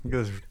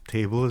This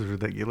table is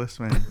ridiculous,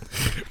 man.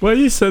 Why are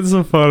you sitting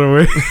so far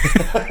away?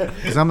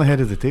 Because I'm the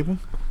head of the table.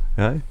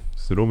 Aye,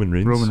 it's the Roman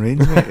Reigns. Roman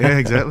Reigns, mate. Yeah,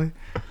 exactly.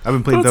 I've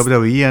been playing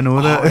WWE, I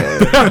know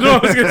that. I know, I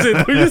was going to say,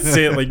 don't you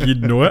say it like you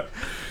know it.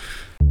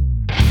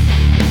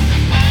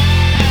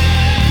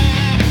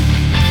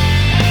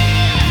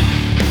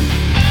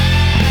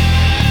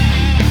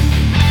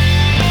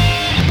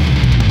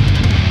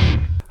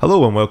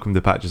 Hello and welcome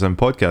to Patches and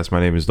Podcast. My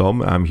name is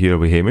Dom. I'm here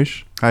with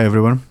Hamish. Hi,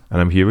 everyone. And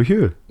I'm here with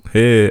Hugh.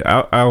 Hey,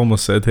 I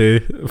almost said hey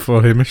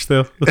for Hamish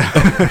there.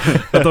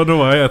 I don't know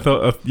why. I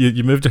thought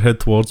you moved your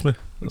head towards me.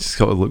 Just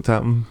sort of looked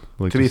at him.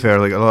 Like To be fair,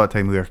 like a lot of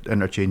time we were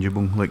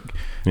interchangeable. Like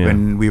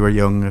when we were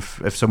young,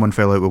 if someone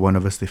fell out with one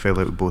of us, they fell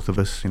out with both of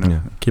us. You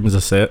know, Came as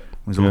a set. it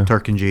was a little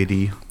Turk and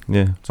JD.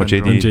 Yeah, or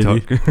Syndrome.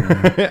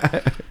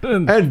 JD.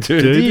 And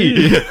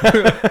JD.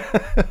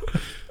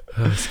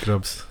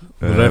 Scrubs.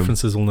 The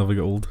references will never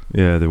get old.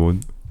 Yeah, they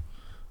won't.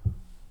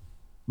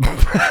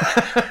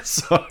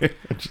 Sorry.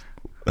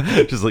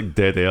 Just like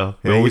dead air.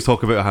 We Yeah, always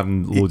talk about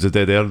having loads of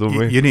dead air, don't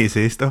we? You need to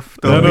say stuff.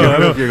 I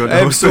know. You're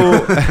going,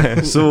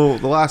 So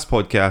the last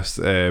podcast,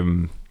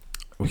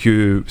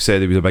 Hugh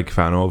said he was a big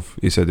fan of.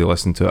 He said he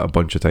listened to it a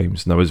bunch of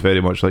times, and I was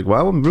very much like,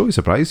 "Wow, I'm really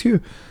surprised, Hugh."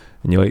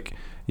 And you're like,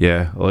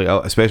 "Yeah," like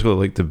especially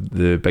like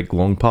the big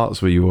long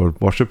parts where you were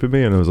worshipping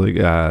me, and I was like,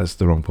 "Ah, it's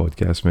the wrong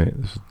podcast, mate."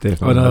 It's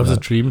definitely. Oh no, not that was a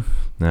that. dream.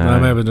 Nah.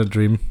 I'm having a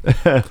dream.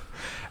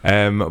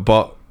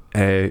 But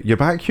you're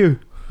back, Hugh.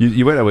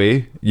 You went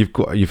away.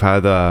 You've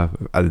had an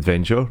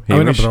adventure. I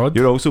went Hamish, abroad.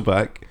 You're also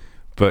back,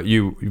 but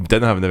you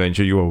didn't have an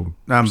adventure. You were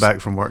I'm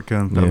back from work.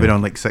 I've Yeah. been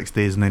on like 6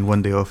 days and then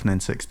 1 day off and then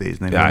 6 days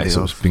and then 1 day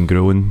so off. it's been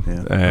growing.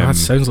 Yeah. That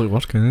sounds like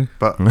work, eh?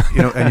 But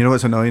you know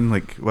what's annoying?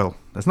 Like, well,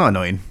 it's not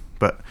annoying,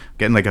 but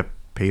getting like a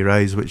pay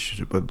rise,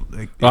 which would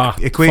like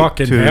equate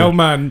fucking to hell,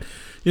 man!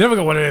 You never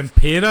got one of them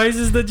pay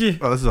rises, did you?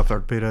 Well, this is a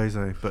third pay rise,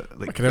 but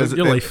like Fucking hell,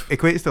 your life.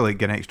 equates to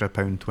like an extra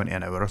 £1.20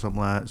 an hour or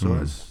something like that. So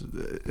Mm. it's,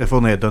 if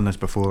only I'd done this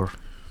before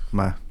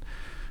my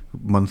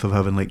month of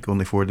having like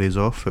only 4 days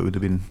off, it would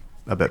have been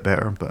a bit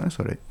better. But that's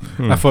all right.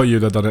 I thought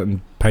you'd have done it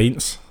in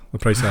pints. The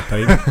price of a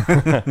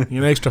pint. You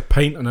an extra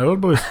pint an hour,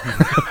 boys.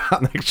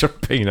 An extra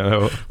pain, I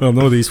know. Well,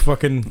 no, these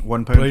fucking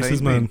 £1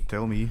 prices, pint, man. mate,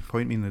 tell me,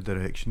 point me in the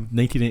direction.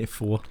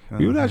 1984.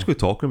 We were actually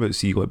talking about,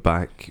 see, like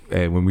back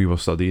when we were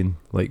studying,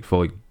 like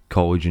for like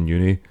college and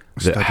uni,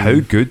 that Studying. how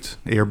good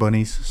Air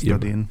bunnies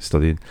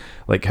studying.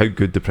 like how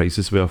good the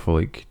prices were for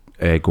like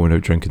going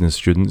out drinking as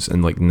students,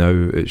 and like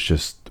now it's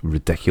just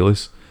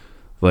ridiculous.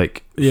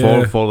 Like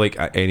Yeah. for like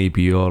any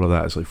beer or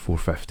that, it's like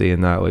 $4.50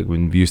 and that. Like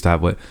when we used to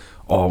have like,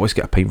 oh, let's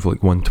get a pint for like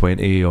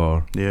 $1.20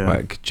 or Yeah.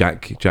 like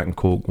Jack and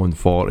Coke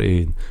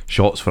 $1.40 and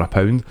shots for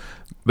 £1.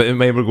 But I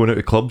remember going out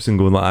to clubs and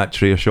going like that,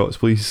 tray of shots,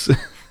 please.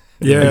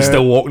 Yeah. And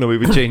still walking away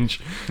with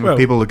change. Well-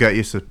 People look at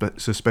you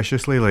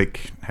suspiciously,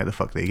 like, how the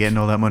fuck are they getting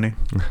all that money?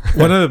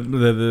 One of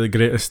the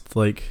greatest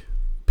like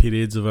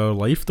periods of our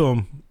life,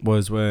 Dom,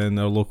 was when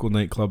our local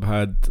nightclub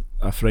had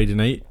a Friday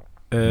night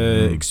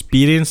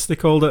experience, they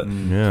called it.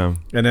 Yeah.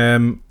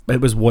 And it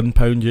was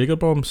 £1 Jaeger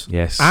bombs.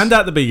 Yes. And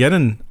at the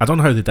beginning, I don't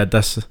know how they did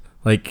this,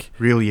 like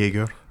Real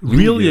Jaeger.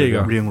 real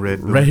Jaeger. Real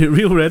Red Bull.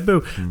 Real Red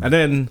Bull. And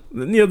then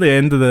near the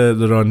end of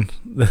the run,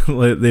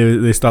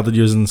 they started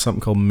using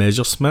something called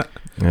Messerschmitt,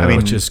 Yeah. I mean,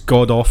 which is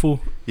god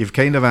awful. You've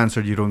kind of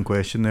answered your own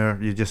question there.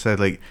 You just said,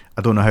 like,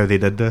 I don't know how they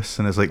did this.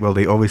 And it's like, well,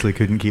 they obviously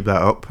couldn't keep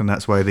that up. And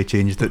that's why they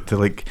changed it to,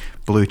 like,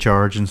 Blue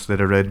Charge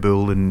instead of Red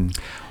Bull and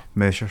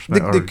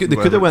Messerschmitt. They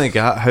could have went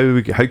at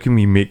how can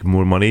we make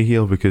more money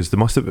here, because there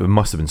must have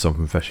been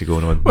something fishy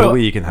going on. Well- No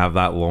way you can have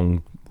that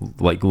long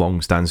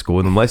stands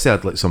going unless they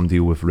had like some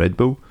deal with Red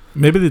Bull.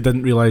 Maybe they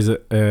didn't realise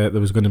that there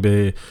was going to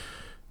be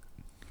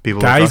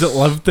People guys like that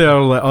us, lived there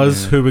like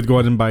us Yeah. who would go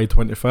in and buy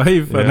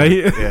 25 a Yeah.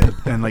 night. yeah,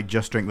 and, like,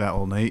 just drink that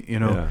all night, you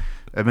know. Yeah.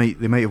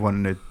 They might have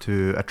wanted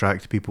to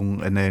attract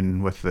people, and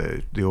then with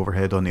the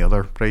overhead on the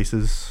other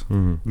prices,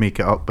 make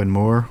it up and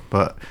more.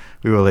 But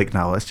we were like,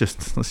 nah, let's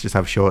just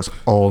have shots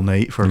all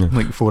night for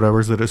like 4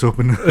 hours that it's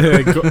open.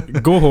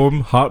 go home,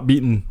 heart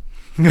beating.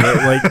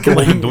 like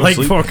Don't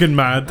sleep. fucking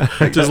mad.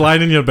 Just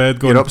lying in your bed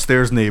going, Your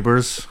upstairs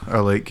neighbours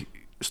are like,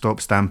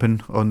 stop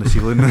stamping on the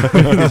ceiling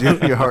because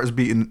your heart's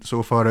beating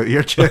so far out of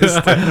your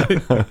chest.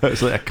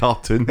 It's like a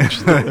cartoon.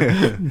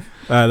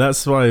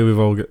 that's why we've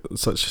all got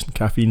such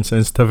caffeine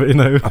sensitivity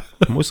now.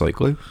 Most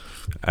likely.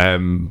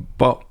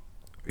 But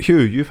Hugh,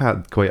 you've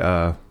had quite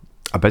a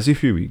busy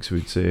few weeks,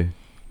 we'd say.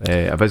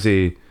 A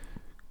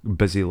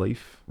busy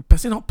life.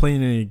 Busy not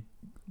playing any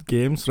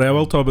games. Right, I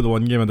will talk about the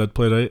one game I did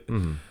play,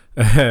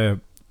 right?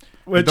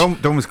 Which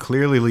Dom was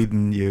clearly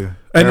leading you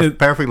And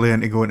perfectly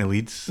into going to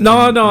Leeds.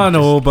 No, And I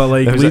know, but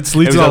like it was Leeds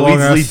a is a long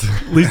Leeds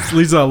ass Leeds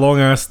is a long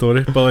ass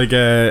story. But like,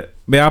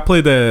 I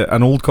played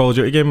an old Call of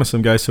Duty game with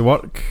some guys who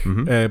work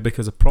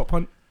because of Prop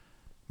Hunt.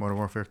 Modern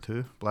Warfare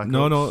 2, Black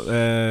No, Ops,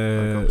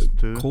 no, Black Ops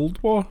 2.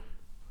 Cold War.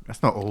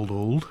 That's not old.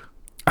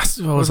 What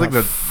It was like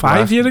like the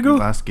 5 years ago?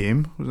 Last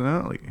game, wasn't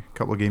it? Like a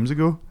couple of games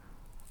ago.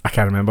 I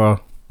can't remember.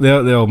 They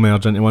all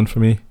merge into one for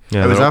me.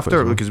 Yeah, It was they're up after,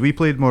 as well. because we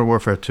played Modern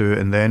Warfare 2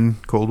 and then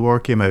Cold War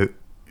came out.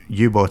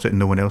 You bought it and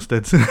no one else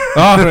did. Oh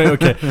right,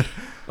 okay.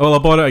 Well, I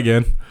bought it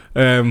again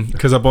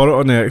because I bought it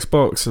on the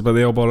Xbox, but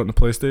they all bought it on the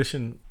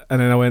PlayStation,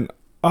 and then I went,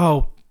 "Oh,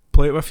 I'll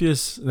play it with you."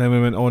 And then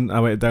we went on. I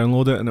went to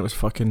download it, and it was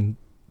fucking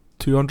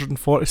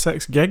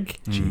 246 gig.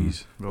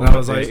 Jeez. And I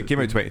was like, it came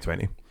out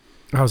 2020.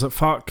 I was like,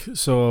 "Fuck!"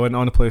 So I went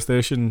on the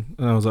PlayStation,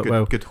 and I was like,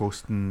 "Well, good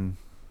hosting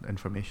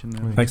information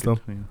there. Thanks, Tom.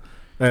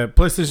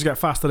 PlayStation's got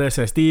faster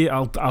SSD.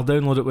 I'll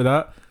download it with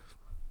that.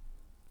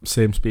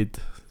 Same speed.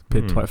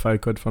 Paid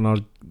 25 quid for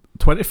another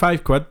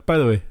 25 quid, by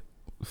the way,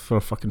 for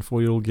a fucking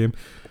 4-year-old game.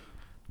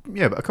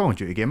 Yeah, but a Call of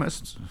Duty game,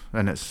 it's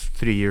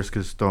 3 years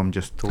because Dom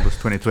just told us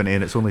 2020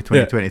 and it's only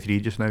 2023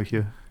 just now,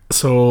 Hugh.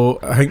 So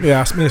I think they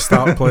asked me to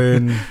start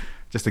playing.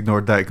 Just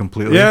ignored that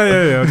completely. Yeah.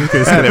 I was just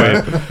gonna say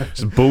Anyway,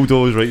 just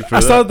bulldoze right through.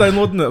 I started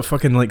downloading it at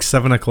fucking like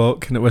 7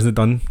 o'clock and it wasn't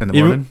done in the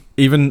morning.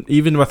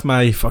 Even with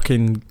my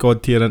fucking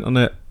god tier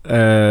internet,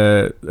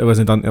 it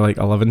wasn't done till like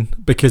 11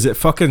 because it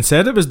fucking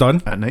said it was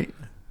done at night.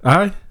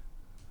 Aye.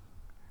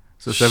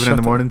 So 7 in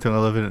the morning till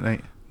 11 at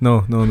night.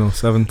 No,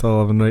 7 till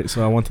 11, right?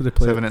 So I wanted to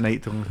play 7 it. at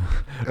night till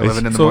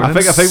 11 in the So morning. I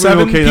think we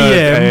 7 were kind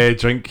of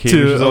drink.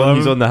 to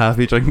He's on the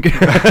happy drink.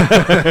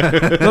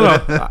 No,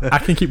 I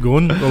can keep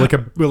going.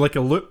 We're like a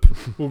loop.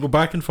 We'll go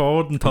back and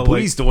forward until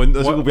Please don't.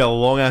 This will be a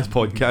long ass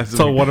podcast.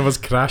 Until one of us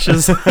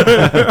crashes. So it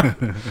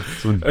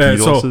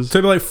it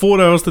took me like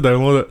 4 hours to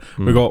download it.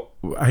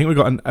 I think we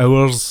got an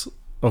hour's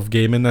of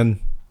gaming in.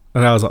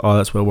 And I was like, "Oh,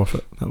 that's well worth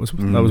it. That was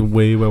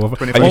way well worth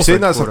it." Are you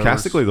saying that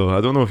sarcastically though? I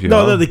don't know if you.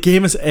 No, the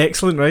game is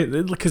excellent, right?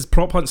 Because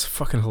Prop Hunt's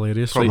fucking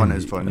hilarious. Prop right? Hunt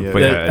is fun, yeah.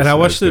 And I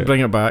wish they'd bring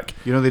it back.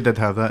 You know they did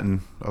have that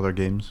in other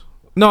games.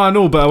 No, I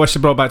know, but I wish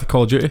they brought it back to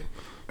Call of Duty.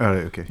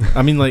 Alright, okay.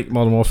 I mean, like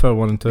Modern Warfare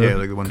 1 and 2. Yeah,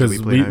 like the ones that we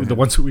play now. The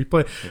ones that we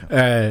play.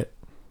 Yeah.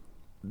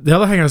 The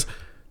other thing is,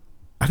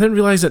 I didn't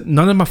realise that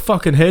none of my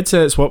fucking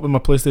headsets worked with my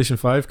PlayStation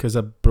 5 because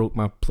I broke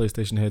my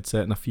PlayStation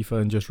headset in a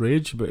FIFA and Just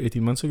Rage about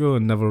 18 months ago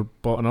and never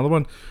bought another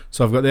one.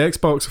 So I've got the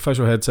Xbox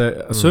official headset.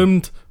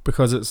 Assumed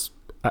because it's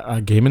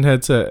a gaming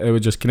headset, it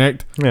would just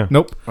connect. Yeah.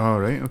 Nope. Oh,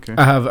 right, okay.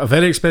 I have a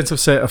very expensive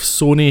set of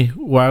Sony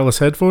wireless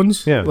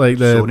headphones. Yeah. Like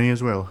the Sony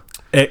as well.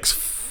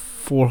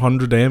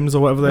 X400Ms or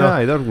whatever they are.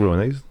 Aye, they're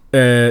really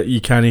nice. You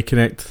can't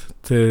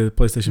connect to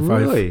PlayStation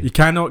 5. Really? You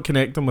cannot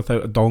connect them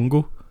without a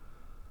dongle.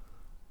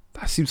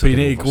 That seems So like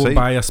you need to go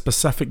buy a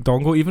specific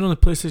dongle. Even on the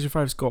PlayStation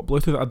 5's got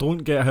Bluetooth. I don't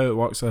get how it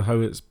works or how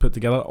it's put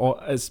together.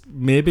 Or it's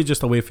maybe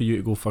just a way for you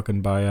to go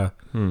fucking buy an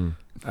you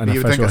would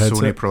think official a headset.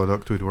 Sony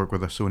product would work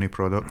with a Sony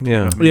product.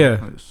 Yeah.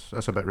 Yeah.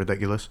 That's a bit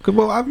ridiculous.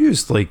 Well, I've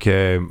used like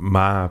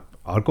my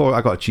Argos.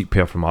 I got a cheap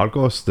pair from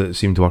Argos that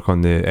seemed to work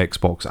on the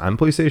Xbox and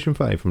PlayStation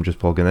 5 from just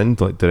plugging in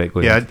like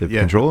directly into the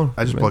controller.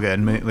 I just plug it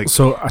in, mate. Like,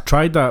 So I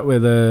tried that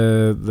with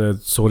the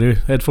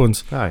Sony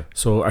headphones. Aye.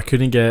 So I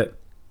couldn't get.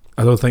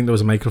 I don't think there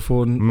was a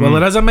microphone. Well,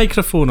 there is a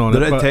microphone on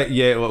it. But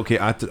Okay.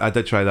 I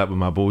did try that with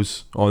my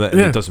Bose on it,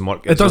 and it doesn't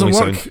work. It doesn't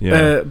only work.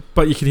 sound.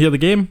 But you can hear the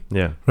game.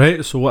 Yeah.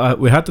 Right. So what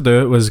we had to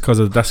do was because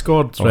of the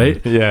Discord,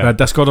 right? Yeah. I had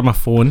Discord on my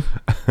phone,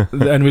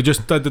 and we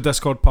just did the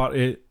Discord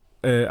party.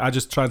 I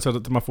just transferred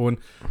it to my phone,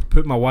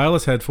 put my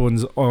wireless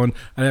headphones on,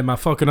 and then my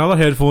fucking other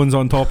headphones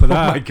on top of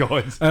that. Oh my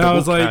god! And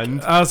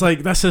I was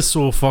like, this is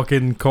so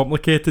fucking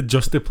complicated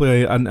just to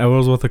play an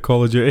hour's worth of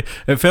Call of Duty.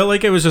 It felt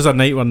like it was just a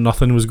night where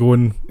nothing was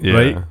going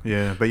right.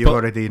 Yeah, but you've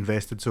already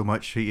invested so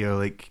much that you're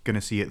like gonna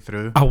see it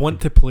through. I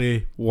want to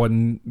play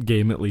one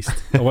game at least.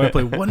 I want to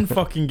play one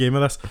fucking game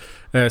of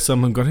this. So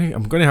I'm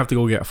gonna have to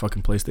go get a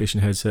fucking PlayStation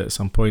headset at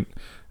some point.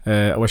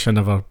 I wish I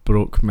never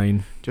broke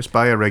mine. Just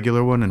buy a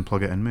regular one and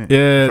plug it in, mate.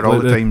 Yeah, for all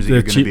the times that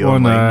you're going to be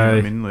online. You know what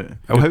I mean? Like,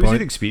 how was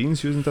your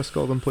experience using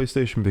Discord on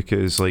PlayStation?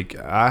 Because like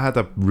I had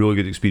a really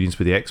good experience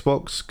with the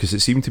Xbox because it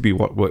seemed to be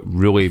what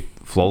really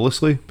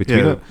flawlessly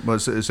between it. Well,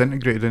 it's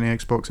integrated in the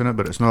Xbox in it,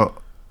 but it's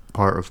not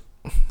part of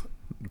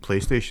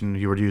PlayStation.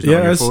 You were using it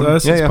on your phone.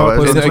 It's part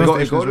of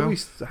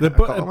PlayStation. They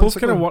both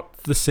kind of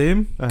worked the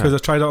same because I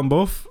tried it on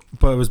both,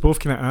 but it was both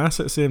kind of ass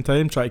at the same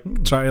time. Try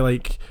to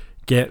like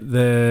get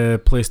the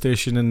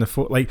PlayStation in the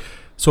phone. Like,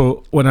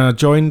 so when I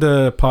joined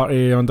the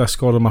party on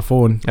Discord on my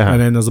phone,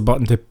 and then there's a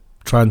button to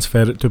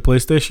transfer it to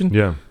PlayStation.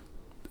 Yeah.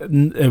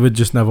 It would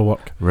just never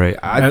work. Right.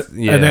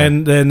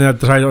 And then I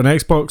tried it on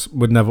Xbox.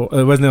 Would never.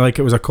 It wasn't like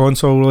it was a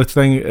console related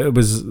thing. It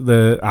was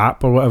the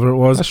app or whatever it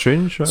was. That's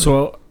strange. Right?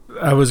 So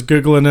I was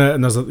googling it,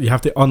 and you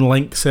have to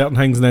unlink certain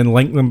things and then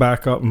link them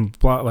back up and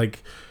blah,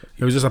 like.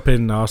 It was just a pain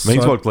in the arse.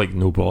 Mine's worked like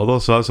no bother,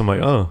 so I'm like,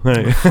 oh,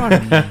 hey.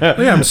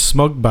 Yeah, I'm a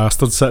smug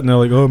bastard sitting there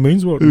like, oh,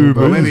 mine's working.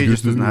 Well, maybe he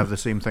just doesn't have the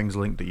same things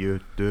linked that you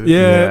do.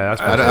 Yeah,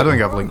 I don't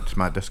think I've linked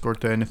my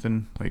Discord to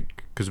anything,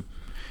 like, because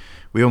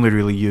we only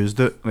really used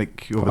it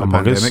like over the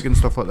pandemic and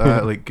stuff like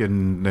that, like,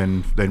 and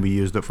then we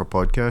used it for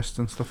podcasts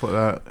and stuff like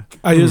that.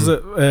 I used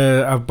it.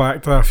 I've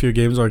backed a few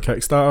games on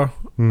Kickstarter,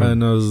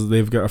 and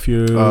they've got a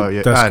few.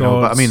 Discords. I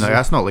know, but I mean, like,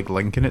 that's not like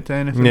linking it to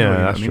anything. Yeah, like,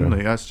 that's I mean, true.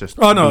 like, that's just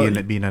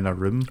being in a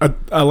room.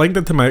 I linked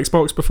it to my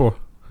Xbox before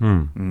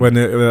when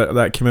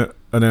that came out.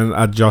 and then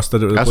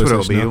adjusted it with That's the what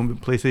it'll PlayStation.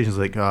 be. PlayStation's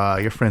like,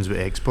 you're friends with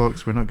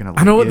Xbox. We're not gonna.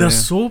 I know let you. they're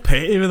so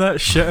petty with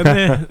that shit in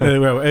there.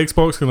 Well,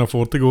 Xbox can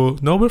afford to go.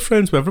 No, we're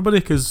friends with everybody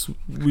because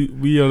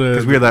we are.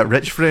 Because we're that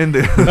rich friend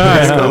who's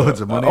yeah. got loads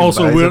of money.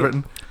 Also, and buys we're-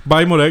 everything.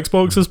 buy more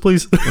Xboxes,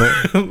 please.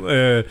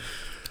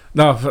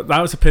 No, that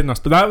was a pain in the ass.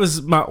 But that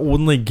was my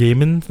only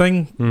gaming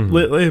thing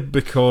lately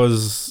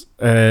because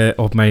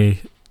of my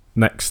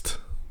next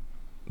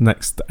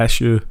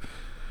issue.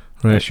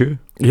 Right. Issue?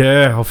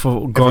 Yeah, oh, If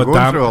we're god going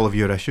damn. through all of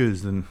your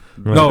issues, then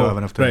we No, don't have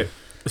enough time. right.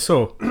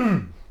 So,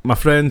 my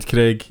friend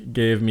Craig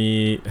gave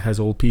me his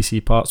old PC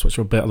parts, which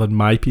were better than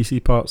my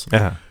PC parts.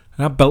 Yeah.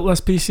 And I built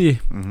this PC.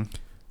 Mm-hmm.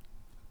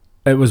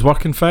 It was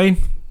working fine.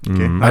 Okay,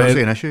 Mm. I don't I-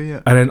 see an issue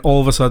yet. And then all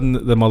of a sudden,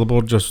 the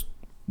motherboard just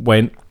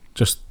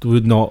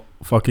would not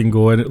fucking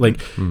go in it. Like,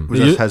 Was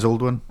You- this his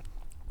old one?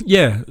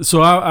 yeah.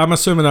 So I'm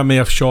assuming I may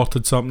have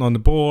shorted something on the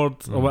board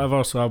or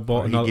whatever. So I Or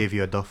bought he another, gave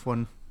you a Duff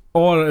one?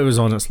 or it was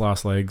on its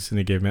last legs and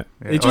he gave me it.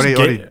 Yeah. He just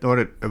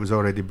It was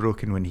already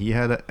broken when he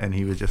had it, and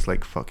he was just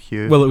like, "Fuck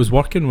you." well, it was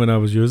working when I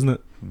was using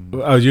it.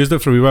 Mm. I used it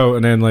for a wee while,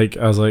 and then like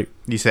I was like,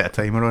 You set a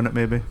timer on it,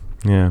 maybe.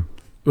 Yeah.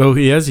 well,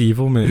 he is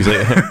evil, mate. He's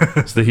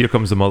like, so here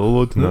comes the mother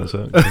load, and that's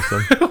it. It's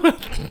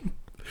done.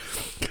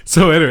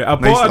 So anyway, I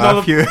Nice bought another.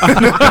 laugh, you.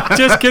 I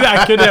just couldn't.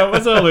 I couldn't help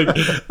myself. Like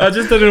I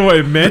just didn't know what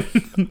it meant.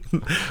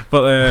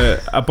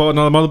 But I bought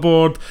another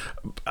motherboard.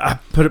 I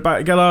put it back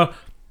together.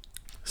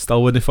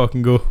 Still wouldn't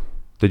fucking go.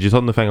 Did you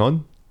turn the thing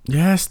on?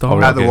 Yeah, still.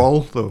 Alright. At the Okay.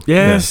 wall, though.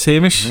 Yeah, Yeah.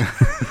 same-ish.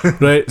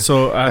 Right.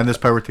 So And there's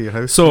power to your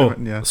house. So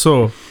yeah.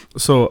 so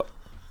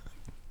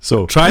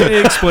So, try to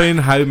explain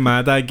how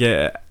mad I get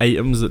at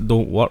items that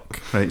don't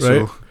work. Right, right.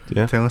 so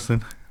yeah. tell us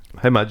then.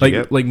 How mad did you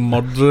Like get? like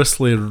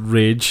murderously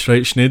rage.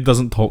 Right. Sinead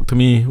doesn't talk to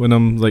me when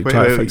I'm like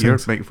trying to fix your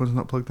things. microphone's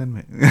not plugged in,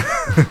 mate.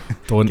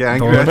 Don't Get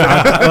angry.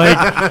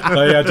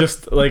 I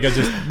just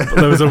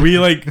there was a wee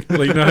like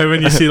you know how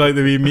when you see like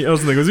the wee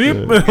meters and it goes weep,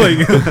 like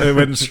it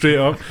went straight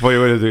up. What you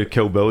want to do?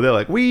 Kill Bill? They're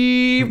like,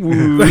 wee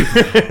woo.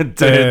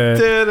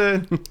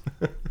 Dun-dun-dun-dun.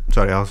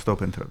 Sorry, I'll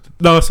stop interrupting.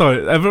 No,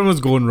 sorry, everyone was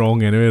going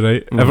wrong anyway,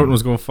 right? Everyone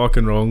was going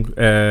fucking wrong.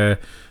 I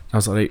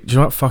was like, right, do you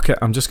know what? Fuck it.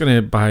 I'm just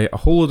gonna buy a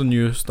whole load of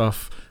new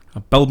stuff.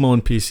 I'll build my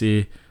own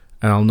PC,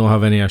 and I'll not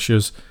have any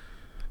issues.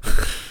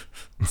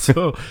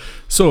 so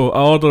I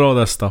order all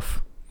this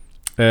stuff.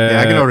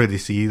 Yeah, I can already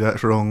see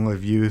that's wrong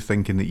of you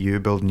thinking that you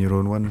building your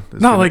own one.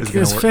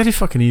 It's very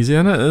fucking easy,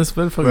 isn't it? It's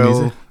very fucking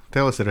well, easy.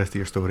 tell us the rest of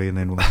your story and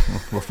then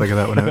we'll figure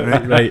that one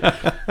out, right?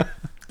 Right.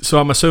 So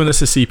I'm assuming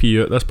it's a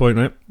CPU at this point,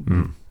 right?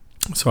 Mm.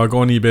 So I go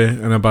on eBay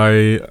and I buy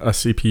a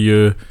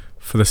CPU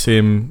for the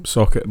same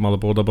socket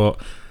motherboard I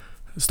bought.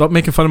 Stop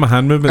making fun of my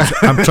hand movements.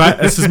 I'm trying.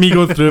 This is me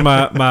going through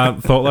my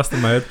thought list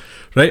in my head,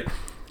 right?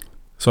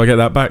 So I get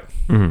that back.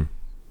 Mm-hmm.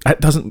 It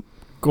doesn't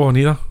go on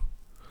either.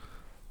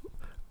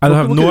 I Well,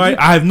 have what no. did you-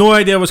 I have no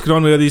idea what's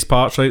going on with these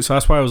parts, right? So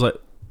that's why I was like,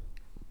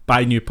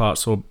 buy new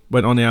parts. So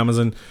went on the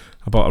Amazon.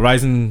 I bought a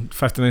Ryzen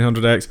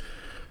 5900X,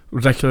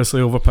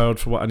 ridiculously overpowered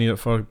for what I need it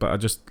for, but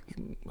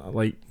I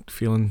like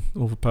feeling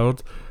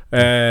overpowered.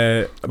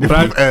 Brad,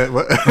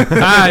 What?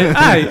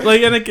 aye,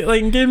 like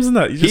in games and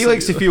that. You He just-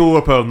 likes to feel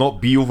overpowered,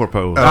 not be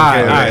overpowered.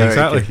 Aye,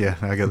 exactly. Okay, yeah,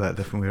 I get that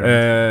differently.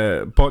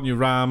 Right. Bought new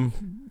RAM,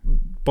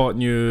 bought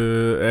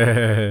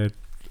new.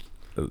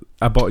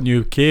 I bought a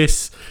new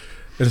case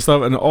and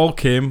stuff, and it all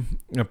came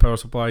in power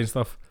supply and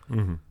stuff.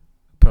 Mm-hmm.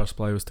 Power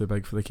supply was too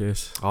big for the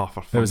case. Oh,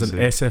 for It was fuck's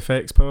an sake.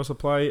 SFX power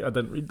supply. I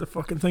didn't read the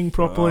fucking thing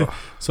properly,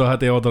 so I had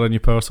to order a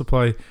new power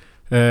supply.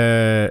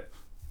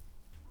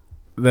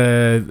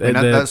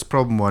 That's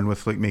problem one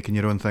with like making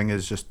your own thing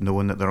is just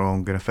knowing that they're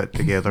all going to fit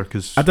together.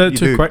 Because I did it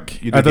too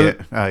quick. You I do did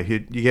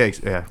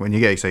get when you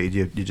get excited,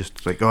 you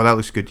just like, oh, that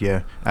looks good,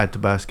 yeah, add to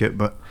basket.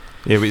 But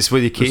Yeah, but it's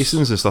with the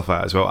casings and stuff like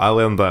that as well. I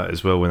learned that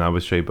as well when I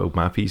was trying to build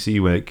my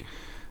PC.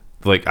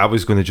 Like I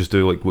was going to just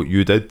do like what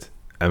you did,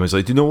 and was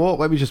like, do you know what?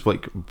 Let me just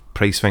like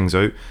price things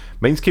out.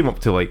 Mine's came up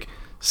to like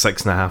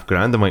 $6.5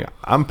 grand. I'm like,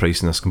 I'm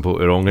pricing this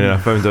completely wrong, and then I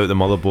found out the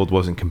motherboard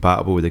wasn't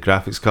compatible with the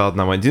graphics card,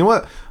 and I went, do you know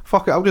what?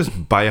 Fuck it, I'll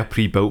just buy a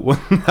pre-built one.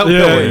 That'll be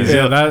a lot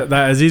easier.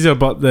 that is easier,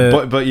 but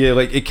But yeah,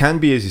 like it can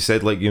be, as you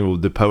said, like, you know,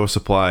 the power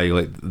supply,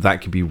 like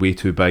that could be way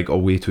too big or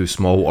way too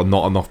small or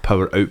not enough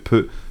power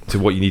output to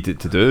what you need it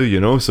to do, you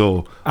know.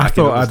 So I can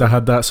thought I'd understand. have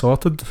had that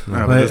sorted.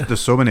 but there's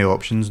so many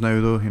options now,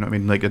 though. You know what I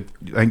mean? Like,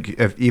 I think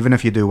even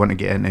if you do want to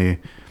get into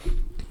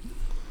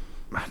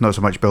not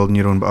so much building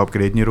your own, but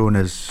upgrading your own,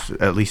 is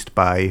at least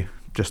buy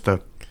just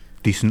a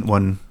decent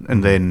one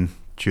and then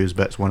choose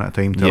bits one at a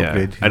time to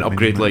upgrade. You and know what I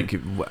upgrade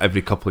mean? like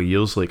every couple of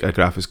years, like a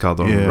graphics card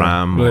or Yeah.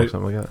 RAM or Right.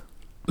 something like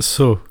that.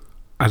 So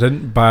I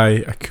didn't buy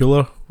a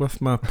cooler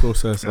with my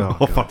processor.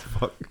 Oh, what the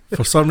fuck?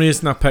 For some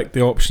reason, I picked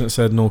the option that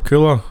said no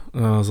cooler,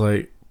 and I was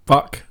like,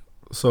 "Fuck!"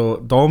 So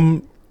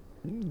Dom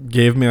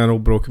gave me an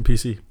old broken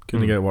PC.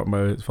 Couldn't get it working,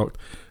 but it's fucked.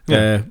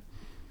 Yeah.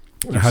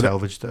 You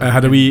salvaged it. I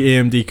had a wee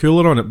AMD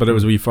cooler on it, but it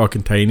was a wee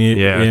fucking tiny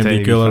AMD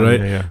tiny cooler, right?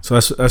 Yeah. So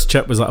this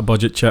chip was like a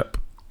budget chip,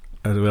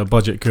 a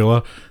budget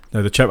cooler.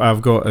 Now the chip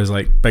I've got is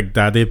like Big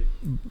Daddy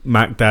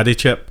Mac Daddy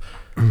chip.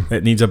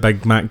 It needs a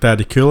Big Mac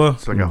Daddy cooler.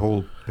 It's like a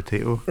whole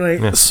potato.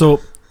 Right. Yeah. So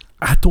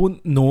I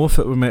don't know if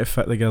it would might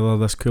fit together,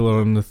 this cooler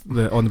on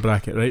the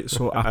bracket, right?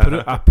 So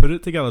I put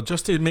it together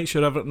just to make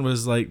sure everything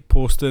was like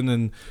posting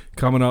and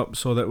coming up,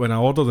 so that when I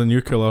order the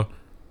new cooler,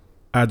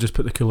 I just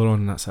put the cooler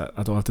on and that's it.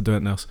 I don't have to do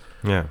anything else.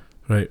 Yeah.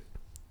 Right.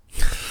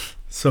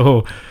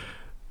 So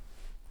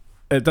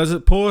it does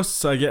it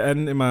posts. I get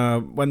into my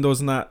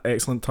Windows and that.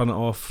 Excellent. Turn it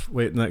off.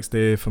 Wait the next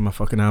day for my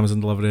fucking Amazon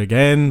delivery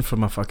again for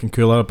my fucking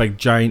cooler. Big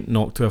giant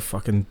knock to a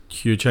fucking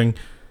huge thing.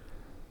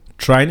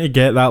 Trying to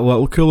get that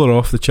little cooler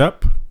off the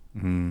chip.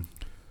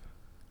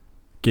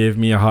 Gave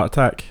me a heart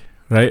attack,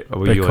 right?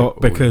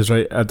 Because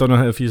right, I don't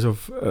know if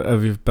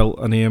you've built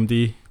an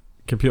AMD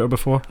computer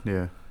before.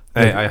 Yeah,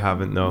 I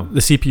haven't. No, the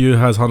CPU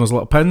has hundreds of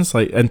little pins.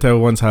 Like Intel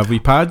ones have wee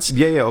pads.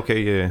 Yeah,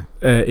 okay, yeah.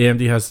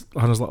 AMD has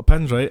hundreds of little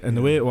pins, right? And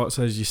the way it works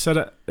is you set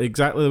it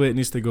exactly the way it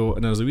needs to go,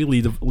 and there's a wee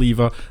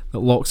lever that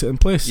locks it in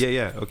place.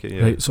 Yeah, okay,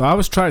 yeah. Right. So I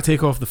was trying to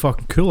take off the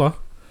fucking cooler,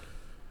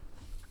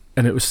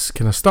 and it was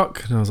kind of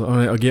stuck. And I was like, all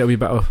right, I'll get a wee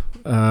bit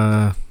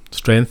of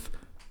strength.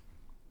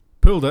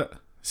 Pulled it.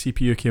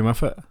 CPU came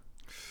with it,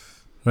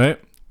 right?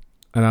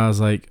 And I was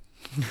like,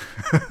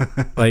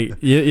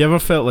 you ever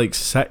felt like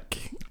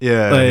sick?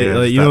 Yeah,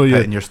 like you know,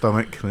 pit in your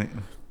stomach. Like.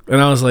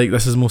 And I was like,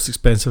 this is the most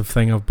expensive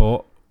thing I've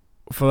bought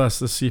for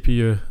this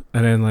CPU.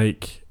 And then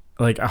like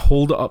I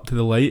hold it up to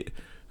the light,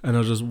 and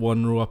there's just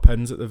one row of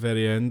pins at the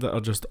very end that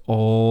are just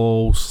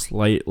all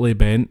slightly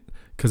bent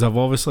because I've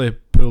obviously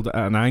pulled it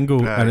at an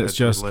angle, and it's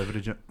just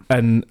leverage it.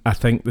 And I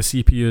think the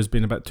CPU has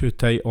been a bit too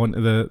tight onto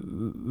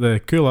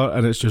the cooler,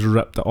 and it's just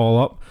ripped it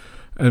all up.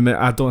 And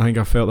I don't think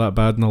I felt that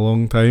bad in a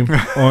long time,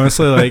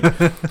 honestly. Like,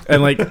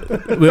 and like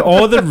with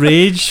all the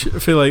rage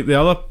for like the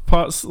other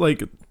parts,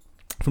 like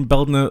from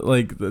building it,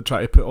 like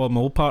trying to put all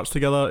my old parts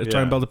together to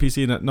try and build a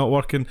PC and it not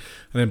working,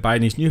 and then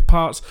buying these new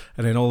parts,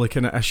 and then all the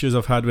kind of issues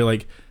I've had with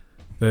like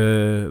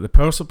the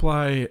power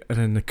supply and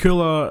then the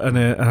cooler, and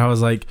I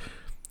was like,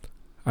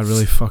 I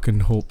really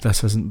fucking hope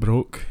this isn't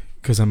broke,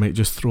 because I might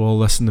just throw all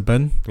this in the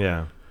bin.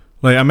 Yeah.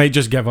 Like I might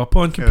just give up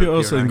on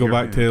computers and go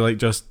back to like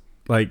just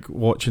like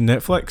watching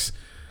Netflix.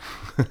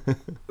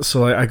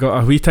 So like I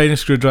got a wee tiny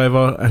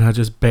screwdriver, and I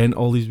just bent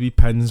all these wee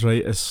pins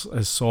right as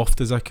soft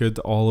as I could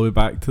all the way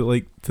back to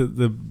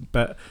the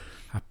bit.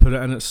 I put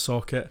it in its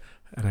socket,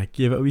 and I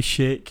gave it a wee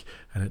shake,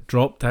 and it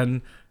dropped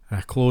in, and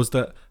I closed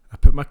it. I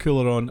put my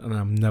cooler on, and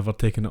I'm never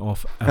taking it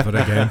off ever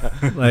again.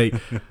 Like,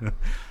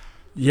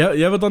 yeah,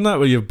 you ever done that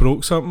where you've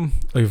broke something,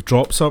 or you've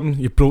dropped something,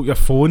 you broke your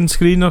phone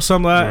screen or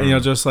something like that, and you're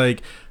just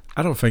like,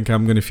 I don't think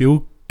I'm going to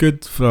feel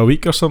good for a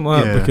week or something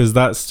like that, because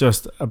that's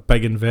just a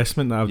big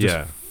investment that I've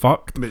just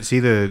fucked. But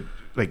see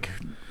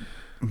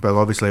well,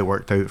 obviously it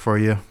worked out for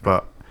you,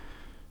 but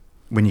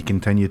when you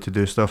continue to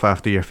do stuff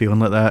after you're feeling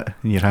like that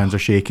and your hands are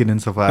shaking and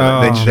stuff like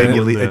that, then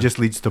it just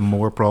leads to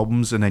more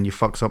problems, and then you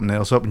fuck something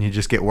else up and you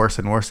just get worse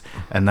and worse,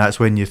 and that's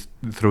when you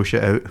throw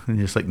shit out and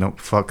you're just like, no,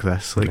 fuck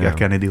this, like I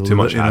can't deal with it. Too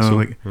much hassle.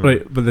 Like,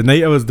 right, but the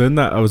night I was doing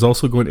that, I was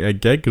also going to a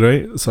gig,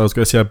 right? So I was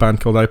going to see a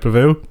band called I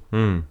Prevail.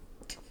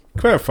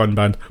 Quite a fun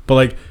band, but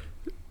like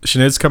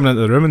Sinead's coming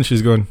into the room and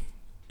she's going,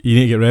 you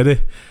need to get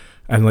ready,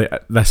 and like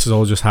this has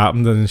all just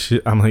happened,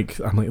 and I'm like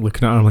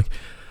looking at her, I'm like,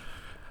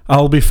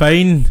 I'll be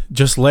fine,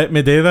 just let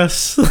me do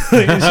this.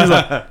 And she's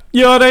like,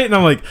 you alright? And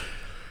I'm like,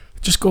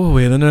 just go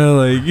away then,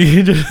 like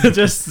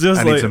just I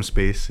like, need some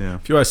space. Yeah,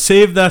 if you want to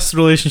save this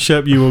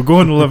relationship, you will go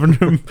in the living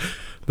room.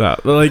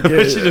 That like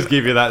she just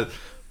gave you that.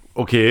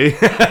 Okay.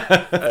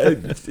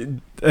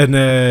 And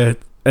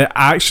it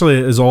actually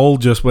is all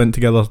just went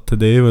together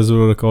today as we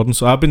were recording.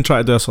 So I've been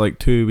trying to do this for like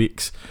 2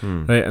 weeks,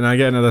 right? And I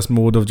get into this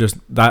mode of just,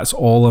 that's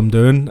all I'm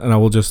doing, and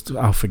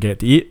I'll forget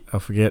to eat, I'll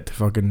forget to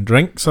fucking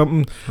drink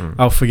something,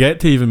 I'll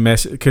forget to even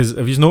mess it, because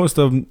have you noticed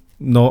I'm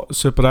not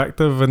super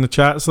active in the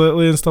chats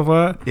lately and stuff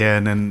like that? Yeah,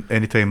 and then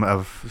anytime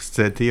I've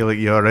said to you like,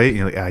 you alright,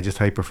 you're like, I just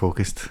hyper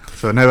focused.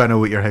 So now I know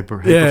what you're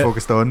hyper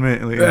focused on,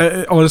 mate.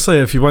 Like, honestly,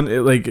 if you want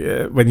to, like,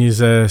 when you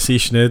see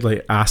Sinead,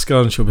 like, ask her,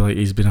 and she'll be like,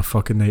 he's been a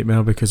fucking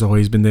nightmare because all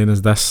he's been doing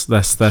is this.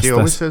 She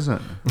always says it.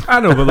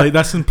 I know, but like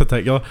this in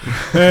particular.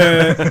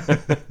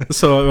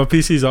 So my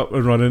PC's up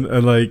and running,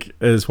 and like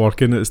it's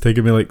working. It's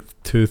taken me like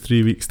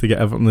 2-3 weeks to get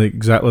everything like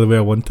exactly the way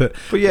I want it.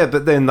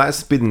 But then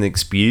that's been an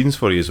experience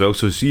for you as well.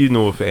 So you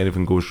know if anything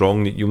goes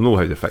wrong, you'll know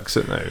how to fix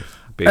it now.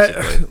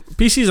 Basically,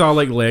 PCs are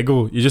like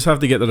Lego. You just have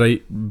to get the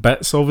right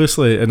bits,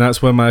 obviously, and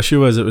that's where my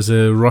issue was. It was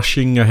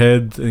rushing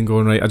ahead and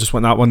going, right, I just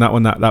want that one, that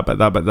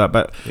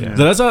bit. Yeah.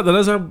 There is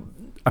a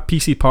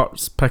PC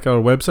parts picker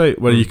website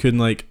where you can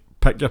like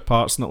pick your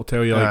parts, and it'll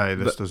tell you like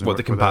what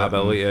the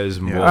compatibility is,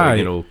 and what,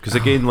 you know, because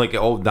again, like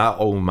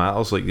all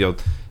matters. Like your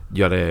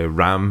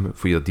RAM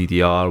for your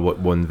DDR, what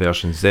one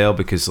version's there,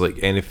 because like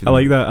anything. I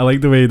like that. I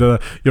like the way your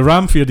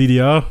RAM for your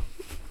DDR.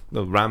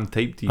 The RAM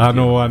type DDR. I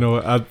know.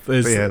 I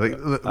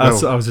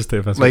was just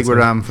taking this. Like with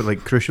RAM for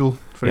like Crucial,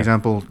 for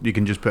example, you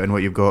can just put in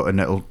what you've got and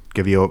it'll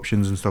give you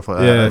options and stuff like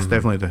that. That's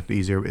definitely the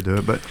easier way to do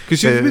it. But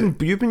because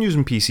you've been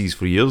using PCs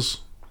for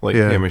years, like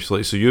Hamish,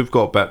 like so you've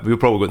probably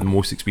got the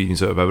most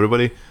experience out of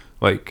everybody.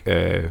 Like,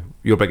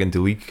 you're big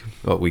into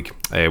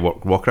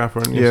Warcraft,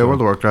 aren't you? Yeah, So-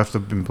 World of Warcraft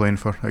I've been playing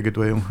for a good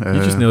while.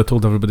 You just nearly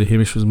told everybody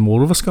Hamish was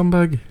more of a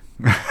scumbag.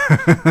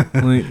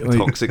 like,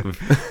 Toxic.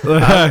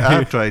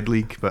 I've tried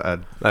League,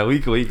 but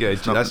League.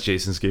 That's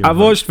Jason's game. I've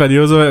watched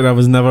videos of it and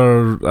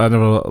I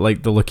never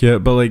liked the look of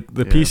it. But like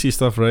the Yeah. PC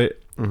stuff, right?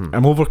 Mhm.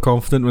 I'm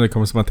overconfident when it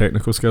comes to my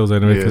technical skills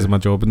anyway because Yeah. of my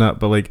job and that.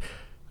 But like,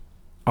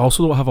 I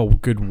also don't have a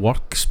good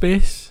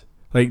workspace.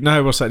 Like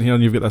now we're sitting here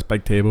and you've got this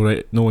big table,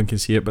 right? No one can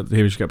see it, but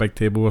Hamish got a big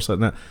table. We're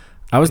sitting at.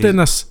 I was doing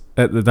this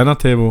at the dinner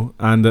table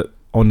and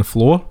on the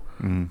floor,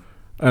 and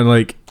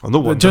like I know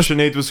what just- Mission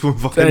Aid was going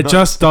fucking it nuts.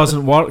 just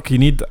doesn't work. You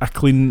need a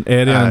clean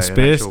area and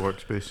space. An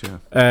actual workspace,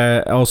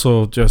 yeah.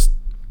 Also, just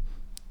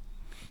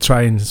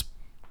try and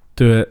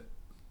do it.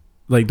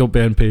 Like, don't be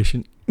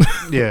impatient.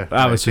 Yeah,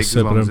 I was it just takes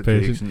as long super as it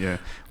takes, impatient. and yeah.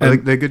 Well,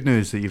 the good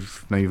news that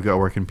you've got a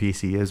working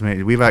PC is,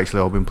 mate. We've actually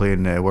all been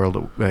playing World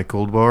of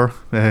Cold War.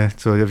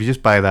 So if you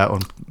just buy that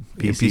on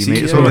PC,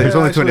 mate, it's yeah, only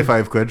actually.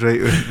 25 quid, right?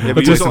 Yeah,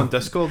 but just- use it on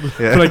Discord.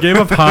 Yeah. For a game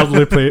I've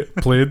hardly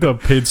played, I've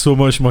paid so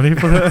much money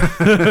for it.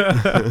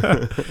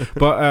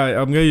 But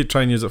I'm going to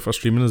try and use it for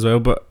streaming as well.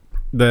 But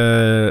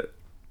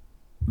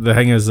the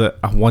thing is that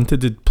I wanted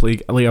to play,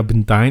 like I've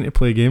been dying to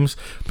play games,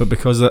 but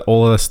because of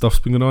all of this stuff's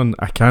been going on,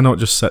 I cannot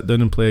just sit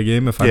down and play a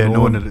game if I Yeah, know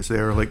knowing I'm- that it's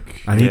there,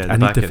 like. I need the to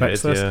back of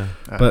fix the head, this.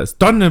 yeah. But it's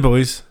done now,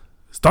 boys.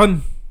 It's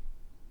done.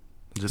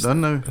 Is it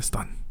done now? It's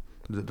done.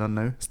 Is it done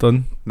now? It's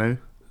done. Now?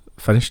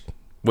 Finished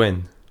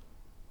When?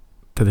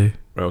 today,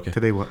 Right, okay.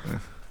 Today what?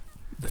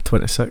 the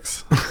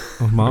 26th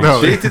of March.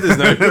 No. Dated is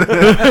now.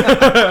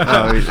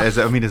 No,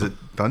 is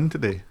it done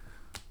today?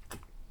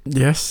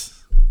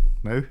 Yes.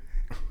 Now?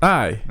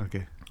 Aye.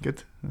 Okay,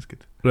 good. That's good.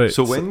 Right.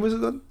 So when was it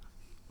done?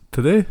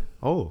 Today?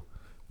 Oh.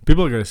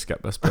 People are going to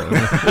skip this bit.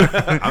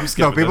 aren't I'm No,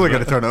 skipping people are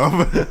this going to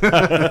bit.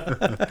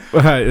 turn it off.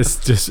 Right,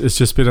 it's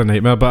just been a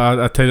nightmare. But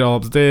I tied it all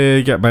up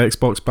today, get my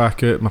Xbox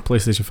back out, my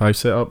PlayStation 5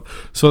 set up,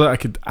 so that I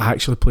could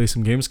actually play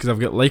some games because I've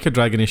got Like a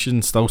Dragon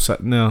Ishin still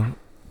sitting there.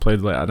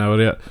 Played like an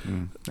hour yet.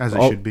 As it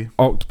Oh. should be.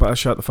 Octopath,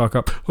 shut the fuck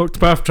up.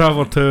 Octopath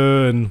Traveler 2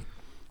 and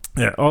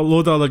yeah, a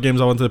load of other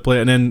games I wanted to play,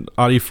 and then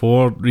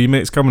RE4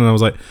 remake's coming, and I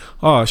was like,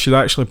 oh, I should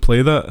actually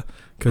play that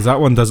because that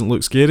one doesn't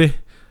look scary.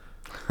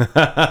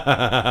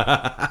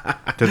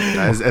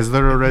 Is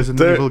there a Resident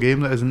There- Evil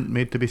game that isn't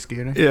made to be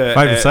scary? Yeah.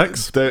 5 and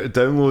 6?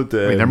 Download.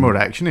 I mean, they're more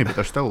actiony, but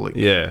they're still like.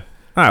 Yeah.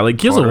 Like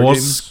Gears of Horror War's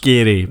games.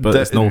 scary, but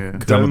it's no, Yeah.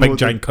 because I'm a big Download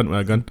giant cunt with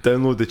a gun.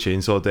 Download the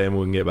Chainsaw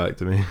demo and get back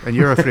to me. And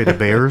you're afraid of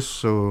bears,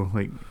 so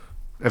like,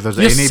 if there's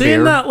You're any saying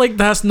bear, that like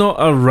that's not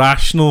a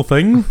rational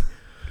thing.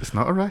 it's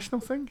not a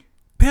rational thing.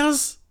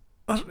 Bears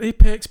are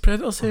apex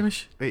predators,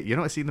 Hamish. Wait, you're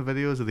not seeing the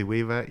videos of they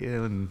wave at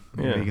you and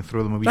Yeah. you can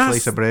throw them a wee That's-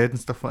 slice of bread and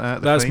stuff like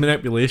that. They're That's fine.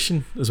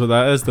 manipulation, is what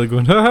that is. They're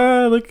going,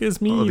 ha, look,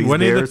 it's me, Oh, these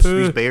Winnie bears, the Pooh.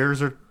 these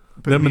bears are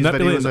They're putting these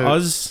manipulating videos out.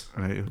 us.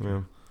 Right. Yeah.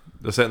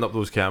 They're setting up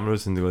those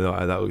cameras and they're going,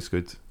 oh, that looks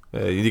good. You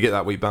need to get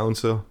that weight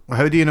balance though. Well,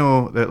 how do you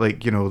know that,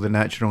 like, you know, the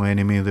natural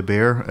enemy of the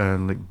bear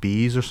and like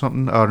bees or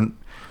something aren't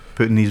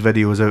putting these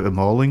videos out of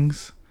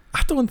maulings?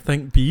 I don't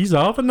think bees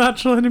are the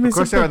natural enemies. Of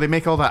course they are. They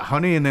make all that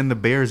honey and then the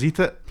bears eat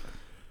it.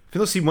 Have you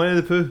not seen Winnie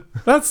the Pooh?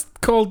 That's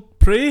called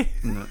prey.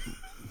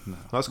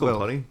 That's called Well,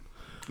 honey.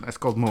 That's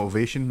called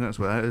motivation. That's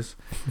what that is.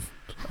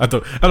 I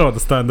don't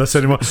understand this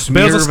anymore.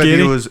 Smear Bears are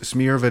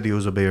scary.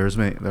 videos of bears,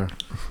 mate. They're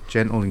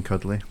gentle and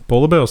cuddly.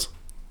 Polar bears.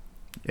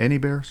 Any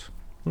bears?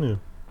 Yeah.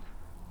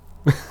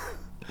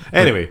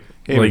 Anyway,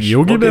 Like Hamish,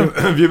 Yogi what Bear? game-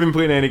 have you been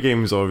playing any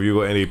games or have you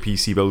got any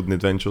PC building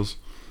adventures?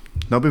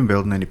 Not been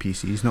building any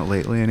PCs, not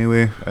lately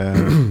anyway.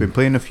 Been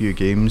playing a few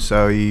games.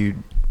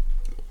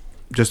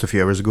 Just a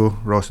few hours ago,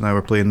 Ross and I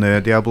were playing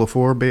the Diablo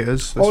 4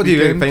 betas. Oh, do you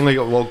weekend. finally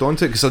got logged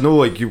onto it? Because I know,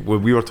 like,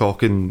 when we were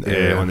talking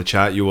Yeah. on the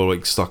chat, you were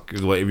like stuck.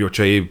 Like, if you were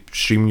trying to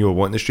stream, you were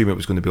wanting to stream, it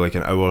was going to be like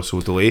an hour or so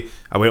delay.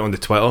 I went on the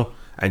Twitter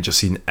and just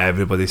seen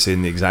everybody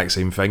saying the exact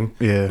same thing.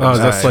 Yeah. Oh,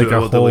 that's like a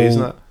Little delays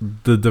and whole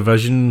that. the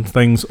division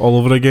things all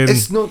over again.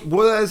 It's not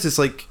what it is. It's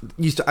like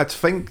I'd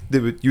think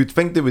you'd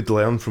think they would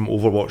learn from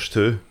Overwatch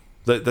 2.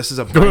 That this is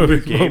a brand new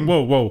game.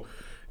 Whoa!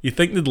 You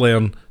think they'd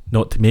learn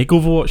not to make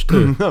Overwatch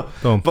 2? No,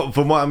 Tom. but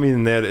from what I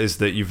mean there is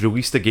that you've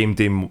released a game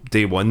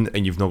day one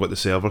and you've not got the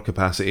server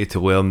capacity to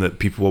learn that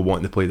people are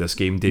wanting to play this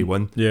game day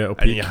one. Yeah, it'll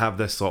and peak. you have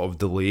this sort of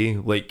delay.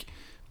 Like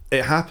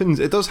it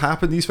happens. It does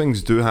happen. These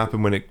things do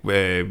happen when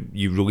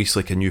you release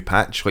like a new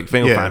patch, like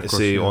Final Yeah, of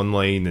Fantasy course, yeah.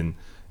 Online and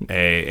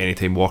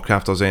anytime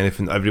Warcraft does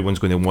anything, everyone's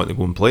going to want to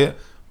go and play it.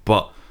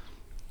 But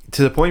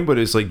to the point where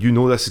it's like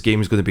this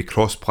game is going to be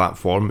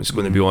cross-platform. It's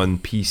going to be on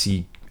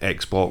PC,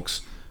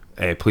 Xbox,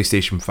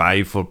 PlayStation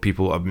 5 for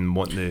people that have been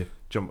wanting to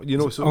jump. You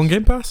know, so On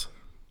Game Pass?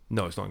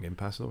 no, it's not on Game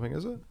Pass. I don't think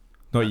is it.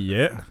 Not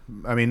yet.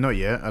 I mean, not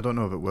yet. I don't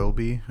know if it will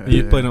be. Are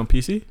you playing it on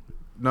PC?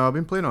 No, I've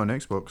been playing it on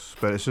Xbox,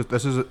 but it's just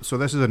this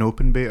is an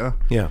open beta,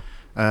 Yeah.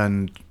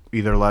 and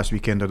either last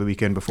weekend or the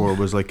weekend before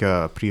was like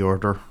a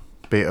pre-order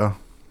beta.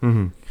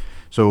 Mm-hmm.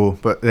 So,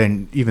 but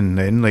then even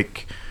then,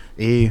 like,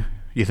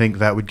 you think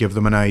that would give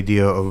them an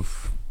idea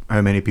of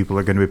how many people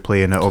are going to be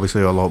playing it?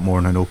 Obviously, a lot more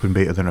in an open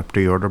beta than a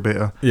pre-order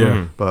beta. Yeah.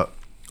 Mhm. But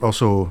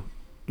also,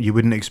 you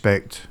wouldn't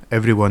expect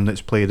everyone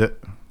that's played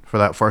it for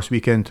that first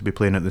weekend to be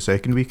playing it the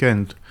second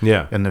weekend,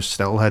 Yeah. and they've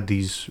still had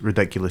these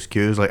ridiculous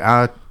queues. Like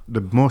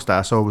the most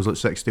I saw was like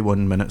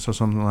 61 minutes or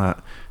something like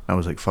that. I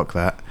was like, fuck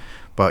that.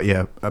 But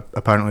yeah,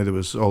 apparently there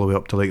was all the way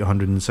up to like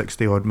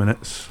 160 odd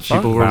minutes.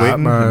 People were that,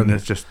 waiting, man. and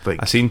it's just like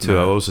I seen 2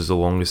 hours is the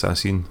longest I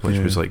seen, which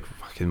Yeah. was like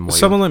fucking wild.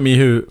 Someone like me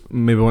who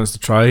maybe wants to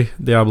try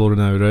Diablo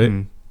now, right?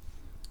 Mm.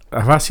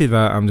 If I see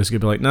that, I'm just gonna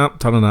be like, nah,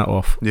 turning that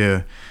off.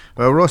 Yeah.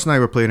 Well, Ross and I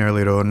were playing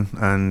earlier on,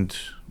 and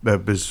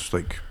it was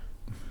like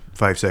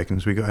 5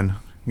 seconds we got in.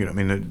 You know what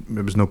I mean?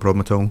 It was no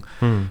problem at all.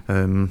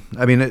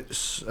 I mean,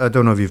 I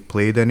don't know if you've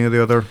played any of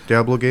the other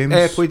Diablo games.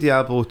 I played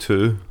Diablo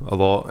 2 a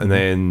lot, and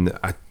then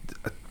I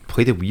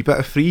played a wee bit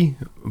of 3,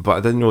 but I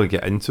didn't really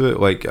get into it.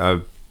 Like,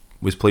 I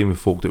was playing with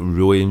folk that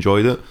really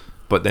enjoyed it,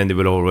 but then they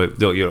were all like,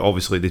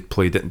 obviously they'd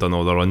played it and done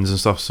all the runs and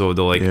stuff, so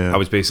they're like, Yeah. I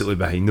was basically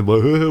behind them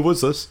like,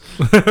 what's this?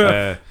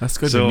 That's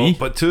good so, to me.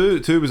 But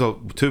two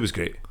was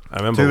great. I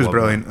remember 2 was loving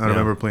brilliant. it, I yeah.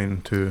 remember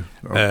playing 2.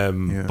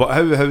 Yeah. But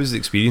how was the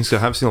experience? 'Cause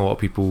I have seen a lot of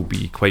people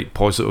be quite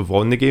positive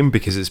on the game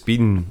because it's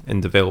been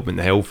in development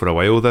hell for a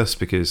while.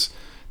 Because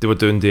they were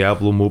doing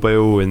Diablo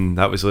Mobile, and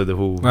that was like the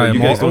whole. Aye, You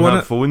guys don't Immortal,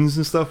 have phones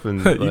and stuff,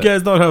 and You like,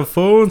 guys don't have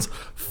phones?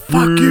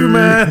 Fuck you,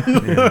 man.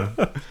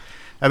 Yeah.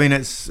 I mean,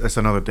 it's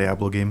another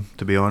Diablo game,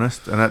 to be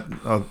honest, and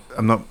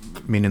I'm not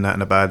meaning that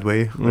in a bad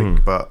way,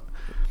 like, but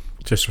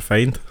Just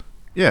refined.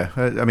 yeah,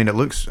 I mean, it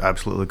looks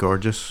absolutely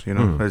gorgeous. You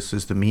know, it's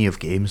the me of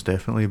games,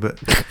 definitely, but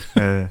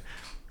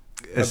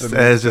it's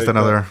just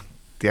another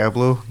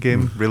Diablo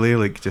game, really.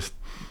 Like, just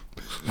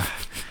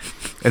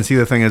and see,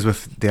 the thing is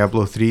with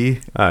Diablo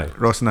 3, aye,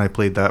 Ross and I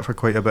played that for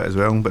quite a bit as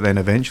well, but then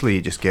eventually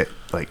you just get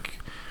like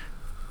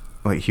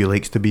he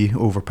likes to be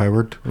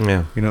overpowered.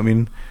 yeah, You know what I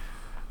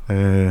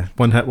mean?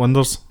 One hit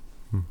wonders.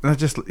 I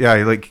just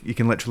like you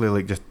can literally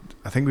like just.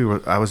 I think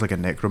I was like a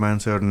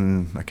necromancer,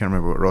 and I can't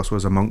remember what Ross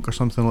was, a monk or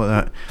something like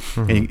that.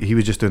 And he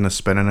was just doing a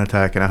spinning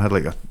attack, and I had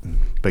like a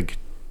big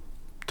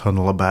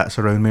tunnel of bats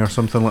around me or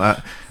something like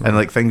that, and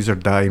like things are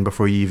dying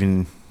before you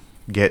even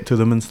get to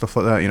them and stuff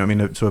like that. You know what I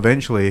mean? So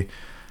eventually,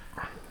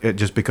 it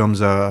just becomes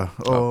a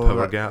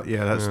power gap.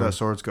 Yeah, Yeah. that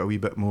sword's got a wee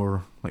bit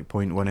more like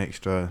 0.1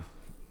 extra.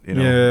 You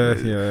know,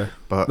 Yeah.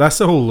 But That's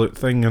the whole loot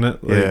thing in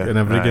it, like, yeah, in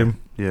every aye, game.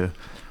 Yeah,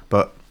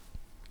 but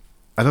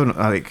I don't know.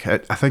 I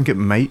think it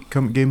might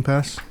come to Game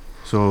Pass.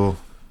 So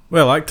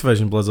Well,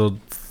 Activision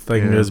Blizzard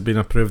thing Yeah. has been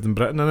approved in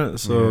Britain, in it.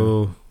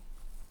 So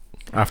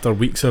after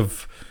weeks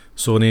of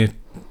Sony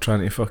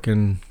trying to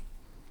fucking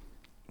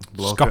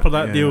block scupper it,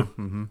 that yeah. deal.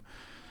 Mm-hmm.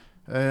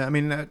 I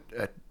mean,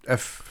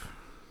 if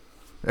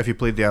you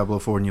played Diablo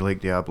 4 and you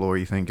like Diablo, or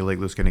you think you like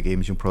those kind of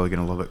games, you're probably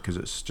gonna love it because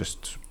it's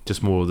just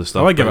more of the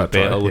stuff. I give it a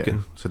better try, looking.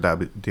 yeah, it's a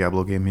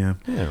Diablo game. Yeah,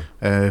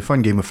 Yeah.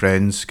 fun game with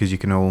friends because you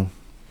can all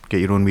get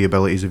your own wee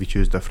abilities if you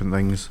choose different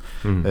things.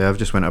 I've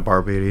just went a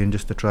barbarian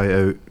just to try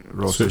it out.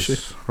 Ross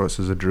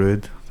is a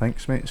druid.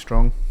 Thanks, mate.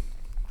 Strong.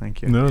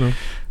 Thank you. No.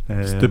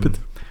 What Stupid.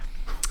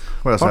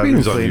 else have I been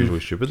Barbarians aren't playing? usually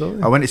stupid, are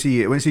they? I went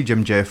to see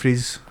Jim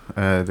Jeffries,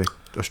 the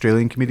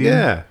Australian comedian.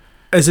 Yeah.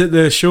 Is it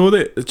the show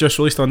that just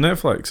released on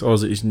Netflix, or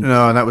is it his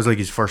No, and that was like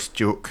his first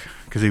joke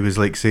because he was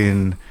like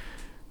saying,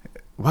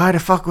 "Why the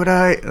fuck would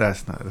I?"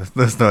 That's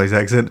not his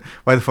accent.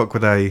 Why the fuck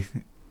would I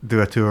do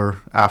a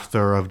tour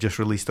after I've just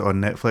released it on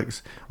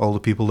Netflix? All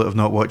the people that have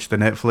not watched the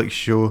Netflix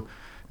show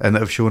and that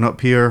have shown up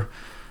here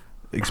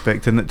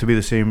expecting it to be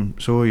the same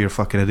show, you're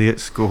fucking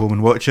idiots. Go home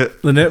and watch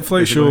it. The Netflix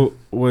Basically. show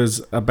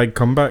was a big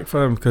comeback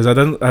for him because I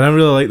didn't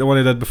really like the one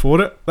he did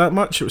before it that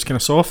much. It was kind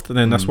of soft, and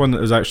then this one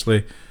was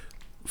actually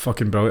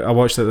fucking brilliant. I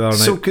watched it the other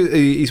So night.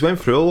 he's went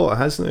through a lot,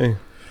 hasn't he?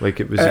 Like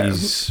it was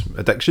his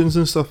addictions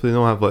and stuff. They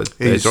don't have like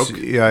drug.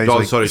 Yeah, he's Oh,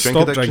 like, sorry, drink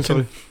stopped addiction.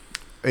 drinking.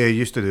 Sorry. he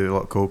used to do a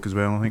lot of coke as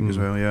well, I think, as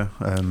well, yeah.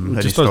 And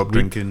he Just does stopped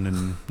weed. drinking,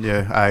 and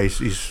yeah,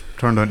 he's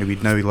turned on to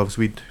weed now. He loves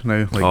weed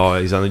now. Like, Oh,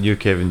 he's on the new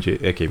Kevin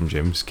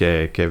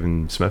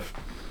Smith.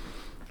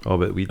 Oh,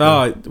 about weed.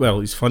 Oh, well,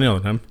 he's funnier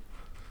than him.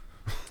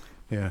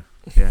 yeah,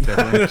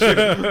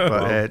 definitely.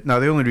 But no,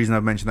 the only reason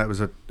I've mentioned that was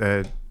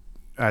that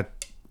I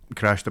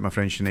crashed at my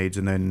French Sineads,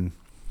 and then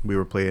we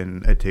were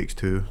playing It Takes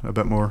Two a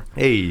bit more.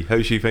 Hey,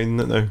 how's she finding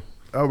it now?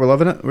 Oh, we're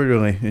loving it. We're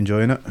really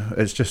enjoying it.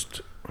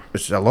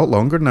 It's a lot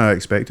longer than I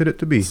expected it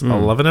to be.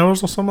 11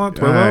 hours or something like that,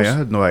 12 I hours.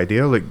 had no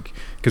idea, like,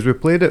 because we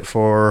played it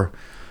for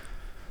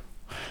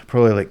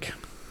probably like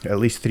at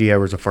least 3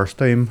 hours the first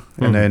time,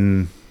 and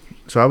then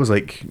so I was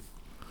like,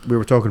 we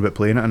were talking about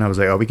playing it, and I was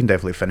like, oh, we can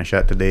definitely finish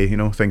that today, you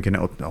know, thinking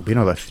it'll be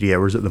another 3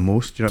 hours at the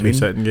most. Do you know what I mean?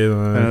 Second game.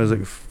 And it was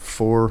like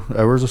 4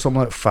 hours or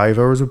something, like 5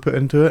 hours we put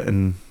into it,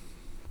 and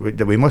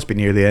we must be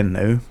near the end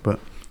now. But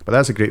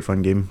that's a great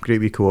fun game,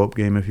 great wee co-op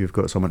game if you've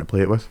got someone to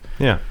play it with.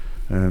 Yeah.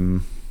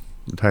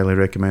 I'd highly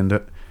recommend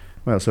it.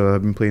 Well, so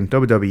I've been playing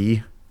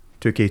WWE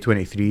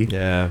 2K23.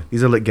 Yeah.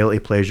 These are like guilty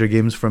pleasure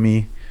games for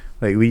me.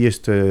 Like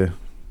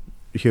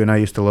Hugh and I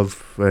used to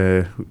love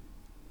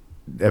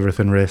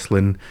everything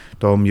wrestling.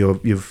 Dom,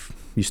 you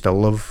still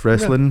love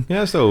wrestling.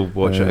 Yeah, I still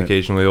watch it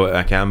occasionally when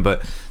I can,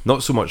 but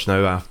not so much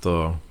now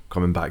after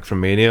coming back from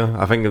Mania.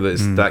 I think that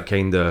it's that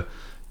kind of,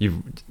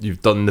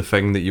 you've done the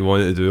thing that you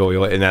wanted to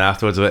do, and then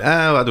afterwards you're like,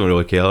 I don't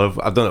really care.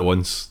 I've done it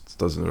once. It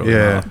doesn't really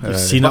matter. You've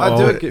seen it But I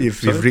all. do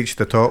You've reached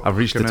the top. I've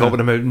reached the kinda. top of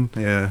the mountain.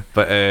 Yeah.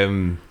 But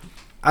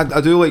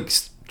I do like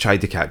try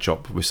to catch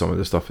up with some of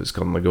the stuff that's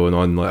currently going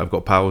on. Like I've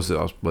got pals that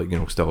are like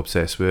still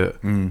obsessed with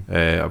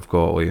it. I've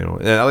got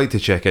and I like to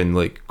check in,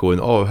 like going,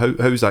 oh,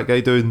 how's that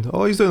guy doing?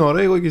 Oh, he's doing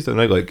alright. Like he's doing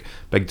right. Like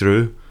Big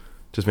Drew,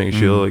 just making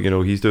sure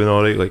like he's doing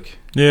alright. Like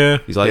Yeah.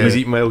 he's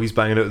eating well. He's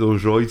banging out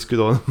those roids. Good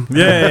on him.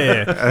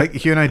 Yeah. I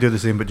think Hugh and I do the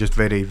same, but just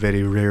very,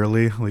 very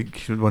rarely.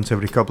 Like once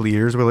every couple of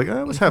years, we're like,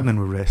 what's happening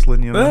with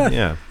wrestling?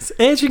 Yeah, Is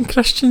Edge and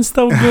Christian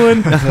still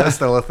going? That's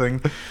still a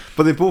thing.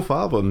 but they both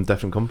are, but in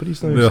different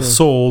companies now. They're so.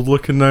 so old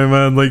looking now,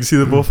 man. Like, see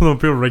the both of them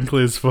appear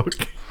wrinkly as fuck.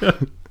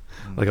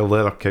 Like a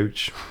leather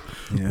couch.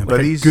 Yeah, Like but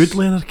a these good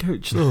leather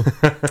couch though.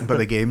 But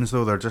the games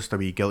though, they're just a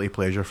wee guilty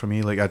pleasure for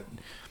me. Like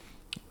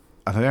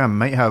I think I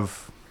might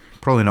have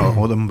probably not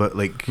all of them, but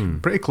like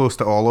pretty close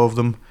to all of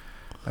them.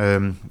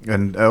 And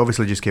it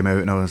obviously just came out,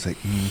 and I was like,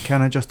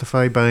 can I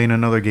justify buying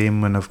another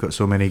game when I've got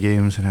so many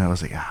games? And I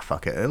was like,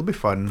 fuck it, it'll be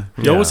fun.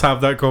 You always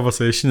have that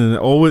conversation, and it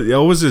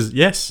always is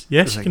yes, It's you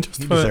like, can you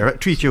justify deserve it.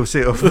 it. Treat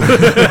yourself.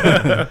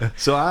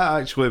 So I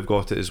actually have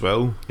got it as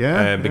well.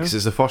 Yeah, because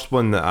it's the first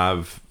one that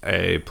I've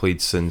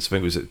played since, I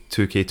think it was at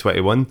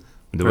 2K21.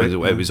 Right.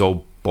 It was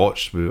all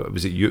botched.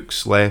 Was it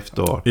Ukes left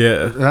or?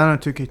 Yeah, Is that on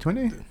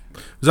 2K20?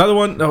 was that the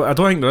one? No, I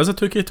don't think there is a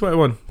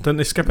 2K21. Didn't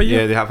they skip a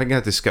year? Yeah, I think they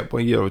had to skip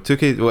 1 year. Or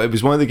 2K. Well, it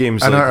was one of the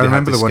games I know, like, I they had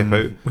remember to the skip one-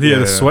 out. Yeah,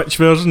 the Yeah. Switch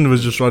version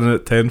was just running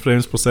at 10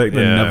 frames per second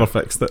and Yeah. never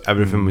fixed it.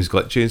 Everything was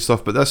glitchy and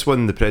stuff. But this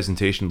one, the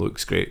presentation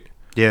looks great.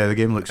 Yeah, the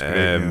game looks great.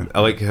 Yeah.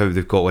 I like how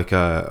they've got like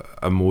a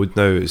mode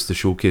now. It's the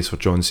showcase for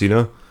John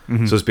Cena.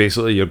 Mhm. So it's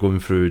basically you're going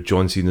through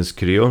John Cena's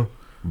career,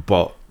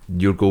 but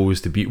your goal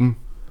is to beat him.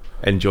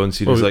 And John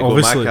Cena's Oh, like, well,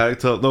 obviously. my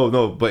character,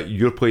 no, but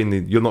you're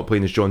not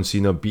playing as John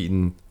Cena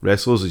beating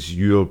wrestlers. It's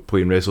you're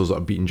playing wrestlers that are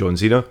beating John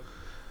Cena.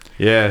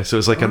 Yeah, so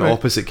it's like an Alright.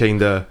 opposite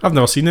kind of. I've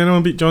never seen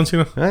anyone beat John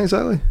Cena. Yeah,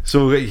 exactly.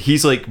 So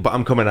he's like, but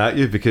I'm coming at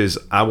you because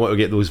I want to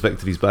get those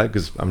victories back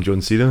because I'm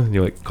John Cena. And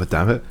you're like, God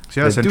damn it.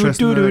 See, that's Like,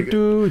 interesting.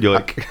 You're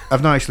like,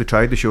 I've not actually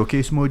tried the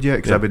showcase mode yet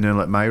because Yeah. I've been doing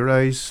like My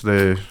Rise,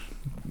 the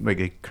like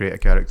a create a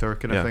character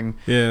kind of Yeah. thing.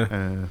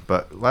 Yeah.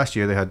 But last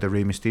year they had the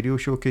Rey Mysterio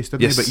showcase,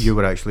 didn't Yes. they? But you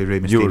were actually Rey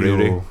you were Mysterio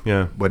really,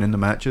 yeah, winning the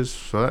matches,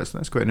 so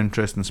that's quite an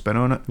interesting spin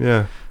on it.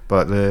 yeah.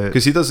 But the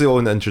Because he does the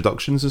own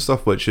introductions and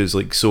stuff, which is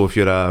like, so if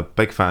you're a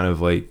big fan of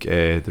like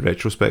the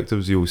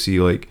retrospectives, you'll see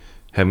like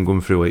him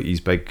going through like his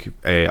big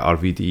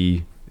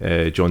RVD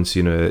John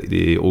Cena at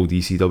the old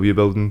ECW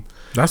building.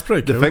 That's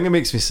pretty The cool. thing that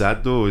makes me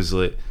sad though is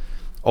like,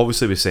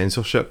 obviously with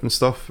censorship and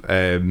stuff,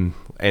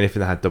 anything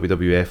that had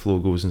WWF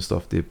logos and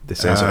stuff, they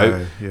censor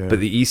out. yeah. But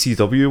the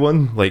ECW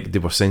one, like they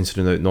were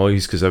censoring out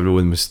noise because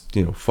everyone was,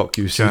 fuck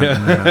you, Cena,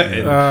 Chanting that, and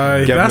yeah.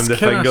 giving That's them the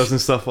kinda fingers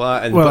and stuff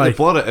like that. And Well, but they like-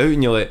 blur it out,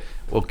 and you're like,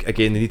 well,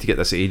 again, they need to get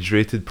this age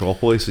rated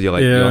properly, so you're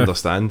like, you Yeah.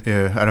 understand.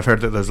 yeah, and I've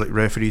heard that there's like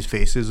referees'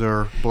 faces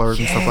are blurred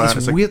and stuff like that. it's And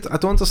it's like, weird. I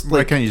don't understand. why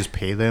Like, can't you just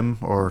pay them,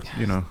 or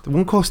it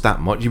won't cost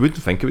that much. You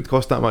wouldn't think it would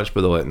cost that much,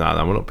 but they're like,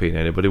 nah, we're not paying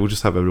anybody. We'll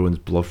just have everyone's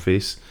blur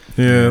face.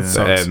 Yeah, Yeah. it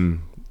sucks.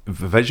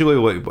 Visually,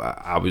 like,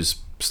 I was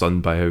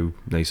stunned by how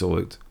nice it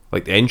looked.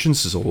 Like the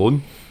entrances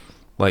alone,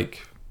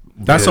 like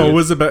That's the-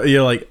 always a bit.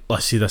 You're like,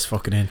 let's see this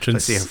fucking let's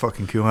entrance. see how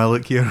fucking cool I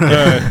look here.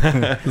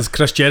 There's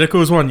Chris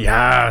Jericho's one.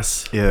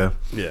 Yes. Yeah,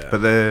 Yeah,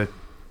 but the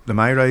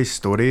My Rise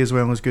story as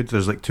well is good.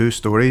 There's like 2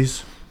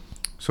 stories.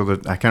 So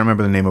I can't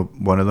remember the name of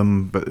one of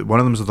them, but one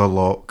of them's The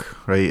Lock,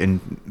 right? And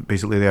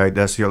basically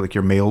that's your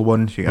male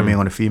one. So you got a male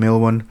and a female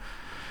one,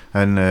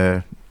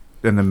 and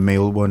in the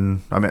male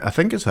one, I mean, I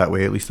think it's that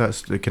way. At least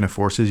that's the kind of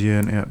forces you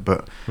into it.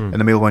 But in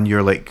the male one,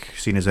 you're like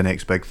seen as the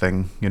next big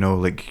thing.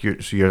 Like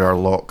you're our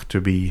lock to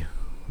be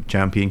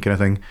champion kind of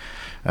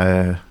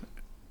thing.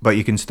 But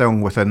you can still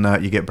within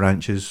that you get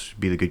branches.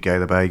 Be the good guy,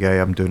 the bad guy.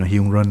 I'm doing a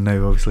heel run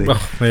now, obviously.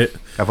 Oh, mate.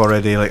 I've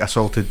already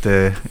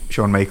assaulted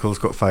Shawn Michaels,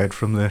 got fired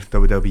from the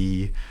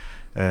WWE.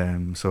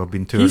 So I've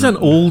been touring. He's an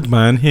old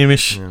man,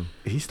 Hamish. Yeah.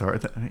 He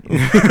started it.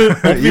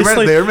 Right? You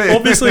weren't there, mate.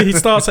 Obviously, he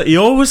starts it. He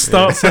always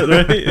starts it,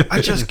 right? I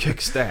just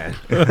kick Stan.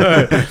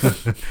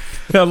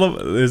 I love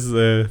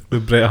the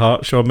Bret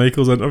Hart Shawn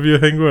Michaels interview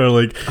thing where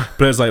like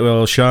Bret's like,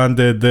 well, Shawn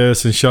did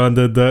this and Shawn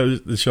did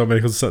that. And Shawn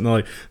Michaels is sitting there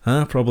like,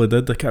 I probably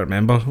did. I can't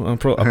remember. I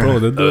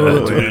probably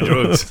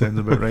did. Sounds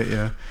about right,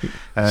 yeah.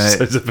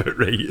 Sounds about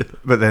right.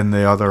 But then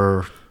the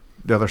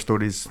other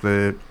stories,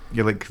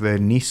 you're like the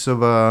niece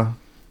of a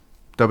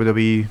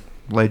WWE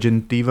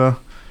legend diva.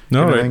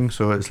 No, kind of right. thing.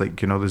 So it's like,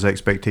 there's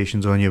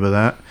expectations on you with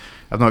that.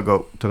 I've not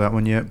got to that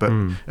one yet, but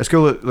it's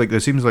cool that, like, there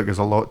seems like there's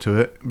a lot to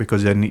it,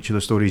 because in each of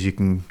the stories you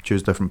can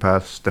choose different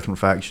paths, different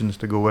factions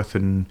to go with,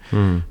 and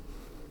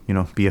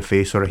be a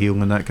face or a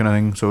heel and that kind of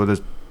thing.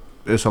 So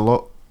it's a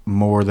lot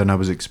more than I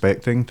was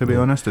expecting, to be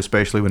honest,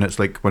 especially when it's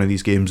like one of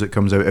these games that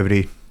comes out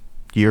every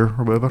year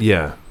or whatever.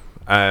 Yeah.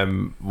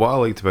 What I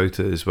liked about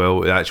it as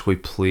well, it actually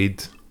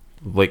played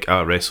like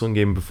a wrestling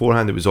game.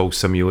 Beforehand it was all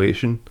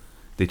simulation.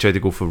 They tried to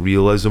go for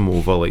realism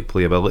over like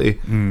playability,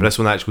 but this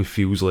one actually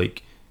feels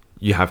like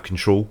you have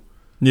control.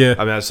 Yeah. I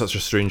mean, that's such a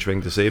strange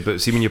thing to say, but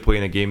see when you're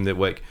playing a game that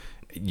like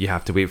you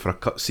have to wait for a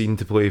cutscene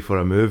to play for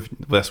a move,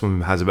 this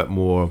one has a bit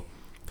more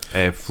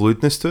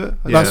fluidness to it.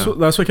 That's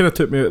what kind of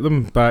took me out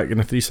them back in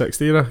the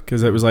 360 era,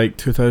 because it was like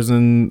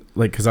 2000,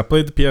 like, because I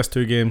played the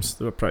PS2 games,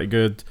 they were pretty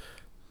good.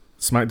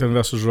 SmackDown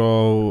vs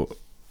Raw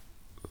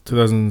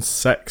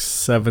 2006,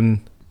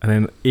 7, and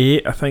then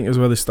 8 I think is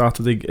where it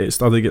started to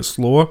get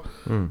slower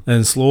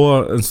and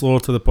slower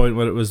to the point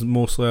where it was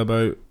mostly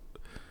about,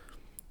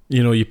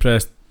 you know, you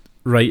pressed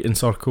right in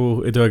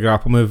circle to do a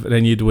grapple move, and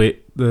then you'd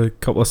wait the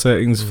couple of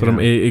seconds for them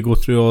to go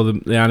through all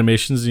the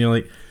animations, and you're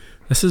like,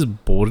 this is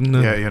boring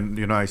now. Yeah,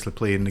 you're not actually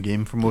playing the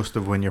game for most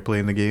of when you're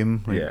playing the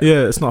game. Like,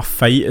 yeah, it's not a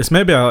fight. It's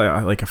maybe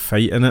like a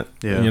fight in it.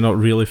 Yeah. And you're not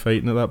really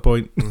fighting at that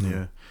point.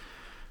 Yeah.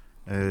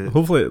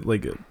 Hopefully,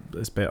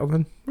 it's better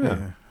then.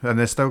 Yeah. And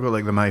they still got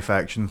like the My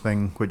Faction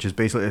thing, which is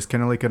basically, it's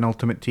kind of like an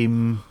Ultimate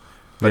Team,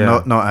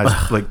 but not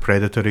as like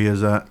predatory as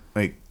that.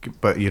 Like,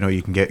 but you know,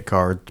 you can get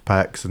card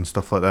packs and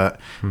stuff like that.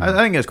 I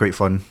think it's quite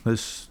fun. Do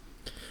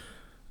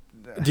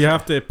you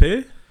have to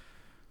pay?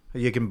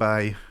 You can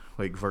buy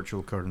like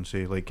virtual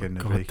currency, like in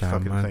every damn,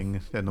 fucking man.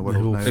 thing in the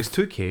world now. It's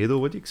 2K though.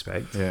 What do you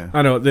expect? Yeah.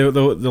 I know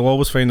they'll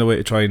always find a way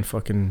to try and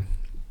fucking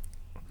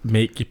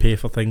make you pay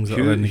for things that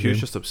are in the game. Hugh's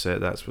just upset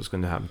that's what's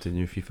going to happen to the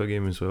new FIFA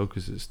game as well,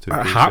 because it's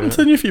 2K. It happened to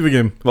the new FIFA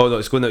game. Well, no,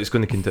 it's going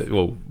to continue.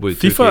 Well, with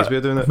FIFA, 2K's way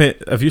of doing it.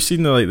 Mate, have you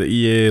seen the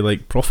EA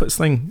like profits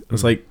thing?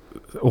 It's like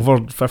over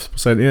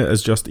 50% of it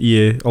is just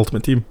EA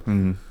Ultimate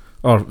Team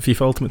or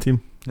FIFA Ultimate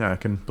Team. Yeah, I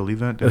can believe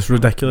that. It's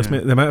ridiculous, yeah.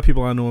 mate. The amount of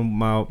people I know in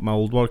my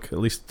old work, at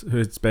least, who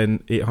had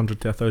spent £800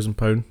 to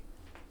 £1,000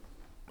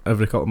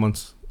 every couple of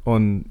months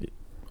on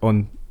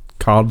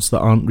cards that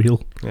aren't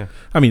real. Yeah.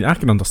 I mean, I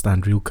can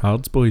understand real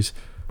cards, boys.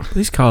 But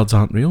these cards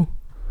aren't real.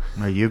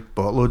 Now, you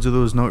bought loads of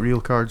those not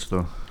real cards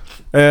though.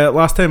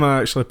 Last time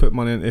I actually put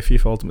money into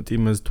FIFA Ultimate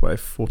Team was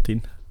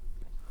 2014.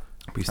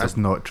 That's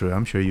not true.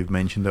 I'm sure you've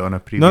mentioned it on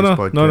a previous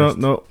podcast.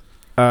 No.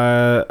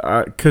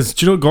 Because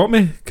do you know what got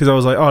me? Because I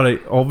was like,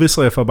 alright,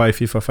 obviously if I buy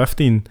FIFA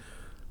 15,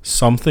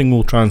 something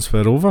will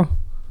transfer over.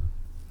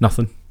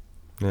 Nothing.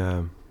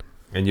 Yeah.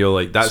 And you're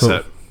like, that's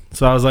it.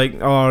 So I was like,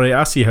 alright,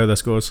 I see how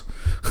this goes.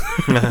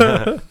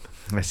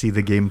 I see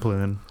the game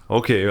plan.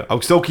 Okay,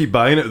 I'll still keep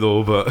buying it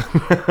though, but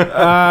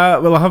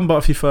well, I haven't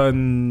bought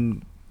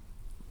FIFA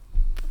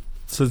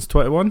since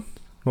 21.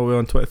 What are we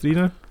on, 23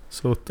 now?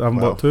 So I haven't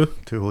bought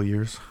 2 whole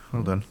years.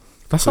 Well done.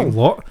 That's a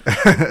lot.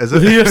 Is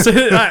it? You're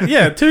saying,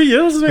 yeah, 2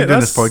 years, mate. You've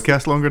done this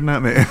podcast longer than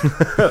that, mate.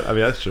 I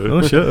mean, that's true.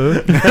 Oh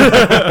shit.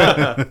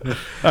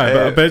 But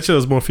I bet you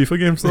there's more FIFA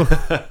games though.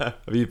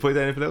 Have you played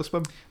anything else,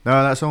 Bim?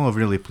 No, that's all I've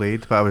really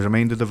played. But I was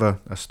reminded of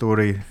a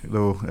story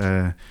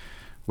though,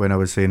 when I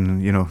was saying,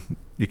 you know,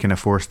 you kind of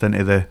forced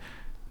into the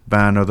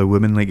man or the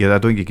woman. Like, I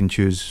don't think you can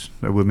choose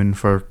a woman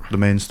for the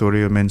men's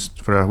story or men's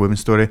for a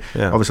women's story.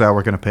 Yeah. Obviously, I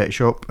work in a pet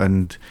shop,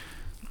 and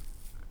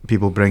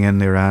people bring in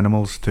their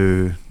animals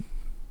to,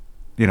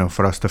 you know,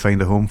 for us to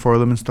find a home for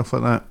them and stuff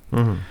like that.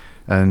 Mm-hmm.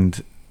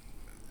 And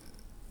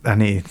I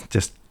need to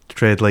just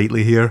tread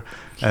lightly here.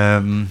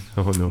 Oh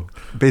no!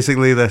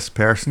 Basically, this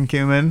person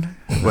came in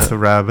with a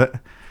rabbit,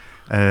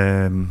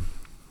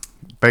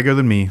 bigger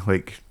than me,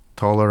 like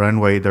taller and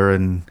wider,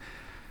 and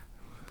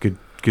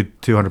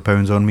good 200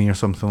 pounds on me or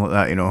something like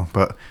that, you know.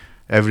 But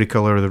every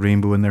colour of the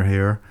rainbow in their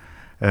hair,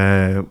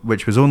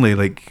 which was only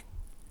like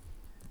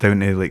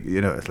down to like,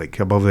 you know, it's like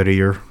above their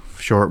ear,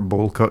 short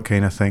bowl cut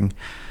kind of thing.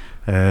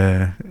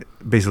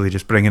 Basically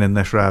just bringing in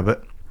this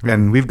rabbit,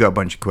 and we've got a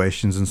bunch of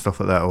questions and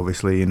stuff like that,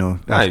 obviously, you know.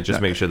 Just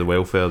make sure the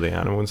welfare of the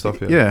animal and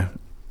stuff. Yeah.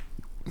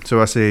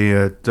 So I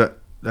say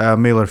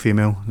male or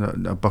female,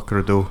 a buck or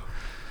a doe,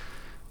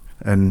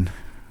 and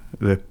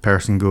the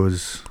person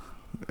goes,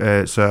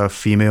 it's a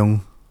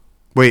female.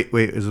 Wait,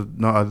 is it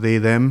not a they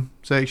them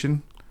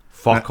section?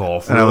 Fuck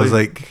off. And really? I was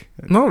like,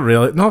 Not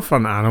really, not for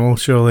an animal,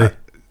 surely.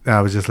 I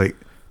was just like,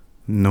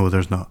 no,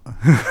 there's not.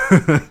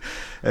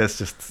 That's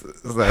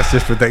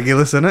just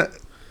ridiculous, isn't it?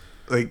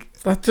 Like,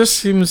 That just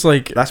seems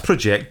like that's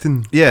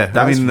projecting. yeah,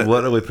 That's I mean,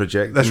 literally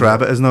projecting. this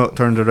rabbit has not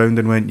turned around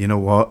and went, you know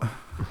what?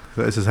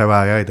 This is how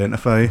I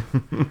identify.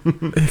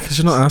 because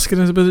you're not asking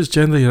us about its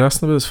gender, you're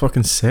asking about its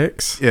fucking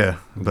sex. Yeah,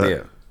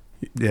 but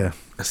yeah.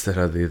 Instead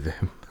of they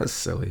them. That's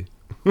silly.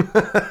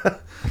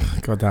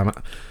 God damn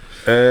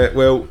it.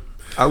 Well,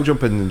 I'll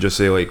jump in and just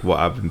say like what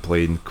I've been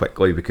playing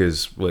quickly,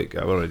 because like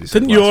I've already said.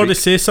 Didn't you last already week.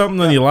 say something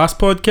on your last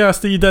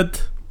podcast that you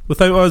did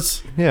without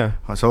us? Yeah.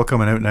 It's all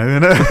coming out now,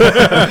 isn't it?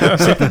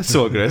 Said that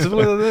so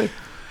aggressively the other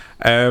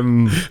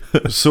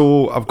day.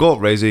 So I've got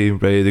Resi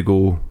ready to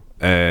go,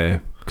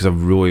 because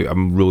I'm really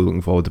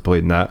looking forward to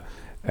playing that.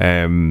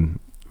 When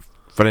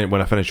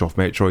I finish off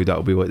Metroid,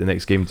 that'll be like the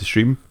next game to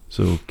stream.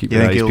 So keep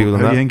your eyes peeled on How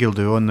do you that. think he'll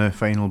do on the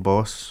final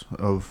boss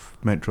of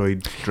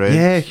Metroid Dread?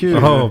 Yeah, Hugh.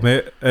 Oh,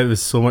 mate, it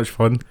was so much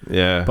fun,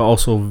 Yeah, but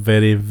also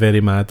very,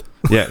 very mad.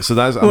 yeah. So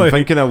that's. I'm Like,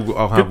 thinking I'll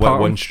have good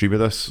pattern. one stream of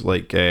this,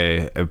 like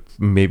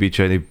maybe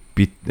trying to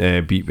beat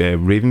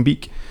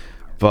Ravenbeak,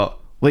 but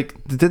like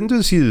they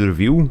didn't see the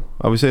reveal.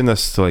 I was saying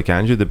this to like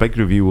Andrew, the big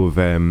reveal of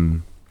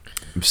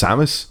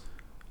Samus,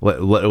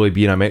 literally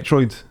being a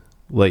Metroid.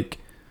 Like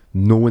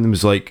no one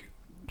was like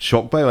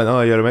shocked by it. Like,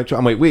 oh, you're a Metroid.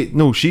 I'm like, wait,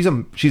 no, she's a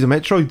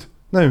Metroid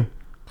now.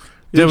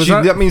 Yeah, was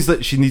that- that means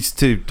that she needs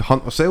to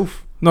hunt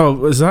herself.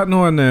 No, is that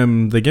not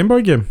in the Game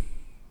Boy game?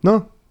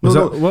 No. Was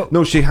No, that what?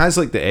 no, she has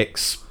like the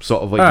X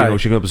sort of like, Aye. you know,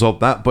 she can absorb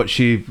that, but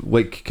she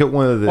like killed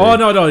one of the. Oh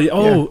no!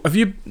 Oh, have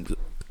you?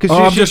 Cause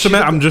Oh, she-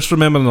 I'm just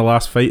remembering the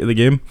last fight of the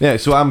game. Yeah,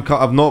 so I'm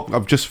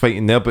just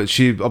fighting there, but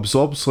she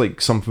absorbs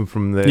like something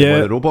from the Yeah.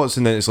 one of the robots,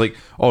 and then it's like,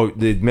 oh,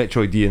 the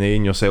Metroid DNA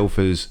in yourself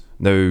is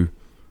now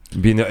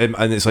being,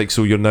 and it's like,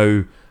 so you're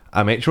now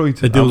a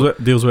Metroid. It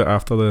deals with it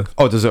after the.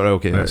 Oh, does it? Right,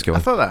 okay, let's go. I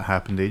thought that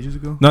happened ages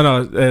ago.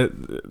 No.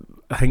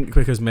 I think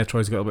because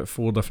Metroid's got about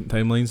 4 different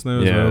timelines now.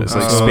 Yeah, as it's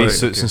well. like Oh, space right,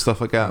 suits okay. and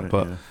stuff like that. Right,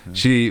 But yeah.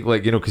 she,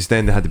 like, you know, because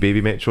then they had the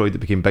baby Metroid that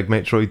became Big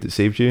Metroid that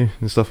saved you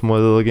and stuff in one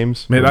of the other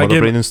games. Mate, that Mother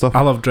game- Brain and stuff.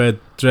 I love Dread.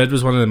 Dread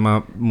was one of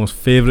my most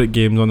favourite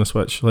games on the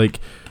Switch.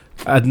 Like,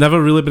 I'd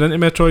never really been into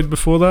Metroid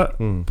before that,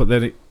 but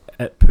then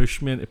it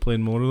pushed me into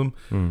playing more of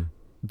them.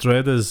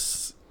 Dread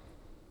is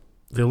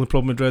the only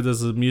problem with Dread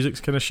is the music's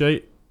kind of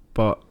shite,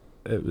 but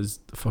it was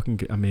a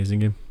fucking amazing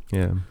game.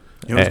 Yeah.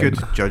 You know, it's good.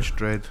 Judge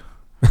Dredd.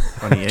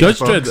 On the Judge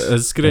Xbox. Dredd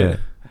is great. Yeah.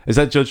 Is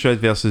that Judge Dredd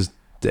versus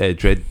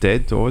Dread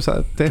Dead, or was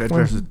that Death Dredd one?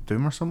 versus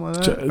Doom or something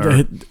like Ju-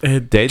 that. Or-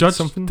 Dead Judge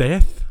something?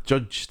 Death.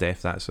 Judge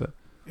Death, that's it.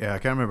 yeah, I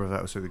can't remember if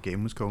that was what the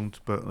game was called,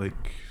 but like,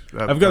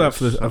 I've got that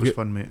for the- That I've was got-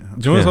 fun, mate. Do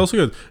you know what's Yeah. also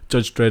good?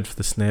 Judge Dredd for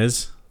the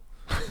SNES.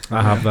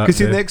 I have that. Because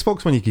in too. the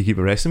Xbox one, you could keep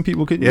arresting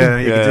people, couldn't Yeah,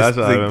 you? you could that's just,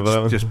 what I like, remember.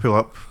 that one. just pull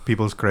up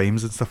people's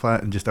crimes and stuff like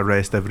that and just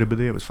arrest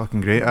everybody. It was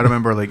fucking great. I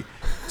remember like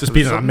Just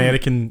being an something-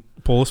 American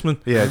policeman.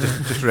 yeah,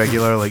 just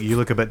regular, like, you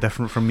look a bit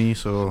different from me,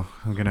 so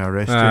I'm gonna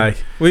arrest you. Aye.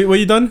 Wait, were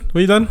you done?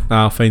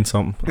 Nah, I'll find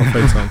something.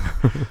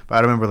 But I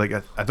remember, like,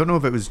 I don't know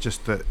if it was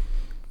just that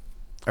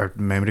our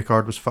memory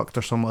card was fucked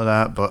or something like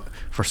that, but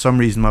for some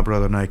reason my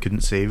brother and I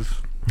couldn't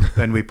save.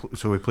 Then we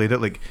played it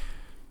like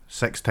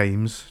 6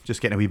 times, just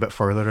getting a wee bit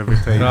further every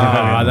time.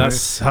 Ah, that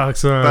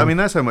sucks. But I mean,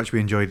 that's how much we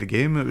enjoyed the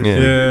game. It was,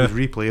 Yeah. it was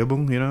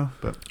replayable, you know.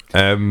 But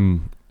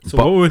So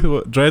but-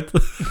 what Dread?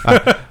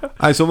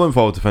 I so looking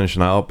forward to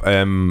finishing that up.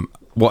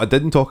 What I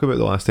didn't talk about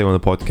the last time on the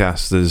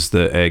podcast is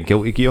the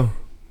Guilty Gear.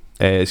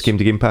 It's came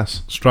to Game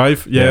Pass.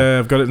 Strive? Yeah, Yeah.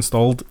 I've got it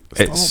installed.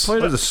 It's Played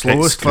it was the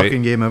slowest great.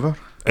 fucking game ever.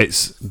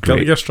 it's Guilty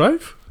great. Gear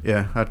Strive?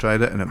 Yeah, I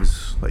tried it and it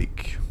was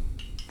like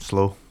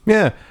slow.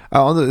 Yeah,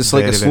 it's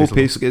like a Very, slow very slow.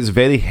 pace. It's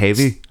very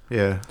heavy.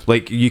 Yeah,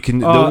 Like you can.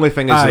 The Oh, only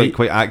thing is aye. like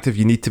quite active.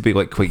 You need to be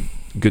like quite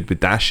good with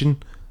dashing.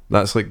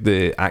 That's like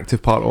the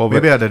active part of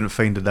maybe it. I didn't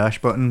find the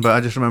dash button, but I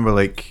just remember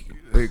like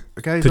the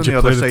guys Did on you the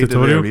other play the side of the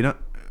tutorial? arena.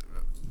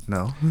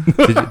 No,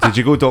 did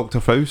you go Dr.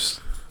 Faust?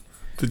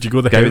 Did you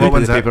go the Guy with heavy? What the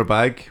one's that? paper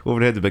bag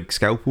overhead, the big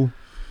scalpel.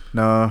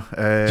 no.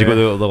 Did you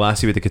go the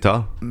lassie with the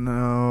guitar?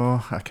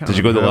 No, I can't. Did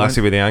you go the remember. lassie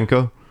with the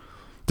anchor?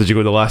 Did you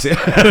go the lassie?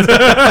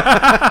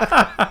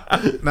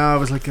 No, I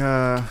was like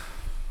a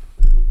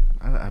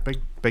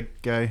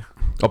big guy.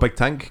 Oh, big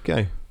tank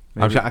guy.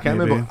 Maybe- I can't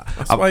maybe. remember.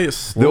 That's why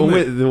it's The slow,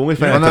 only mate.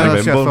 thing Yeah, I no, can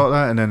no, see, I remember. thought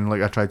that, and then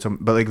like I tried some,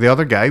 but like the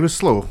other guy was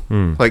slow.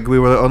 Hmm. Like we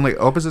were on like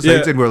opposite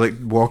sides, Yeah. and we were like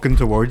walking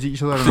towards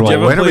each other. And Did I'm you like,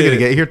 ever when are we play- gonna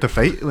get here to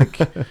fight? Like,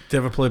 Do you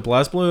ever play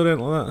BlazBlue or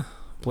anything like that?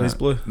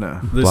 BlazBlue? no.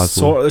 It's BlazBlue.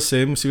 sort of the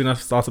same. See, when I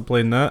started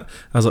playing that,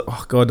 I was like,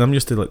 oh god, I'm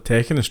used to like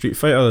Tekken and Street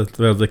Fighter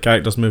where the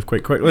characters move quite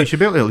You quickly. should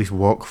be able to at least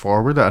walk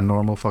forward at a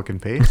normal fucking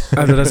pace.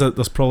 And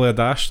there's probably a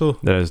dash though.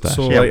 There is that.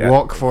 So Yeah, like,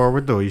 walk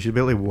forward though. You should be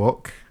able to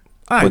walk.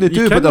 aye, Well, they you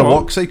do, can but they're walk.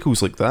 walk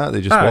cycles like that.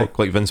 They just Aye. walk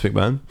like Vince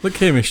McMahon. Look,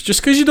 Hamish,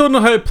 just because you don't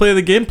know how to play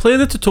the game, play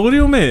the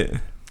tutorial, mate.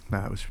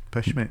 Nah, it was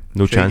push, mate.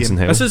 No Shite chance game.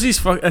 in hell.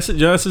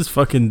 This is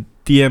fucking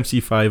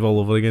DMC5 all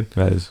over again.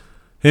 That is.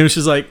 Hamish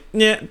is like,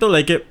 yeah, don't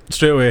like it.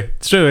 Straight away.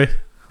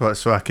 What,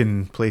 so I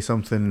can play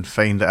something,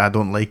 find that I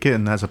don't like it,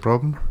 and that's a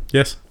problem.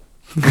 Yes.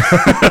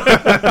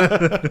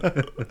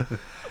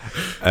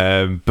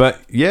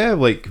 But yeah,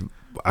 like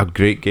a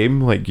great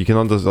game. Like you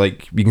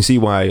can see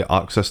why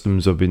Arc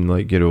Systems have been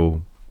like, you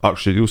know, Arc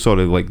Studios,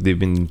 sorry, like they've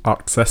been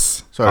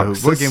Arxis. Sorry,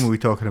 Axis. what game are we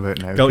talking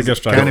about now? Guilty Gear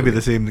It's Strive. going to be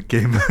the same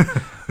game.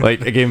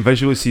 like, again,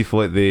 visually see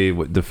for like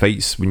the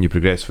fights when you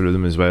progress through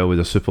them as well with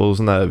the supers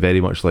and that,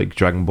 very much like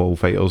Dragon Ball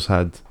Fighters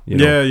had. You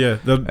know?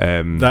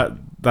 Yeah.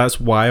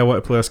 That's why I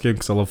want to play this game,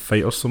 because I love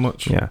fighters so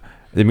much. Yeah.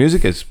 The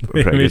music is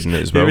pretty good in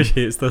it as well. Hamish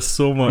hates this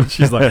so much.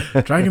 He's like,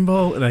 Dragon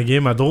Ball in a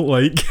game I don't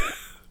like.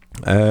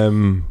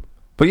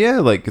 But yeah,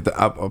 like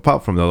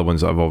apart from the other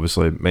ones that I've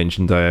obviously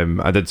mentioned,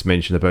 I did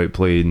mention about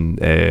playing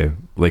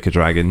Like a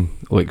Dragon,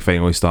 like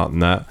finally starting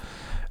that,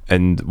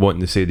 and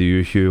wanting to say to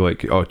you, Hugh,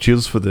 like, oh,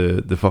 cheers for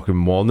the fucking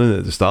morning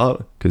at the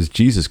start, because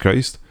Jesus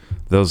Christ,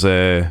 there's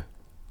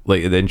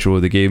like at the intro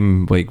of the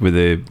game, like with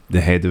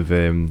the head of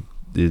the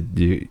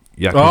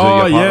Yakuza.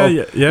 Oh you're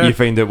part of, yeah. You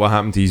find out what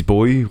happened to his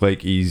boy.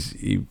 Like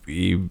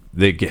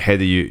the head of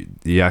the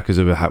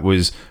Yakuza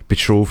was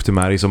betrothed to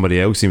marry somebody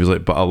else. And he was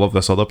like, but I love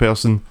this other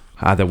person.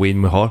 I had a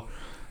Wayne with her,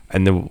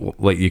 and the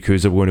like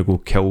Yakuza were going to go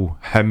kill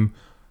him,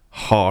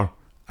 her,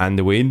 and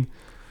the Wayne.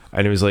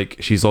 And it was like,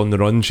 she's on the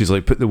run. She's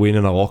like, put the Wayne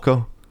in a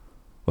locker,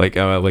 like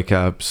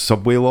a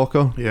subway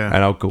locker. Yeah. And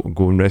I'll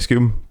go and rescue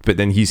him. But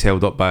then he's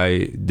held up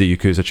by the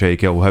Yakuza trying to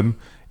kill him.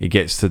 he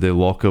gets to the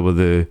locker with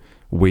the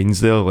Wayne's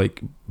there,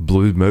 like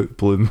blue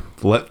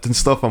lipped and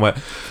stuff. I'm like,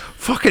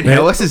 fucking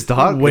hell, this is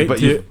dark. Wait, but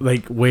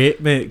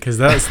wait, mate, because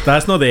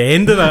that's not the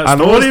end of that I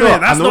know story, it's not. mate.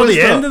 That's I know not it's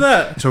the not. end of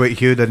that. So wait,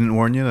 Hugh didn't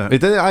warn you that?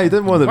 I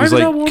didn't want it. It Why was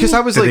would I like, want because I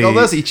was Did like, he- oh,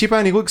 there's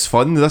Ichiban, he looks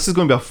fun. This is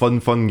going to be a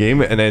fun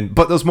game. And then,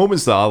 but there's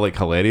moments that are like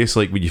hilarious,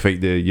 like when you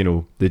fight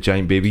the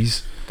giant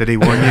babies. Did he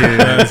warn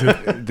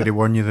you? Did he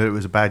warn you that it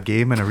was a bad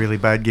game and a really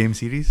bad game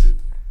series?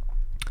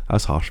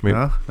 That's harsh, mate.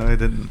 No, I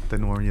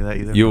didn't warn you that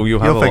either. You'll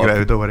have a figure lot.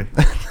 it out. Don't worry.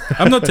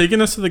 I'm not taking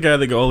this to the guy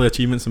that got all the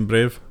achievements in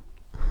Brave.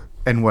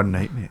 In one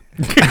night, mate.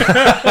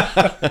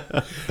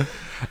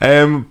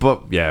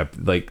 But yeah,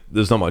 like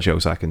there's not much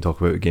else I can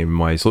talk about game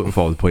wise. Looking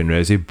forward to playing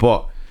Resi.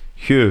 But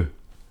Hugh,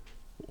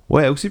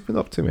 what else have you been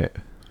up to, mate?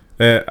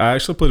 I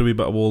actually played a wee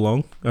bit of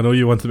Wolong. I know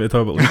you wanted me to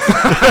talk about Leeds.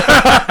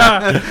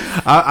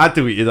 I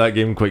deleted that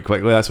game quite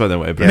quickly. That's why I didn't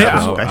want to bring Yeah, it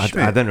that up. was I fish,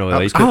 mate. didn't really That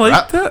like was it. I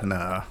liked it.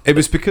 Nah. It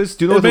was because,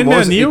 do you know what It it made me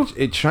was? a Neo.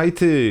 It tried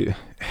to.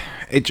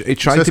 It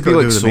tried Just to be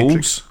gotta like do the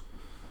Matrix. Souls.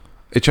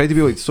 It tried to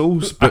be like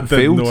Souls, I but had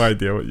failed. no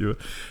idea what you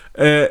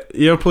were.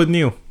 You ever played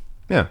Neo?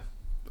 Yeah,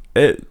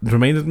 It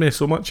reminded me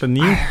so much of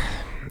Neo.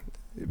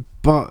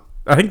 but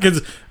I think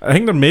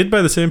they're made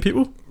by the same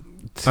people.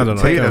 I don't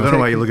know. I don't know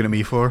what you're looking at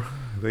me for.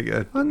 Like,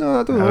 I know.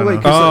 I don't know. I don't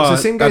Like, know. it's the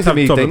same guys that I'm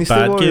made talking Dynasty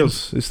bad Warriors.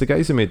 games. It's the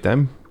guys that made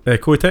them.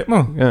 Koei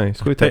Tecmo. Yeah,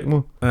 it's Koei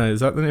Tecmo. Is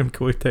that the name?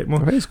 Koei Tecmo.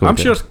 I think it's Koei I'm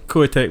Tecmo. sure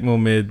Koei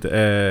Tecmo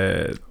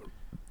made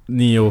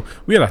Neo.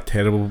 We had a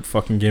terrible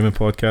fucking gaming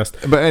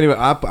podcast. But anyway,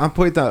 I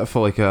played that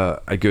for like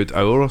a good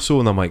hour or so,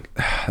 and I'm like,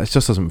 this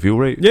just doesn't feel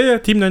right. Yeah,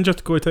 Team Ninja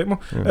to Koei Tecmo.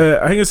 Yeah.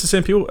 I think it's the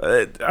same people.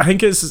 I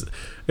think it's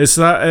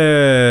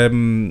that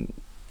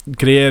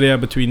grey area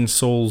between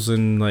Souls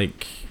and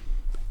like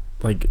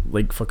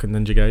fucking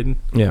Ninja Gaiden.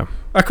 Yeah.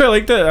 I quite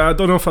liked it. I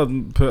don't know if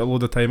I'd put a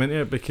load of time into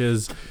it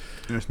because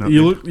it's not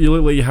you good.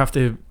 look like you have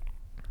to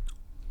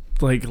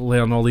like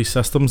learn all these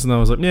systems, and I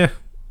was like, yeah.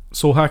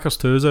 Soul Hackers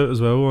 2 is out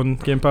as well on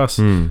Game Pass,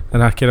 and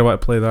I kind of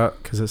want to play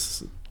that because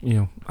it's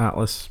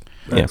Atlas.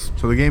 Yeah.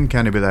 So the game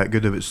can't be that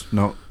good if it's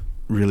not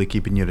really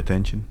keeping your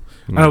attention.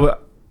 I know,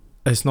 but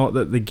it's not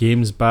that the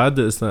game's bad;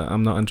 it's that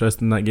I'm not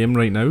interested in that game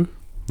right now.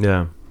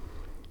 Yeah.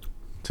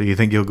 So you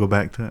think you'll go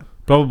back to it?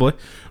 Probably.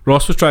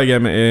 Ross was trying to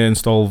get me to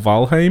install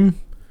Valheim,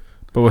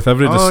 but with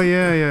every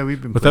yeah,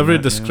 we've been with playing every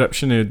that, yeah.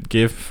 description he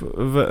gave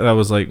of it, I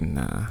was like,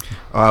 nah.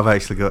 Oh, I've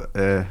actually got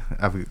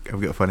I've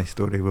got a funny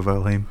story with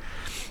Valheim.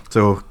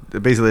 So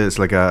basically, it's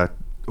like a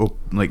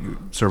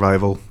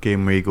survival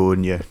game where you go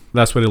and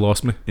That's where he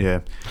lost me. yeah.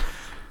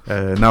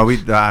 No,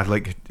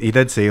 like he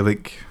did say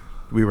like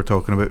we were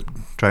talking about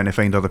trying to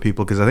find other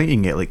people because I think you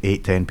can get like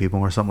 8-10 people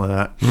or something like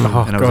that.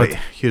 Oh, And I was God. like,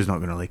 Hugh's not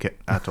going to like it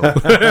at all.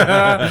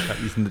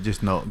 He's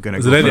just not going to.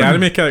 Is there any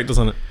anime characters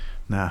on it?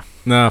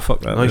 Nah, Fuck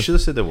that. No, you should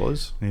have said there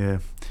was. yeah,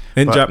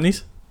 In but-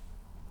 Japanese?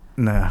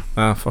 nah.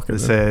 Fuck it.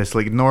 It's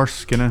like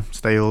Norse kind of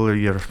style, or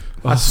your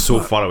That's so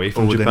far away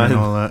from Odin Japan. and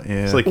all that.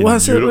 Yeah, It's like in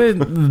What's it Europe.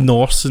 with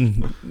Norse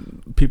and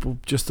people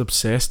just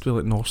obsessed with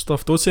like Norse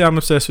stuff? Don't say I'm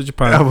obsessed with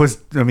Japan.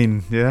 I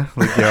mean, yeah,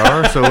 like you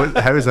are. So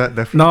how is that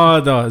different?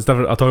 No, it's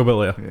different. I'll talk about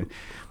it later.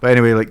 But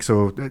anyway, like,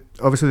 so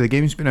obviously the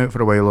game's been out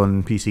for a while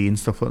on PC and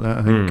stuff like that,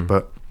 I think.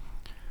 But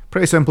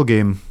pretty simple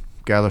game.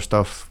 Gather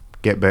stuff,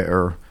 get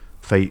better,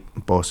 fight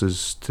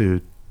bosses to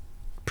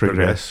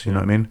progress. You know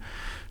what I mean?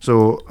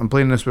 So I'm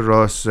playing this with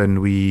Ross, and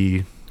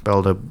we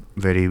build a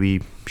very wee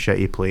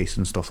shitty place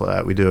and stuff like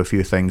that. We do a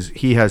few things.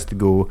 He has to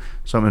go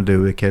something to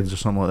do with kids or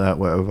something like that,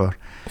 whatever.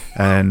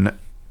 And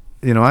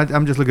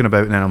I'm just looking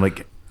about, and then I'm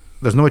like,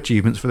 there's no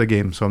achievements for the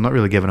game, so I'm not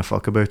really giving a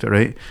fuck about it,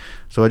 right?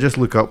 So I just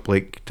look up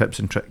like tips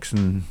and tricks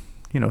and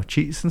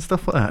cheats and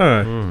stuff like that.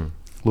 Alright.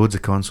 Loads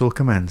of console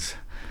commands.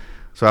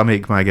 So I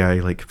make my guy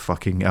like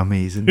fucking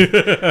amazing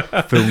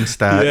film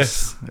stats,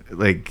 Yes.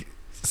 like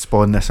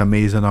spawn this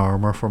amazing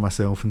armor for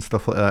myself and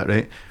stuff like that,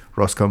 right?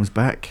 Ross comes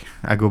back.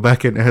 I go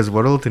back into his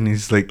world, and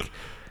he's like,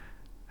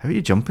 how are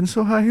you jumping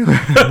so high?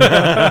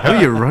 How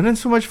are you running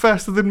so much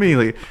faster than me?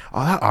 Like,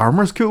 oh, that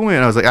armor's cool, mate.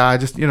 And I was like,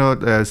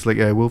 it's like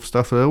wolf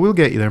stuff. We'll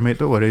get you there, mate.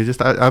 Don't worry.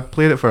 Just I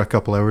played it for a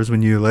couple hours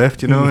when you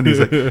left, And he's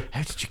like,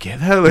 how did you get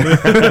that?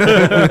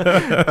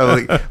 Like, I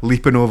was like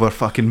leaping over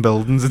fucking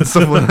buildings and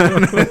stuff like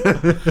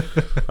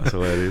that. That's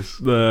hilarious.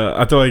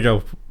 I don't think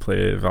I'll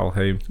play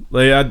Valheim.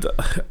 Like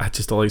I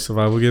just don't like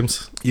survival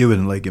games. You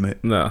wouldn't like it,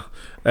 mate. No.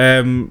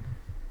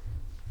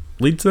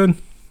 Leeds then.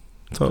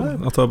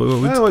 I'll talk about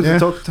Leeds. I was Yeah.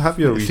 talk to have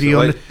your Three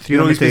on the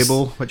he's been-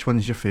 table. Which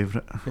one's your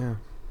favourite? Yeah.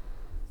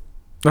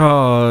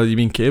 Oh, you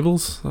mean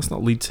Cables? That's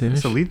not Leeds, Hamish.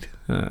 It's a lead.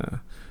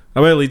 I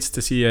went to Leeds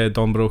to see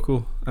Don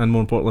Broco and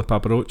more importantly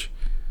Papa Roach.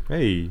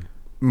 Hey.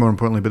 More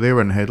importantly, but they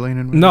weren't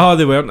headlining. No,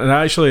 they weren't. And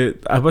actually,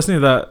 I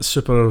wasn't that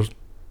super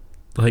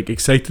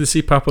excited to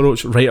see Papa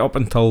Roach right up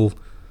until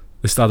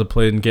they started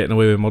playing Getting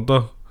Away with Murder.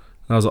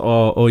 And I was like,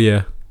 oh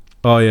yeah,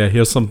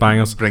 here's some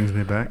bangers. Brings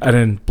me back. And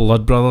then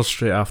Blood Brothers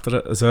straight after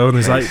it as well. And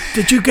he's like,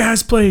 did you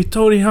guys play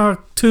Tony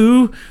Hawk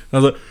 2? And I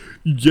was like,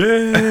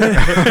 yeah.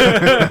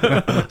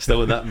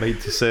 Still in that mind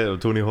to set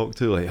of Tony Hawk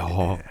 2, like,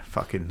 oh. Yeah,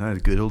 fucking, that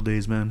was good old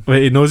days, man.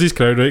 Wait, he knows his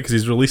crowd, right? Because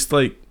he's released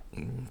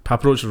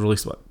Papa Roach has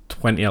released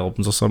 20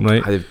 albums or something,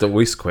 right? They've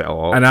released quite a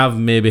lot. And I've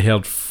maybe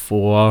heard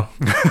 4.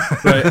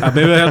 Right, I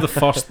maybe heard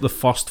the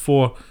first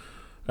 4.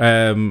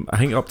 I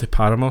think up to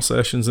Paramore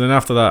Sessions, and then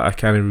after that I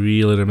can't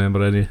really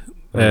remember any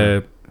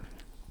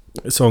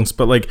songs.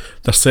 But like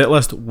their set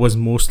list was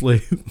mostly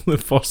the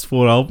first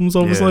 4 albums.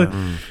 Obviously,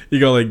 you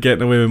got like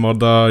Getting Away with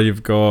Murder.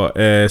 You've got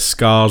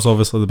Scars,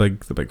 obviously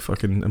the big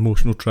fucking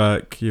emotional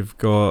track. You've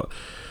got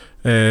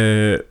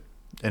Dead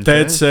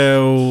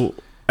Cell.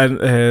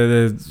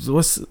 And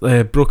what's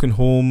Broken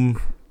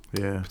Home?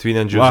 Yeah, Between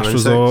Angels Last and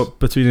Resort, Insects.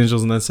 Between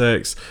Angels and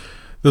Insects.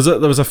 There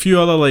was a few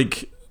other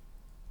like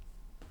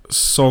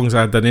songs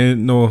I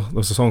didn't know. There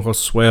was a song called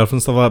Swerve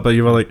and stuff like that. But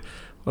you were like,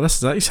 well, this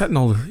is it. He's hitting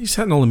all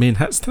the main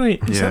hits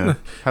tonight. He's hitting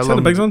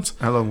the big ones.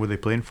 How long were they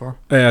playing for?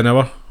 An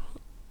hour,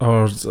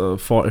 or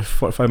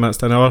 45 minutes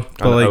to an hour.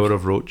 But An like, hour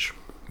of Roach.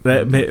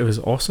 mate, it was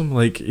awesome.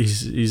 Like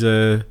he's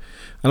I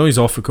know he's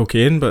off for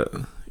cocaine, but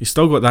he's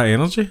still got that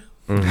energy.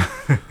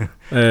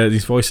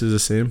 His voice is the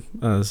same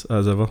as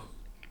ever.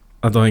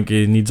 I don't think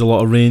he needs a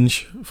lot of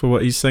range for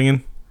what he's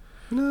singing.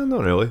 No,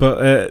 not really.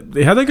 But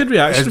he had a good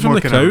reaction from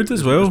the crowd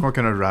as well. It's more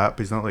kind of rap.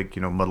 He's not like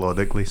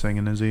melodically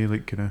singing, is he?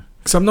 Like kind of.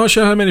 Because I'm not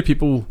sure how many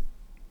people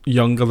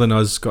younger than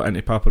us got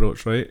into Papa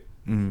Roach, right?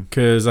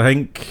 Because I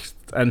think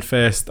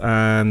Infest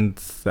and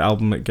the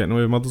album that Getting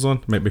Away with Murder's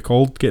on might be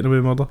called Getting Away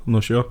with Murder. I'm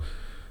not sure.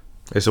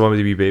 It's the one with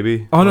the wee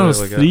baby. Oh no,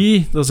 there's 3.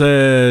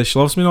 There's She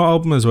Loves Me Not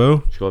album as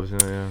well. She Loves Me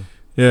Not, yeah.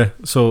 Yeah,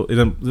 so they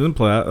didn't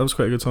play that. That was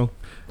quite a good song.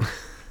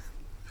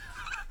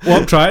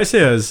 What I'm trying to say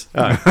is,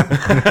 in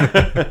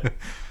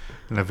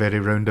a very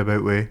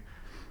roundabout way,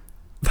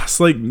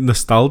 that's like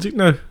nostalgic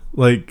now.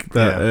 Like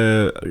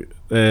that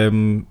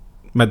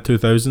mid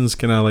 2000s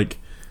kind of like,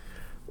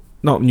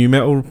 not new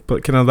metal,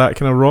 but kind of that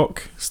kind of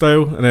rock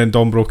style. And then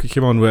Don Broca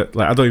came on with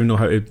like, I don't even know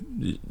how to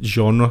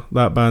genre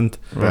that band.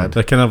 Bad.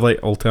 They're kind of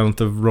like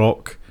alternative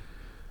rock.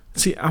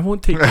 See, I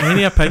won't take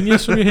any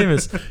opinions from you,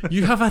 Hamish.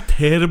 You have a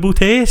terrible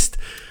taste.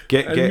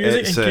 Get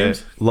music it's and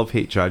games. Love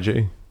Hate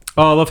Tragedy.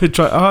 Oh, I love to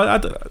try. Oh,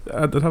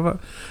 I did have it.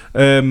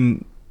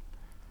 It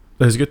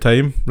was a good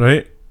time,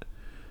 right?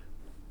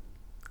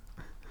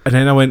 And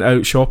then I went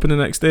out shopping the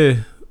next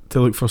day to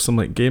look for some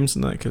like games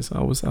and that, because I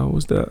always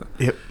do it.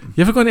 Yep.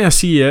 You ever gone to a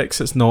CEX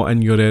that's not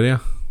in your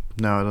area?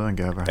 No, I don't think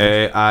I ever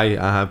have. I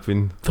have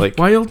been like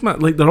Wild,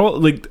 man. Like they're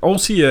all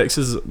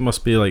CEXs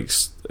must be like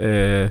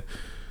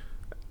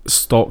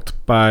stocked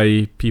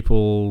by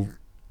people.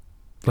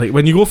 Like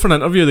when you go for an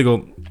interview, they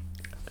go,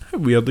 "How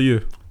weird are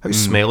you? how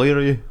smelly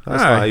are you?"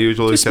 That's what I Do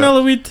usually you smell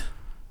a weed?"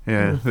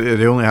 Yeah,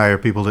 they only hire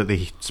people that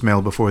they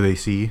smell before they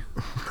see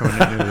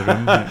coming into the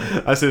room.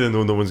 I say they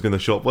know no one's going to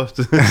shoplift.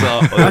 So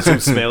that's some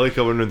smelly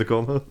coming around the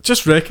corner.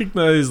 Just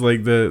recognise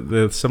like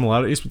the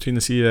similarities between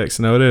the CEX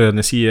and our area, and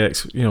the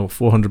CEX,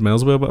 400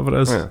 miles away, whatever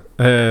it is.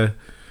 Yeah.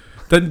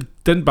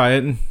 Didn't buy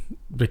it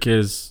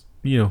because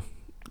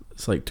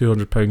it's like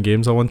 £200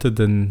 games I wanted,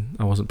 and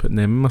I wasn't putting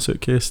them in my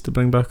suitcase to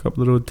bring back up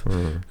the road.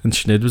 And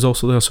Sinead was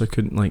also there, so I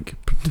couldn't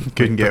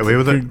Couldn't get away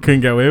with it.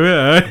 Couldn't get away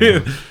with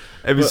it.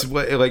 It was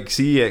like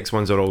CEX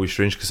ones are always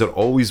strange because they're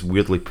always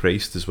weirdly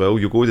priced as well.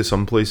 You go to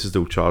some places,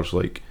 they'll charge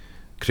like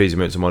crazy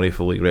amounts of money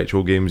for like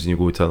retro games, and you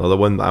go to another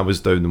one. I was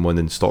down in one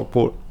in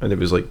Stockport, and it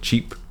was like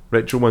cheap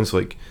retro ones,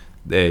 like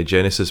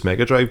Genesis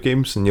Mega Drive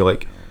games, and you're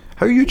like,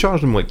 how are you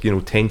charging them like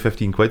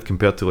 10-15 quid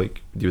compared to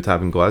like you would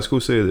have in Glasgow,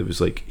 say it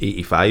was like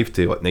 85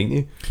 to like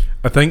 90.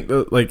 I think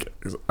that like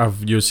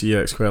I've used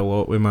CEX quite a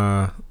lot with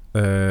my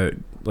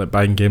like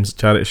buying games at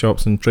charity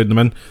shops and trading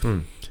them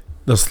in.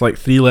 There's like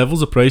 3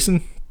 levels of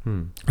pricing.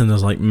 And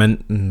there's like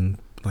mint and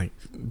like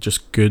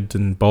just good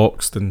and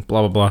boxed and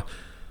blah blah blah.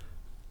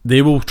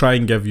 They will try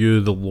and give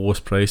you the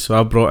lowest price. So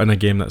I brought in a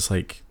game that's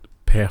like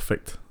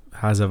perfect,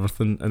 has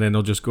everything, and then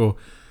they'll just go,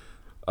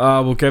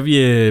 we'll give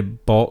you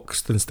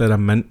boxed instead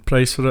of mint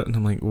price for it. And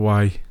I'm like,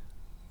 why? And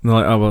they're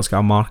like, oh well, it's got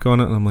a mark on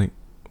it. And I'm like,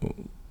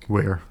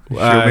 where?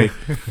 Show me.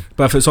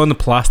 But if it's on the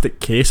plastic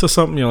case or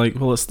something, you're like,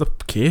 well, it's the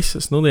case,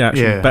 it's not the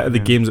actual bit of the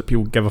games that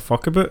people give a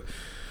fuck about.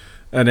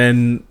 And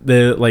then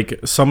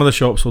some of the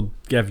shops will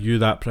give you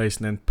that price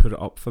and then put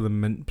it up for the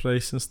mint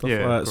price and stuff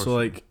like that. So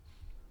like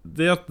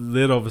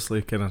they're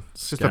obviously kind of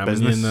it's just a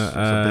business. You it's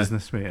a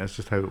business, mate. That's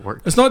just how it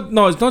works. It's not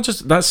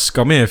just that's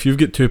scummy. If you've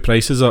got 2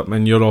 prices up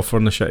and you're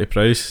offering a shitty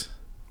price,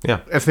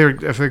 if they're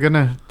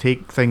gonna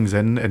take things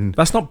in and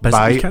that's not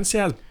business. You can't say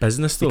that's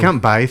business though. You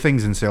can't buy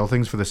things and sell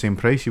things for the same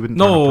price. You wouldn't.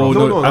 No,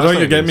 I don't think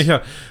you're getting me here.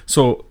 here.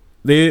 So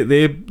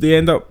they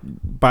end up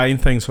buying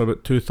things for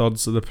about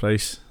 2/3 of the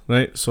price,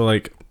 right? So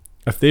like,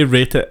 if they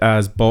rate it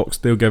as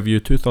boxed, they'll give you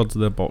 2/3 of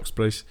the box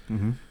price.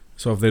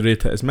 So if they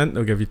rate it as mint,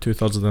 they'll give you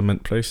 2/3 of the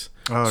mint price.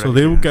 So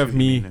they will give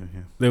me,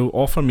 they'll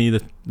offer me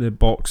the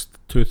boxed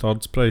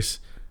 2/3 price,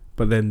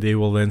 but then they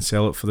will then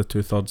sell it for the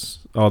 2/3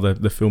 or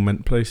the full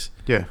mint price.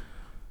 Yeah,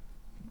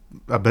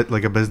 a bit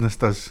like a business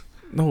does.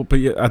 No, but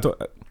I don't.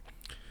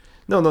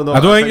 No. I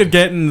don't think you're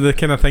getting the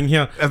kind of thing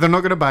here. If they're not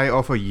going to buy it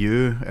off of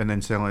you and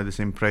then sell it at the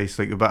same price,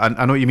 but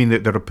I know what you mean,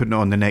 that they're putting it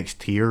on the next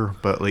tier.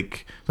 But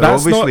like,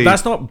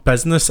 that's not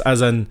business,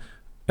 as in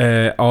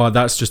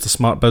that's just a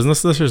smart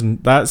business decision.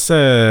 That's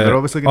They're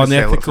obviously going to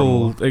sell it for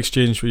more. unethical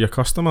exchange with your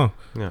customer.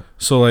 Yeah.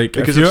 So like,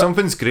 Because if if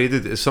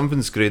you're-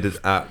 something's graded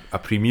at a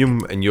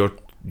premium and you're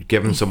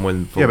giving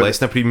someone for Yeah, but less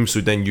than a premium, so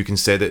then you can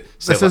sell it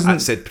isn't-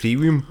 at said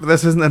premium.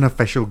 This isn't an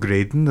official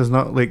grading. There's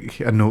not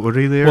like a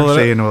notary there Well,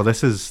 saying, "Oh,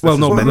 this is." well,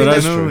 this no, is but mint." there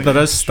is, You know,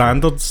 there is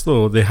standards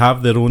though. They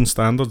have their own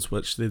standards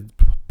which they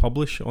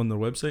publish on their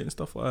website and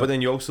stuff like that. But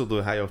then you also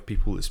do hire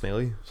people that's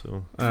smelly,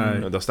 so Aye.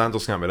 the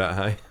standards can't be that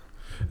high.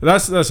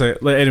 That's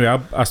it. Like, anyway,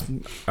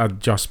 I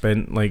just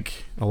spent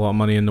like a lot of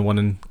money in the one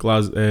in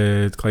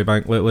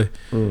Clydebank lately.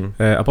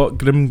 I bought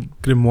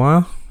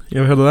Grimoire. You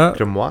ever heard of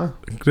that? Grimoire?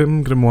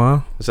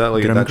 Grimoire. Is that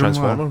like Grim that Grimoire.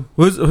 transformer?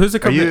 Who's the Are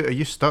company?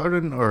 you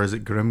stuttering or is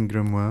it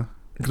Grimoire?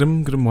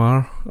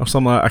 Grimoire or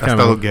something like that. I I can't still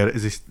remember. don't get it.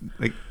 Is this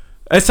like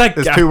It's like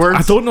There's two words?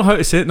 I don't know how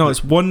to say it. No,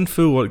 it's one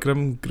full word.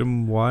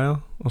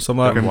 Grimoire or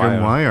something like that.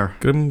 Grimoire?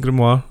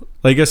 Grimoire.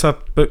 Like it's a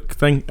book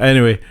thing.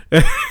 Anyway,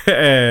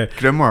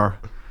 Grimoire.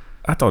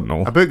 I don't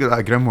know. A book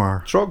like a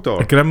grimoire. Trogdor.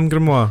 A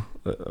Grimoire.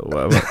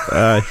 Whatever.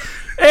 Aye.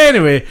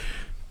 Anyway,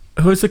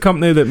 who's the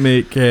company that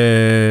make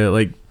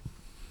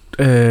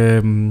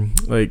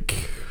like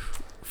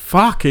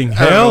fucking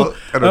hell?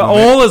 I don't know,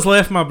 All has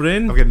left my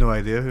brain. I've got no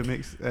idea who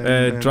makes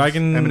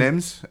Dragon-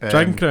 M&M's.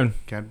 Dragon Crown.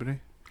 Cadbury.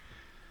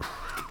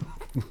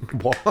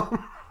 What?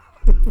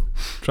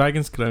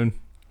 Dragon's Crown.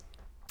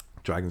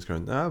 Dragon's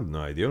Crown. I have no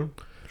idea.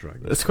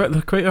 Dragon.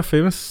 They're quite a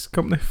famous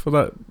company for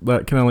that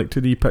kind of like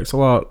 2D pixel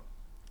art,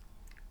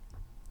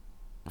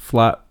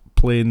 flat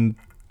plain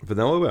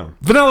Vanillaware.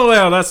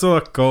 Vanillaware. That's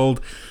what it's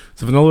called.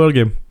 It's a Vanillaware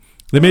game.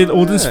 They made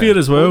Odin Sphere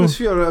as well. Odin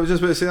Sphere. I was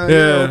just about to say that. Yeah.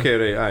 Yeah. Okay.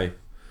 Right. Aye.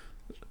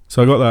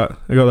 So I got that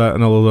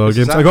and a load of other Is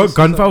games. that- I got is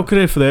Gun that-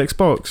 Valkyrie for the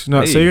Xbox. You know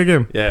that Hey. Sega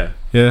game? Yeah.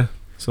 Yeah.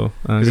 So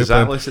Is good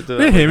Atlas plan. that do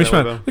Hey, that? Hamish,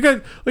 man.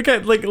 Vanillaware? Look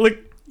at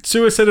like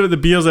Sue said about the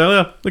beers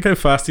earlier. Look how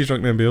fast he's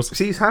drunk them beers.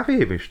 See, he's happy,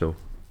 Hamish, though.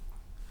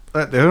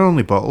 They're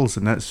only bottles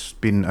and that's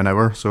been an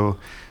hour, so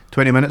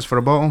 20 minutes for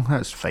a bottle,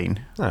 that's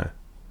fine. Aye.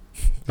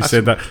 He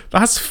said that.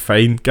 That's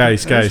fine,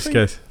 guys. That's fine.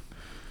 Guys.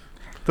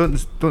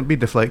 Don't be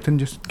deflecting,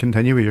 just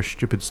continue with your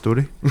stupid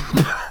story.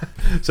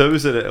 So how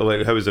was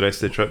the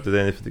rest of the trip? Did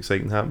anything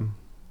exciting happen?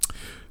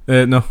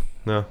 No,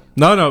 No.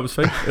 it was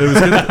fine. It was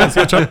good. It was a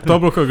good trip.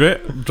 Tobruk were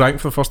great. Drank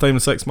for the first time in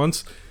 6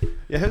 months.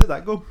 Yeah. How did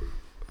that go?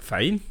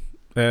 Fine.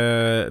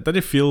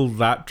 Didn't feel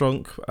that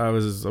drunk. I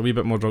was a wee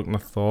bit more drunk than I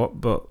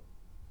thought, but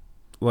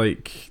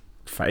like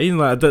fine.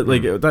 Like, I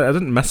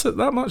didn't miss it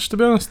that much, to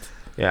be honest.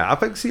 Yeah, I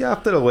think. See,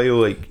 after a while,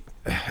 like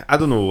I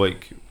don't know,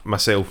 like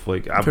myself,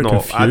 like I've Quite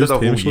not. I did a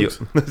whole confused,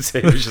 year. Hamish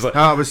It was just like,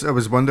 I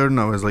was wondering,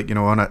 I was like, you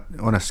know, on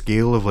a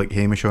scale of like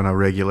Hamish on a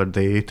regular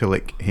day to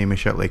like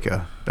Hamish at like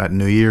at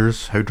New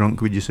Year's, how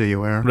drunk would you say you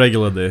were?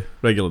 Regular day.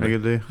 Regular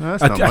day.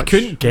 That's I, not I much.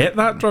 couldn't get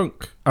that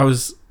drunk. I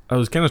was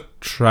kind of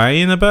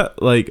trying a bit,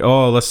 like,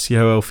 oh, let's see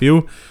how I'll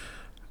feel.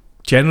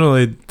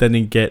 Generally,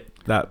 didn't get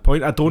that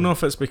point. I don't know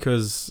if it's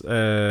because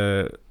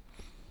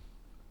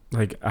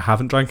like I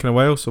haven't drank in a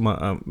while, so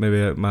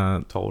maybe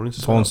my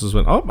tolerances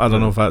went up. I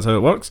don't know if that's how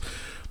it works,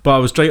 but I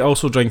was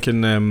also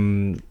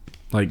drinking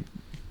like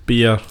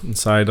beer and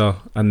cider,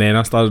 and then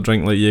I started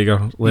drinking like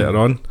Jaeger later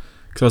on,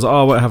 because I was like,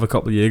 oh, I want to have a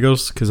couple of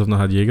Jaegers because I've not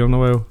had Jaeger in a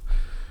while.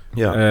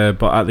 Yeah.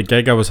 But at the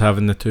gig I was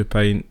having the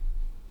 2-pint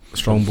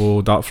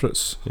Strongbow Dark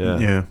Fruits, Yeah.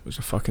 Yeah. which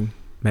are fucking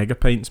mega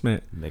pints,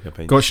 mate. Mega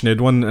pinch. Got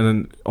Sinead one, and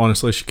then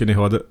honestly she couldn't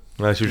hold it.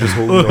 Nah, she was just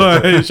holding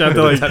it. She had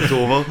to like Tipped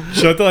over.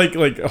 she had to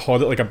like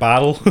hold it like a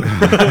barrel.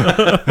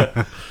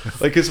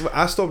 Like, cause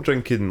I stopped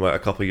drinking like a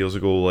couple of years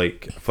ago,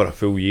 like for a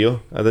full year.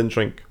 I didn't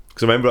drink.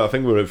 Because I remember, I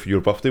think we were out for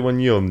your birthday one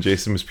year and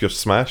Jason was pure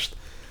smashed.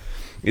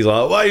 He's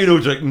like, why are you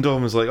not drinking,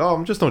 Dom? I was like, oh,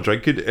 I'm just not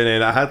drinking. And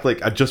then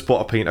I just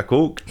bought a pint of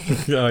Coke.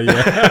 Oh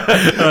yeah,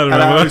 I And I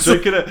remember. was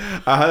drinking it.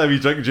 I had a wee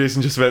drink and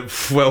Jason just went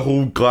with a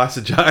whole glass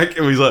of Jack.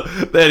 And he's like,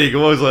 there you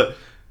go. I was like,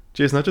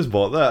 Jason, I just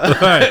bought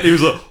that. Right. And he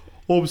was like,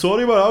 oh, I'm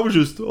sorry, man.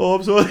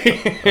 I'm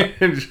sorry.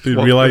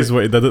 Didn't realise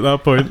what he did at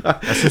that point.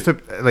 It's just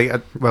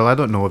I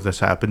don't know if this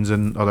happens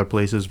in other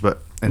places,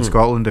 but in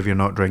Scotland, if you're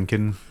not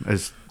drinking,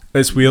 is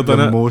It's weird, the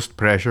isn't it? most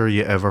pressure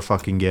you ever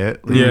fucking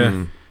get. Like,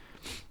 Yeah,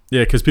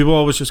 yeah, because people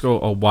always just go,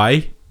 "Oh,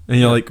 why?" And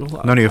you're like,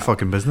 well, None of your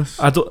fucking business.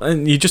 I don't,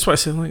 and you just want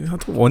to say like, I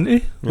don't want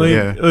to. Like,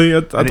 Yeah. I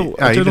Even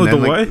then,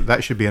 don't like, want to.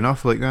 that should be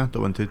enough. Like that,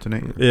 don't want to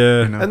tonight.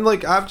 Yeah, You know? And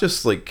like I've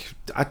just like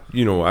I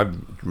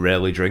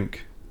rarely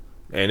drink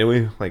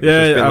anyway. Like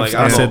yeah. it's just been, I've like,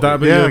 I I'm said not- that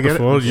about Yeah, I you get it.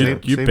 before. Same-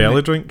 You same, barely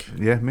mate. drink.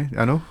 Yeah, me.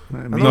 I know. I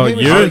mean, No,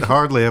 you.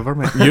 hardly ever,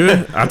 mate. You.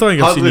 I don't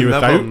think I've seen Hardly you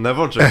without.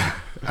 never drink.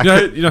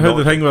 You know how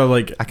the thing where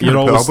like I can't you're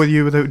put always up with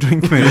you without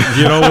drinking, mate.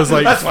 you're always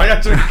like That's why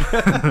I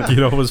drink.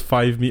 you're always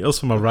 5 meters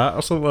from a rat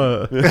or something.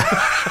 Like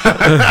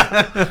that.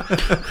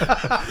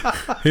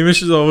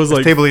 Hamish is always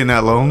like Table ain't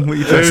that long. What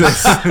you trying to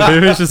say?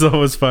 Hamish is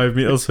always 5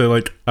 meters for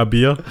like a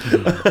beer.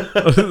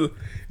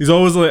 He's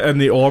always like in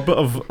the orbit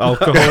of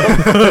alcohol.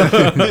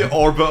 The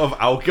orbit of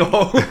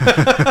alcohol.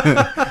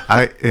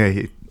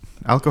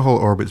 alcohol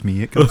orbits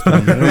me. It comes to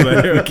me.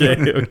 Right,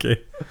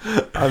 okay.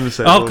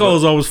 Alcohol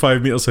is always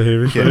 5 meters of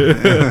Hamish.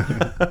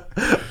 Yeah.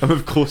 I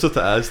moved closer to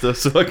Asda,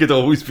 so I could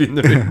always be in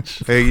the range.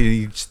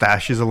 He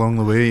stashes along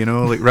the way,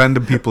 like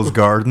random people's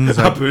gardens.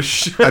 A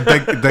bush. I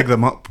dig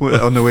them up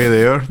on the way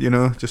there,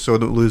 just so I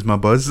don't lose my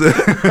buzz.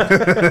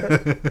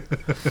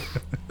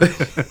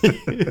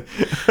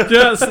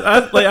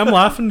 I'm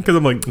laughing because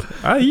I'm like,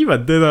 he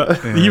would do that.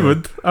 Yeah. He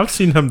would. I've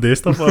seen him do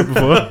stuff like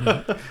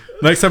that before.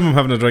 Next time I'm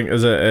having a drink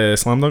is at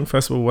Slam Dunk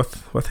Festival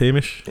with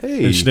Hamish.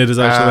 Hey. And Sinead is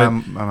actually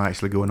I'm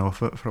actually going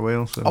off it for a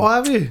while. So Oh,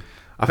 have you?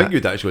 I think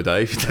you'd actually die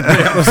if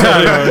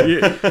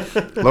you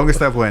did.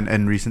 longest I've went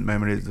in recent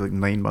memory is like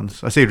 9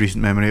 months. I say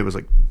recent memory, it was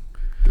like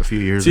a few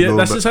years See, ago.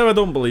 this is how I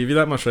don't believe you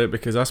that much, right?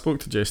 Because I spoke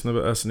to Jason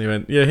about this and he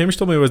went, yeah, Hamish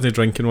told me he wasn't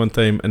drinking one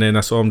time, and then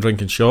I saw him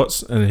drinking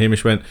shots, and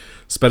Hamish went,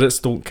 spirits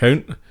don't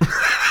count.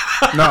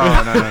 No.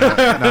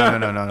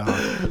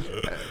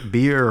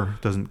 Beer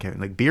doesn't count.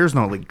 Like, beer's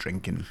not like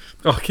drinking.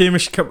 Oh,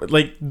 Hamish,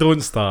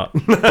 don't start.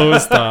 Don't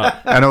start.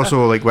 And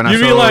also, like, when I You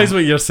saw realise what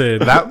you're saying.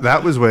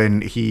 that was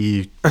when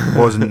he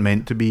wasn't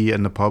meant to be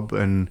in the pub,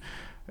 and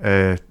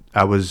I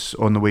was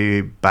on the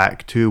way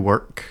back to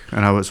work,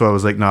 and I was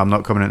like, no, I'm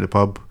not coming into the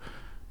pub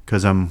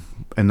because I'm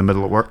in the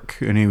middle of work.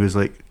 And he was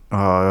like,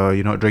 oh,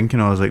 you're not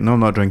drinking? I was like, no, I'm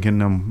not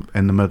drinking, I'm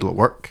in the middle of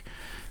work,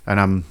 and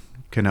I'm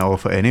kind of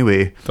off it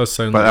anyway. Does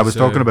sound But like I was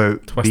talking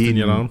about twisting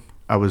your arm.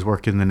 I was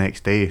working the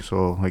next day,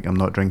 so like I'm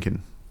not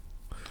drinking.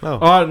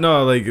 Oh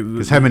no, like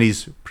Because him and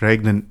his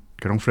pregnant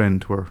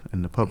girlfriend were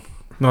in the pub.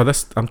 no,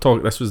 this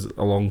was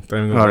a long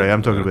time ago. Alright,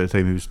 I'm talking about the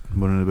time he was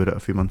moaning about it a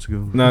few months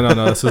ago. No.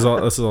 This is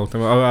a long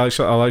time.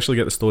 I'll actually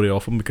get the story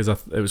off him because it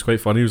was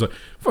quite funny. He was like,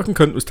 "Fucking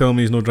cunt was telling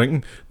me he's no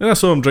drinking." Then I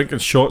saw him drinking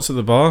shots at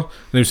the bar, and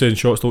he was saying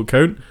shots don't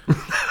count.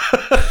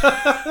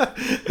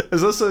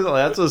 Is that sound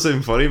like that does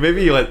sound funny?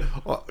 Maybe you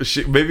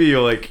maybe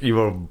you're like you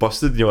were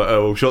busted and you're like,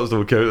 oh well, shots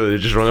don't count, and they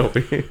just run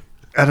away.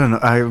 I don't know.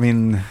 I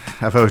mean,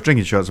 if I was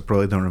drinking shots, I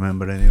probably don't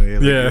remember anyway.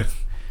 Like, Yeah,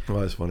 Well,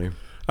 that's funny.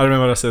 I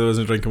remember I said I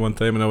wasn't drinking one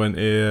time, and I went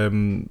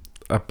to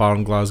a bar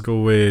in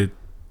Glasgow with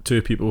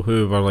two people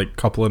who were like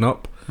coupling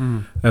up,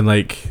 and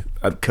like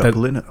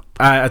coupling it.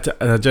 I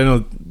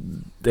generally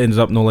ended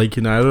up not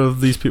liking either of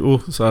these people,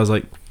 so I was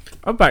like,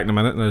 I'm back in a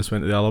minute, and I just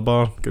went to the other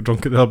bar, got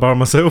drunk at the other bar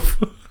myself.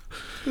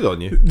 Good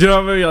on you. Do you know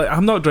what I mean? You're like,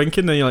 I'm not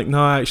drinking, and you're like,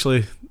 no,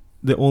 actually,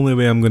 the only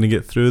way I'm going to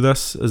get through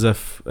this is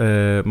if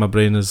my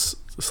brain is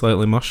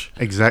slightly mush.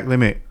 Exactly,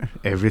 mate.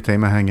 Every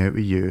time I hang out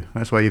with you,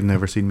 that's why you've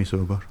never seen me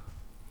sober.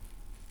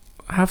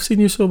 I have seen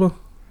you sober. And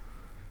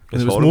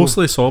It's it was horrible.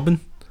 mostly sobbing.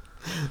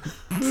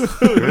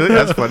 Really?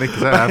 That's funny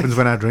because that happens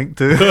when I drink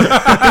too. He was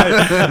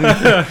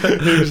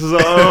just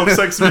like, oh, I'm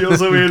 6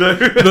 meals away now.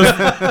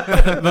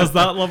 There's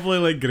that lovely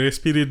like grace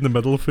period in the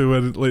middle for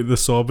where like the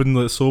sobbing,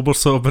 like sober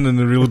sobbing and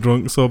the real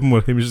drunk sobbing,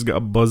 where he just got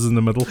a buzz in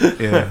the middle.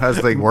 Yeah,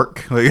 that's like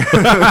work. Like, you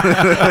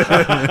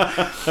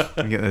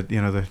get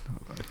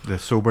the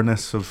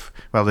soberness of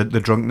the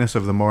drunkenness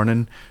of the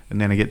morning,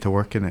 and then I get to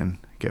work and then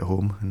get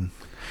home. And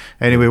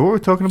anyway, what were we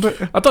talking about?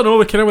 I don't know.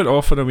 We kind of went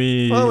off on a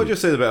wee. Well, we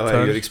just said about how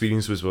Turn. your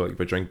experience was like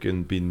by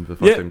drinking, being the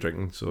first time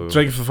drinking. So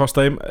drinking for the first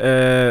time.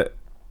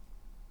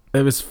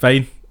 It was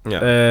fine.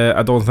 yeah.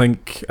 I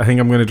think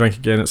I'm going to drink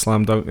again at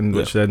Slam Dunk,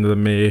 which is the end of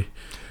May.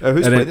 Who's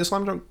and playing it- the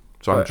Slam Drunk?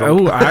 So I'm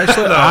drunk.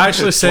 I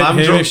actually sent Slam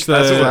Hamish Drunk,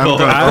 that's what we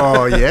call it.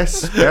 Oh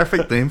yes,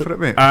 perfect name for it,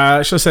 mate. I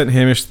actually sent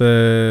Hamish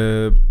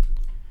the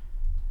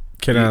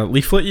kind of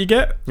leaflet you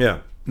get. Yeah.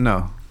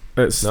 No.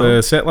 It's No.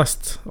 the set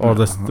list or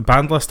the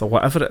band list or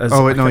whatever it is.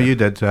 Oh wait, no, Like, you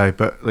did,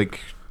 but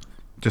like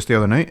just the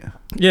other night.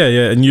 Yeah,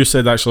 and you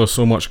said actually there's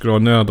so much going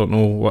on there. I don't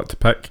know what to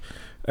pick.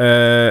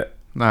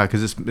 Nah,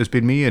 because it's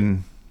been me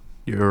and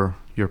your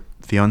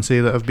fiance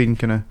that have been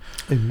kind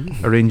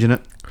of arranging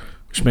it.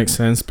 Which makes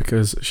sense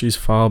because she's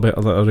far better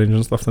at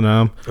arranging stuff than I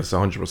am. That's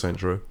 100%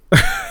 true.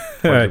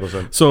 Right.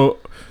 100%. So,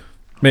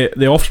 mate,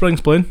 the Offspring's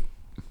playing.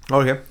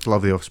 Okay.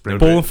 Love the Offspring.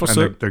 Bowling for And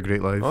Soup. they're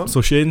great live. Oh. So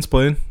Shane's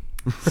playing.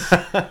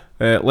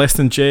 Less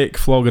Than Jake,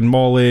 Flogging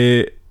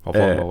Molly,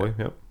 Hopefully, Molly.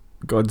 Yep.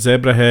 got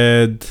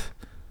Zebrahead,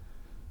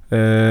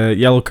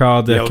 Yellow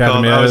Card, the Yellow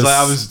Academy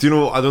Card. is. Do you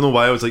know? I don't know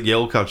why I was like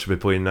Yellow Card should be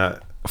playing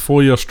that.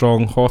 4 Year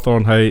Strong,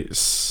 Hawthorne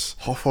Heights.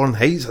 Hawthorne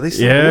Heights. Are they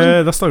still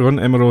Yeah, that's not going.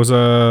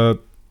 Emerosa.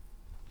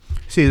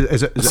 See,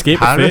 is it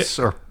Escape of Paris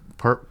or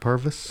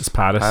Purvis? It's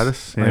Paris.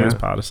 Paris, I think it's yeah.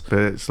 Paris. But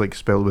it's like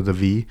spelled with a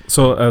V.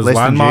 So as Less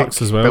Than Landmarks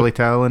Jake, as well. Billy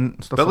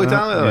Talent, stuff Billy like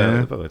Talent. that.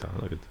 Yeah. Billy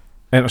Talent. Good.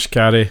 Enter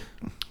Shikari,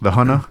 The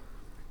Hunter.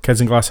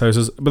 Kids in Glass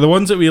Houses. But the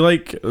ones that we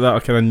like that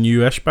are kind of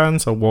newish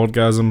bands are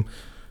Wardgasm,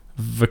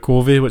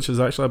 Vicovi, which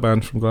is actually a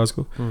band from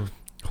Glasgow.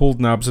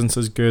 Holden Absence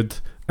is good.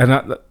 And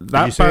that Did you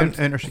band.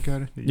 say Enter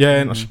Shikari? Yeah,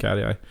 Enter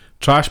Shikari, aye.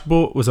 Trash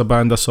Boat was a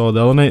band I saw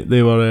the other night.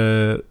 They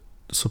were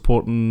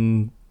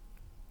supporting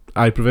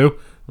I Prevail.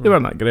 They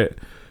weren't that great.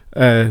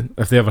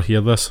 If they ever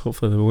hear this,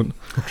 hopefully they won't.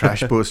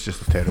 Trash Boat's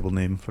just a terrible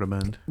name for a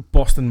band.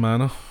 Boston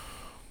Manor.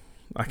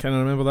 I can't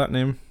remember that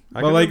name.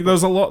 But like,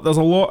 there's a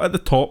lot at the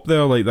top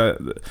there, like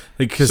that.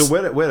 Like, So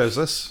where is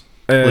this?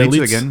 Leeds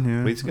Leeds. again,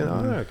 yeah. Leeds again.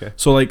 Oh, okay.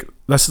 So like,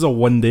 this is a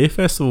 1 day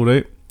festival,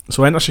 right?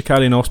 So Enter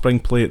Shikari and Offspring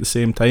play at the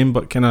same time,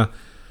 but kind of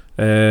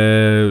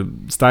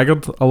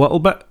staggered a little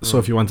bit. So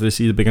if you wanted to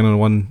see the beginning of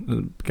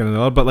one, beginning of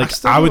the other, but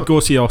like I would go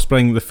see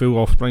Offspring, the full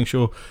Offspring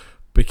show,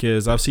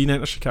 because I've seen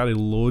Enter Shikari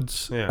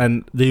loads,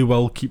 and they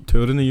will keep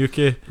touring the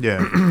UK. Yeah,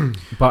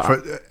 but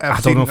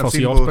I don't know if I'll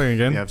see Offspring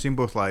again. Yeah, I've seen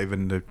both live,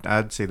 and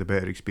I'd say the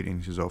better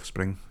experience is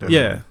Offspring.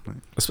 Yeah,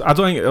 I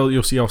don't think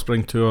you'll see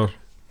Offspring tour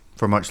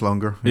for much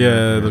longer.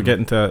 Yeah, they're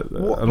getting to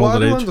an what older I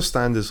don't age.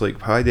 understand is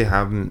like why they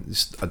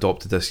haven't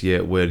adopted this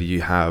yet, where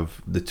you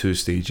have the two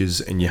stages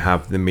and you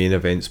have the main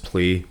events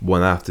play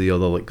one after the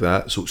other like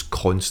that, so it's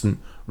constant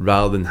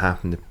rather than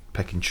having to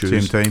pick and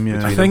choose. Same time,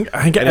 yeah. I think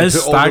it is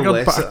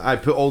staggered, but I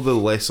put all the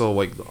lesser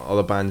like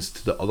other bands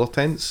to the other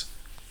tents,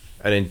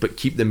 and then but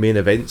keep the main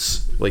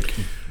events like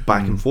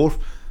back and forth,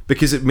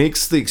 because it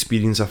makes the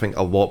experience I think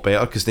a lot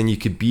better, because then you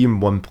could be in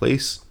one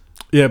place.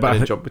 Yeah, but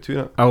and jump between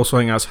it. I also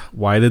think that's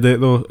why they do it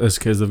though, is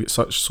because they've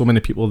got so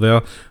many people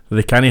there that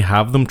they can't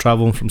have them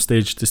travelling from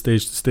stage to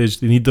stage to stage.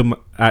 They need them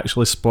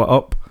actually split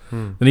up.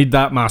 They need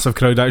that massive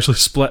crowd actually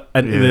split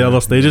into the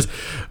other stages,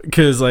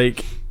 because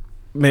like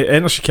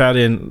Enter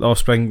Shikari and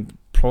Offspring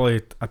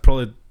I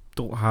probably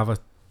don't have a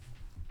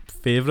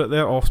favourite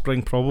there.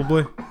 Offspring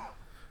probably.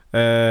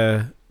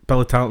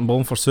 Billy Talent and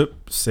Bowling for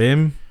Soup,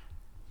 same.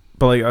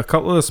 But like a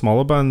couple of the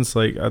smaller bands,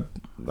 like I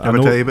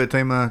know. Tell you about the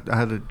time I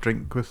had a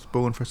drink with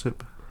Bowling for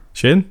Soup?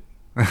 Shane?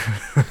 No.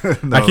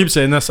 I keep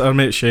saying this. Our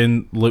mate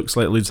Shane looks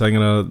like lead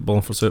singer of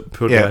Bowling for Soup.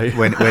 Poor guy.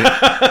 When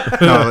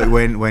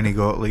he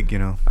got like, you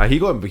know, he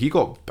got big. He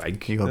got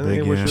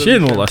big, yeah.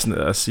 Shane won't listen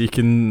to this. You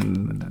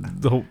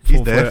can.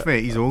 He's deaf,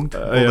 mate. He's old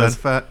and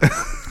fat.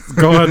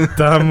 God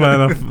damn,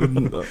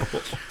 man.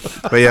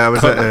 But yeah, I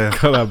was at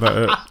cut that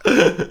bit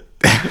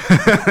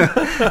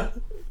out.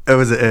 I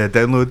was at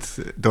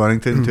Download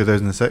Donington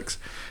 2006,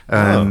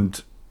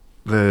 and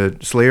the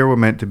Slayer were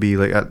meant to be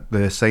like at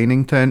the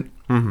signing tent,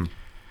 and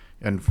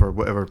for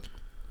whatever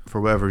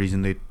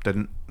reason they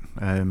didn't.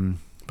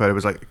 But it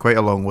was like quite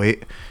a long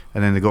wait,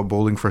 and then they got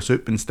Bowling for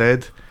Soup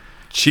instead.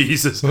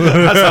 Jesus,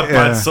 that's a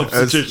bad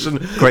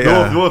substitution.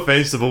 No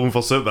offense to Bowling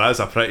for Soup, but that's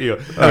a pretty.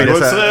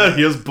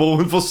 Here's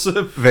Bowling for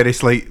Soup. Very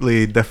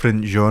slightly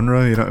different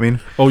genre, you know what I mean?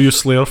 All you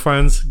Slayer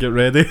fans, get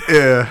ready.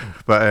 Yeah,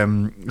 but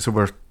so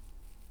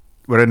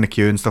we're in the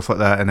queue and stuff like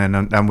that, and then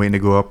I'm waiting to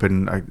go up,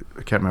 and I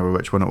can't remember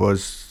which one it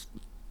was.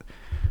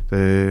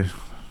 He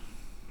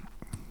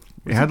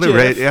had like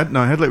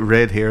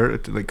red hair,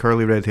 like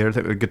curly red hair,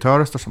 like a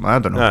guitarist or something. I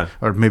don't know,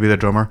 or maybe the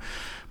drummer.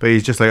 But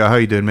he's just like, "Oh, how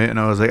you doing, mate?" And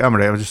I was like, "I'm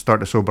alright. I'll just start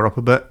to sober up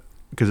a bit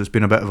because it's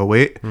been a bit of a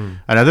wait."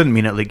 And I didn't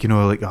mean it like, you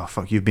know, like, "Oh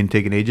fuck, you've been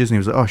taking ages." And he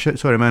was like, "Oh shit,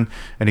 sorry, man."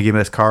 And he gave me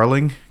this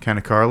carling.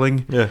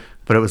 Yeah.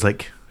 But it was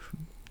like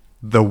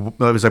it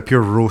was a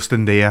pure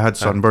roasting day. I had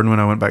sunburn when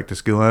I went back to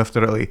school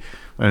after it, like,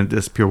 and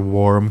this pure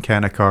warm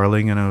kind of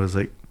carling, and I was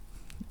like,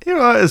 you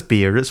know, it's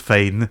beer, it's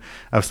fine.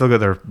 I've still got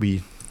their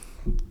wee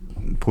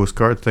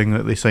postcard thing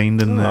that they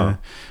signed, and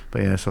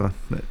but yeah, so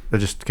I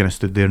just kind of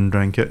stood there and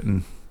drank it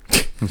and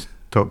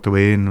talked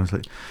away, and was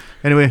like,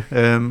 anyway,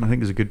 I think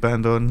there's a good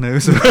band on now.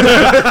 So.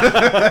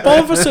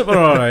 Bowling for Soup are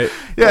alright.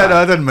 Yeah, no,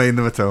 I didn't mind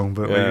them at all.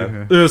 But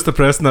it was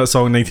depressing, that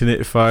song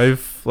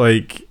 1985.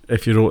 Like,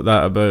 if you wrote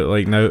that about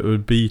like now, it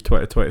would be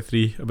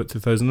 2023, about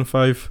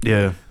 2005.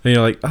 Yeah, and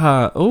you're like,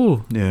 oh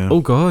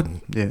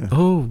god, yeah,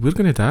 oh, we're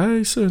gonna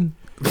die soon.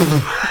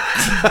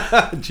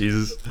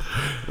 Jesus,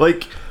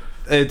 like,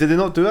 did they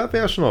not do that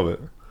version of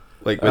it?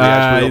 Like, when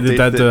they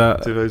did do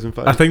that.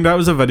 2005. I think that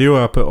was a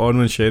video I put on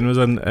when Shane was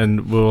in,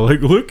 and we were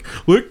like, look,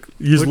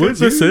 you look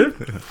the same.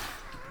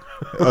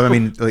 I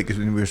mean, like,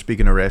 we were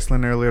speaking of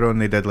wrestling earlier on,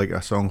 they did like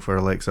a song for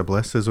Alexa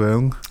Bliss as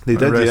well. They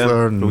did,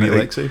 wrestler, and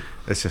Alexi.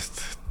 It's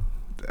just,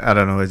 I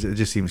don't know, it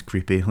just seems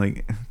creepy.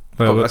 Like,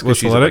 what's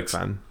the lyrics?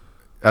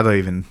 I don't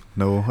even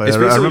know. It's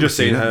basically just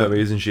saying how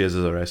amazing she is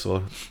as a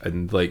wrestler,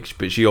 and like,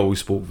 but she always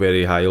spoke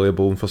very highly of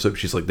Bowling for Soup.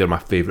 She's like, they're my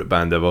favourite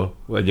band ever.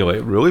 And you're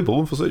like, really,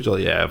 Bowling for Soup? You're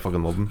like, yeah, I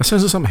fucking love them. That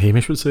sounds like something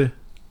Hamish would say.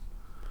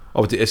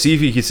 Oh, see if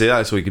he could say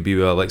that so he could be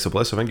with Alexa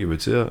Bliss. I think he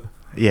would say that.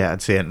 Yeah,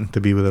 I'd say it,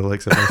 to be with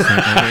Alexa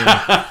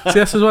Bliss. See,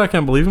 this is why I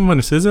can't believe him when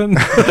he says it.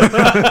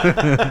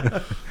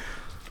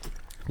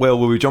 Well,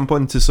 will we jump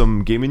on to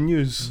some gaming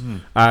news?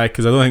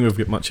 Because I don't think we've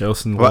got much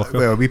else in the locker.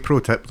 Well, we pro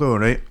tip though,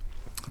 right?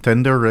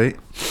 Tinder, right?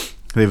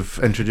 They've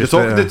introduced.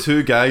 You're talking to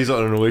two guys that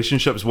are in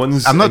relationships.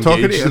 One's I'm not engaged.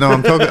 talking to you. No,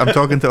 I'm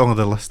talking to all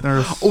the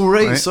listeners. Oh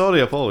right,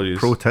 sorry, apologies.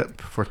 Pro tip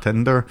for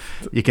Tinder: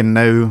 you can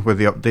now, with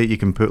the update, you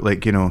can put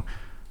like, you know,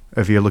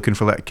 if you're looking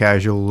for like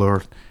casual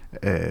or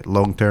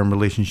long-term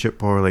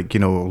relationship, or like, you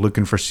know,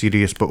 looking for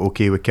serious but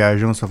okay with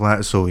casual and stuff like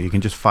that. So you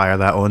can just fire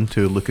that on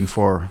to looking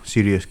for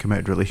serious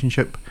committed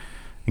relationship,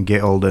 and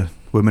get all the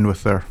women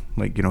with their,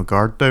 like, you know,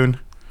 guard down.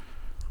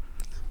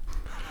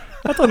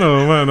 I don't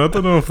know, man. I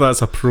don't know if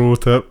that's a pro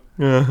tip.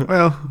 Yeah.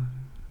 Well,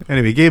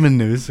 anyway, gaming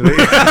news. Right?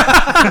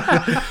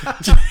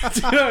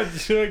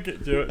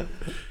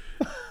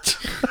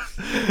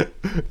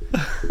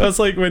 That's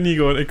like when you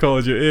go into Call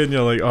of Duty and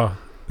you're like, oh,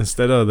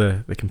 instead of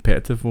the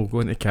competitive, we'll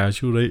go into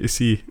casual, right, to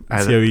see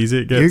how easy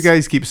it gets. You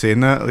guys keep saying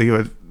that,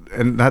 like,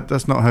 and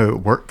that's not how it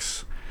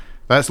works.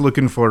 That's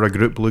looking for a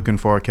group looking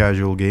for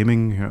casual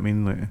gaming. You know what I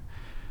mean? Like,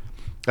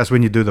 that's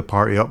when you do the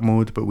party up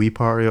mode, but we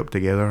party up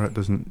together. It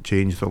doesn't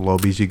change the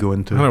lobbies you go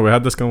into. I know, we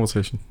had this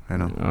conversation. I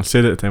know. I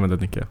said it at the time, I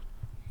didn't care.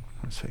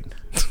 That's fine.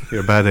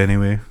 You're bad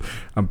anyway.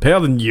 I'm better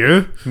than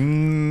you.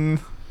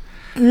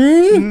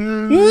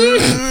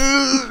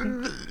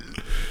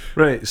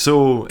 Right,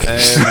 so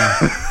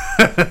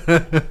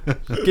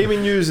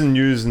gaming news and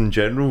news in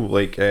general,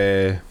 like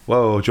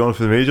wow,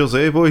 Jonathan Majors,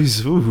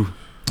 boys. Ooh.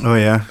 Oh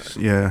yeah.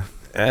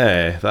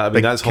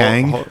 Big That's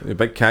Kang. hot.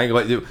 Big Kang.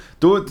 Like,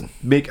 don't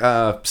make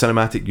a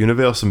cinematic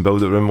universe and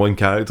build it around one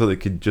character that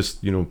could just,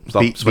 start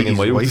Beat swinging his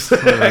wild wife.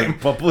 in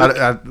public.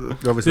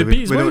 Obviously, They we beat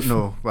his don't wife?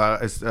 know. Well,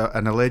 it's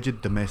an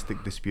alleged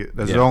domestic dispute.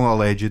 There's Yeah. wrong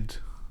alleged.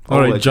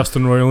 Alright, Alleged.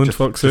 Justin Roiland, Just,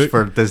 fuck's just sake.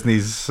 for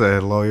Disney's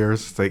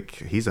lawyers, like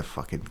he's a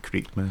fucking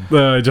creep, man.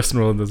 Justin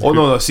Roiland is Oh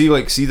no! See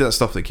that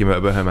stuff that came out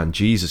about him, and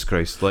Jesus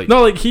Christ, like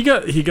No, like he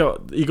got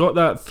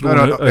that thrown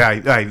No, out.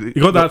 aye. He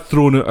got that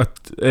thrown out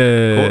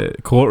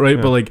at court, right?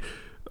 Yeah. But like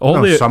all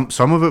No, the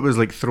some of it was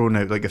like thrown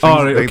out. Like the Oh,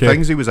 things, right, the okay.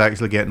 things he was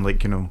actually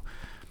getting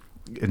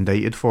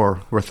indicted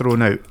for were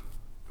thrown out,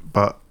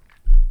 but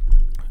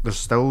there's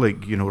still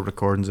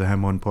recordings of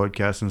him on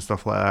podcasts and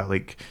stuff like that,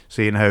 like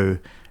saying how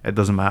it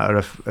doesn't matter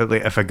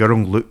if a girl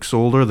looks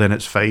older, then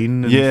it's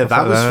fine. And Yeah, stuff that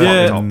like was that.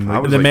 yeah, fucked up. I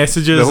like, was the like-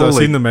 messages. the whole, I've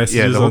seen like- the messages.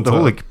 yeah, the whole, on the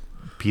whole Twitter.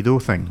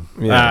 pedo thing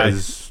Yeah.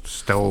 is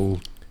still,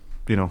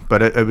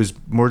 but it was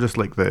more just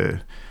like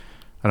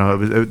I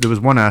don't know. There was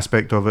one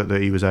aspect of it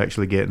that he was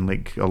actually getting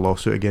like a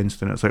lawsuit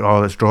against, and it's like,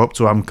 oh, that's dropped,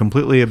 so I'm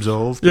completely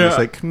absolved. And Yeah. it's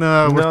like,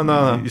 no.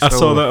 No. I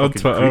saw that on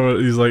Twitter. Where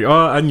he's like, "Oh,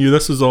 I knew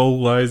this was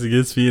all lies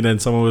against me," and then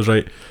someone was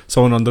right.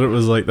 Someone under it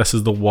was like, "This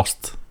is the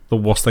worst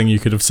thing you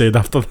could have said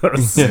after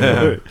this."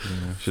 Yeah.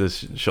 Should have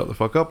shut the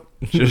fuck up.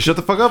 Should have shut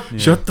the fuck up.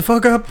 Shut the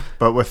fuck up.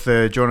 But with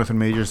Jonathan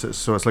Majors,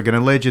 it's like an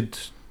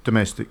alleged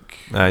domestic.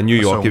 New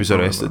York, he was assault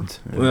or arrested.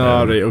 whatever.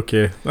 All right,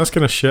 okay, that's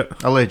kind of shit.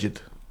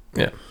 Alleged.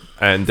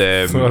 And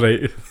All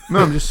right, No,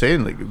 I'm just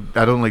saying, like,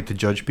 I don't like to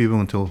judge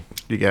people until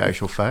you get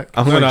actual facts.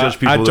 I'm No, going to no, judge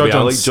people I the judge way I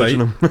on like judging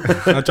them.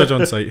 I judge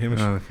on sight, Hamish.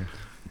 Oh, okay.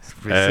 It's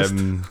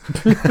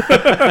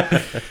racist.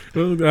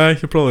 Well, aye,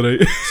 you're probably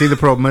right. See, the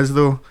problem is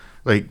though,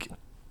 like,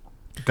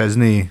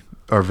 Disney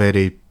are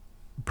very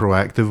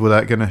proactive with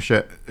that kind of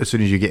shit. As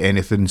soon as you get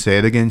anything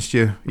said against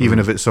you, even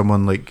if it's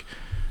someone like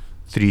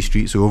 3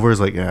 streets over, is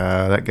like,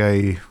 that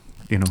guy,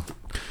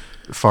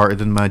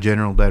 farted in my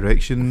general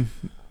direction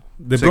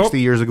They 60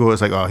 years ago.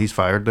 It's like, oh, he's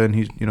fired. Then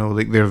he's,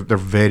 like they're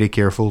very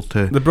careful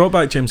to. They brought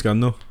back James Gunn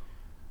though.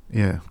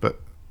 Yeah, but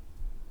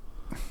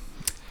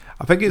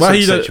I think it's Well, like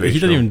he didn't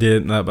situational. even do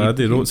it that bad.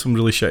 He wrote some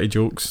really shitty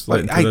jokes,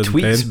 like Like, in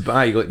 2010. tweets,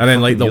 like And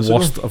then like the fucking years ago.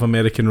 worst of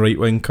American right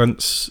wing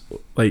cunts,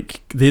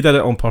 like they did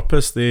it on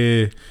purpose.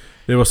 They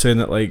were saying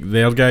that like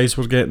their guys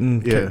were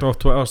getting Yeah. kicked off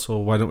Twitter, so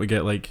why don't we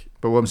get like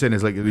But what I'm saying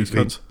is, like, These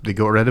cunts. they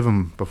got rid of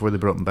him before they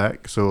brought him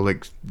back. So,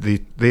 like,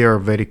 they are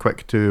very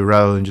quick to,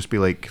 rather than just be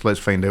like, let's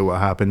find out what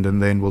happened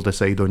and then we'll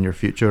decide on your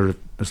future.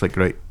 It's like,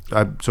 right.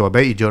 So I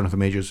bet you Jonathan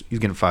Majors, he's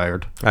getting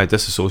fired. I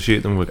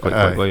disassociate them with quite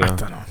Aye. quickly. I Yeah.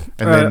 don't know.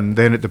 And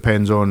then it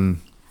depends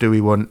on, do we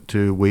want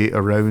to wait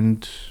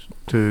around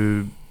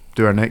to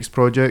do our next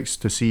projects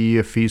to see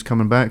if he's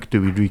coming back?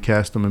 Do we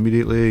recast him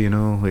immediately?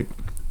 Like,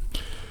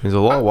 There's a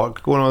lot of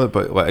work going on,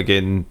 but like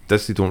again,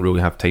 Disney don't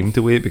really have time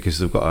to wait because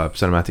they've got a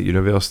cinematic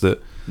universe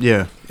that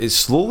yeah. it's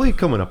slowly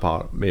coming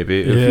apart. Maybe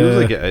it Yeah. feels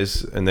like it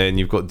is, and then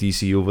you've got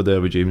DC over there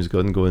with James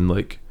Gunn going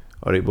like,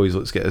 "All right, boys,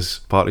 let's get this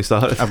party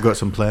started." I've got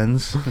some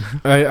plans.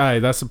 Aye,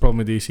 that's the problem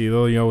with DC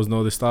though. You always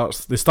know they start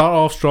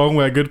off strong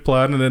with a good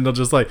plan, and then they're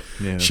just like,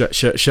 Yeah.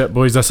 shit,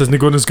 boys, this isn't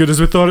going as good as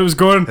we thought it was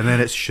going. And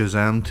then it's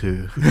Shazam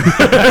 2.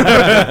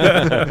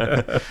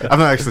 I've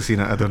not actually seen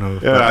it. I don't know.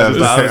 Yeah, But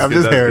I've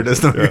just heard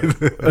it's not Yeah.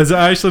 good. Is it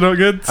actually not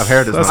good? I've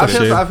heard it's That's not a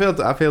good. shame.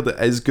 I've heard it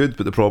is good,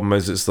 but the problem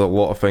is it's a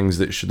lot of things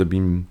that should have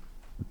been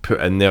put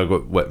in there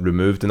got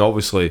removed, and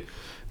obviously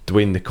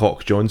Dwayne the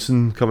Cock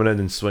Johnson coming in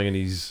and swinging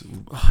his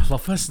I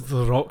love this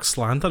The Rock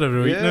slander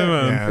every week now,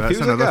 man. Yeah, it that's feels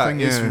like another that. thing,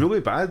 It's yeah. really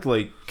bad,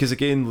 like because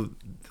again,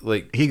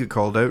 like He got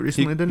called out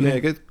recently, didn't yeah, he?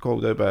 get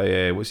called out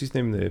by what's his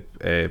name, the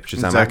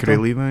Shazam Zachary actor.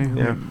 Levi,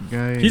 Yeah.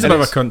 guy. He's a And bit of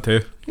a it's- cunt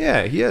too.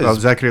 Yeah, he is. Well,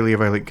 Zachary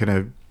Levi like kind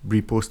of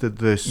reposted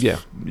this. Yeah.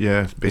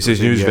 yeah. It's basically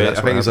his news. saying, yeah, I that's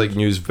think what it's like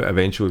happened. news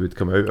eventually would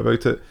come out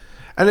about it,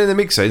 and then it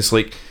makes sense.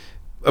 Like,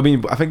 I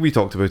mean, I think we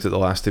talked about it the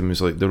last time. It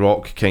was like The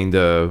Rock kind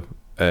of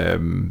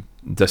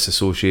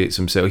disassociates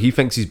himself. He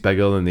thinks he's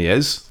bigger than he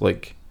is.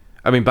 Like,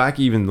 I mean, back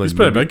even like He's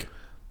pretty big,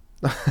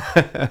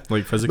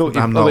 like physically. No,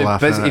 I'm not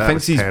laughing at he that, thinks that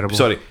was he's terrible.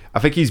 sorry. I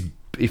think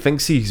he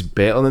thinks he's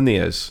better than he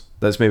is.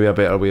 That's maybe a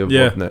better way of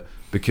Yeah. putting it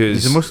because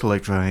He's the most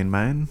electrifying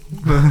man.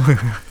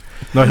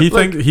 No, he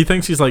Like-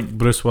 thinks he's like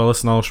Bruce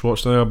Willis and Arnold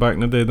Schwarzenegger back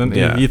in the day, didn't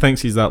he? Yeah. He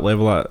thinks he's that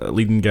level at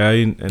leading guy.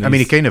 And I mean, he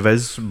he's- kind of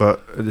is,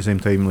 but at the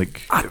same time,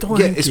 like, I don't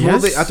yeah, think it's he more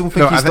is. like I don't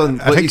think no, he's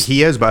done. I like, think he's-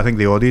 he is, but I think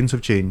the audience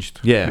have changed.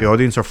 Yeah. The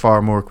audience are far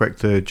more quick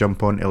to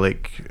jump onto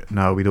like,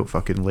 no, we don't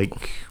fucking like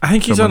I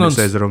think he's someone an that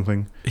says the wrong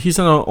thing. he's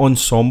an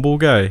ensemble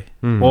guy,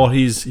 Hmm. or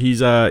he's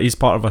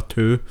part of a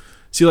two.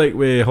 See, like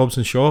with Hobbs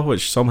and Shaw,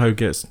 which somehow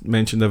gets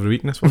mentioned every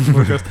week in this one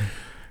podcast.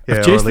 Yeah,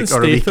 or Jason like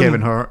the Statham-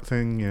 Kevin Hart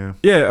thing. Yeah,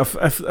 Yeah,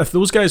 if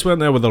those guys went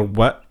there with their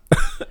wit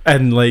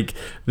and like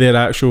their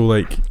actual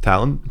like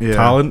Talent. yeah,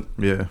 talent,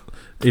 Yeah.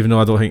 even though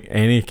I don't think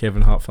any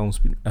Kevin Hart film's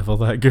been ever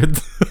that good.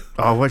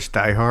 Oh, I watched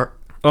Die Hard.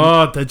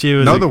 Oh, did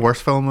you? Not the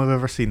worst film I've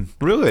ever seen.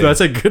 Really?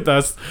 That's a good.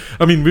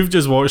 I mean, we've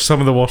just watched some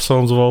of the worst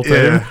films of all time.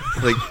 Yeah,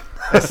 like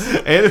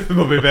Anything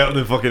will be better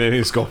than fucking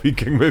any Scorpion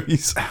King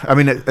movies. I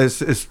mean, it's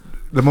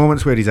the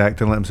moments where he's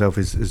acting like himself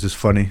is just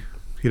funny.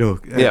 You know,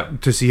 Yeah.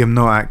 to see him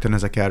not acting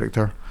as a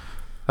character.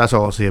 That's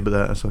all I'll say about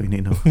that. That's all you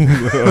need to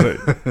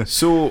know.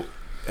 So,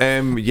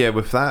 yeah,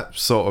 with that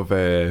sort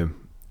of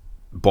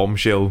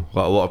bombshell,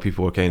 like a lot of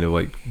people are kind of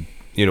like,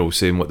 you know,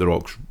 saying what The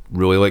Rock's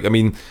really like. I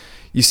mean,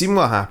 you seen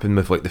what happened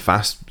with like the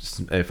Fast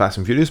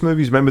and Furious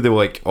movies. Remember they were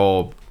like,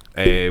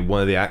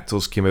 one of the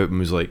actors came out and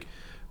was like,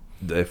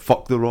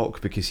 fuck The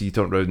Rock because he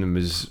turned around and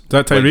was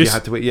that like, Tyrese? you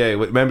had to wait. Yeah,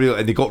 like, remember,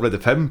 and they got rid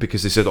of him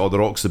because they said, "Oh, The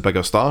Rock's the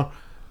bigger star."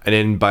 And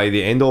then by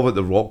the end of it,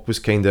 The Rock was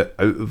kind of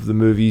out of the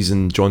movies,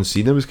 and John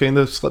Cena was kind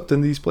of slipped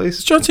into these Is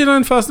places. John Cena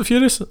in Fast and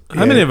Furious? How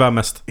Yeah. many have I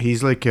missed?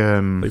 He's like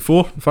Like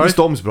 4, He's 5?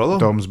 Dom's brother.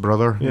 Dom's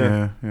brother.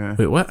 Yeah. Yeah.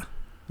 Wait, what?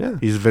 Yeah,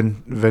 He's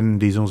Vin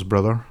Diesel's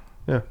brother.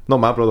 yeah,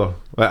 not my brother.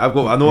 Like, I've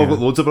got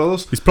loads of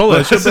brothers. He's probably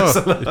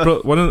your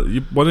brother.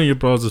 One of your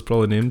brothers is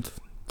probably named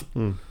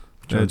John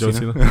John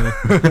Cena.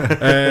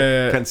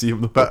 Cena. Can't see him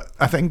though. But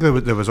I think there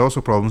was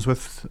also problems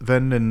with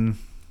Vin and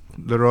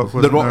The Rock. The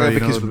wasn't Rock, there? You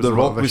know, because there The a lot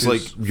Rock of was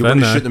issues. like, you're going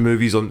to Vin, shoot the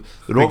movies on.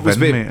 The Rock Big was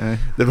Vin, mate,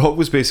 The Rock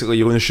was basically,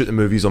 you're going to shoot the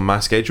movies on my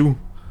schedule,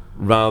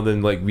 rather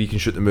than like we can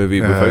shoot the movie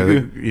without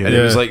you. yeah. And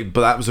it was Yeah. like,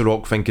 but that was The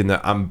Rock thinking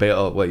that I'm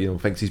better, like, you know,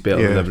 thinks he's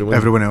better than Yeah, everyone.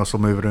 everyone else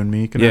will move around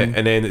me. Kind Yeah, of.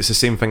 and then it's the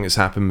same thing that's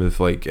happened with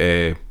like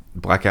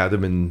Black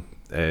Adam and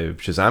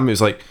Shazam.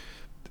 It's like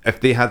if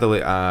they had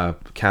a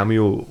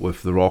cameo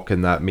with The Rock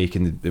and that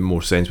making the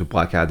more sense with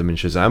Black Adam and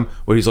Shazam,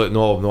 where he's like,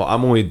 no,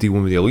 I'm only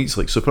dealing with the elites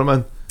like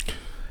Superman,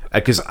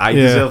 because I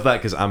deserve that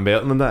because I'm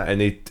better than that.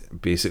 And they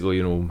basically,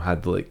 you know,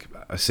 had like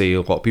I say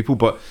a lot of people,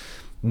 but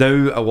now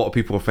a lot of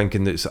people are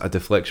thinking that it's a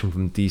deflection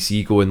from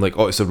DC, going like,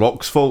 oh, it's The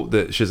Rock's fault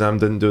that Shazam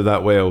didn't do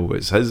that well.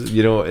 It's his,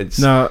 you know. It's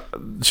No,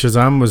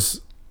 Shazam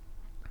was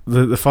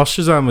the first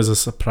Shazam was a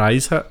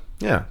surprise hit.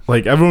 yeah.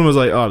 Like everyone was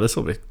like, "Oh, this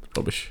will be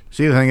rubbish."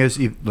 See, the thing is,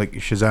 like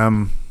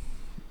Shazam,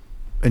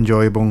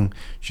 enjoyable.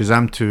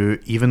 Shazam 2,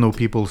 even though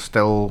people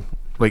still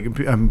like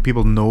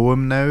people know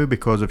him now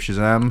because of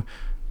Shazam,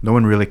 no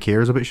one really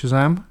cares about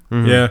Shazam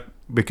Mhm. Yeah,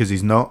 because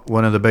he's not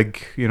one of the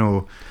big, you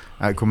know,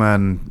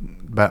 Aquaman,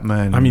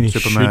 Batman, I mean, he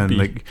Superman. should be.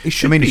 Like, He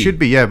should I mean, be. he should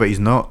be, yeah, but he's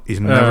not. He's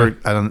never,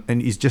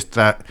 and he's just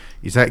that.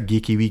 He's that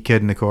geeky wee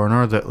kid in the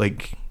corner that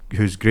like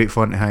who's great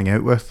fun to hang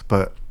out with,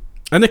 but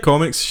in the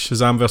comics,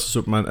 Shazam versus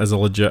Superman is a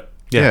legit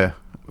yeah.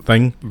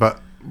 thing. But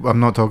I'm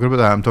not talking about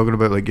that. I'm talking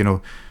about like, you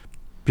know,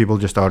 people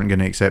just aren't going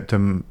to accept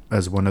him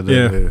as one of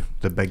the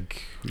big.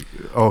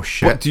 Oh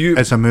shit! But do you-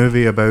 it's a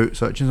movie about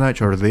such and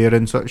such, or they're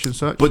in such and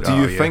such. But do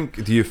Oh, you yeah.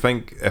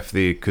 think if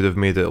they could have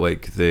made it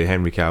like the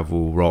Henry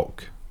Cavill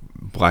Rock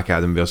Black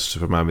Adam versus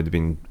Superman would have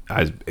been,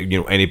 as you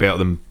know, any better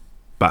than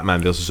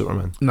Batman versus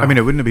Superman? No. I mean,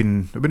 it wouldn't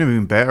have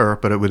been better,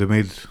 but it would have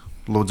made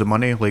loads of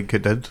money like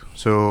it did.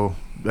 So,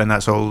 and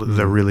that's all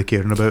they're really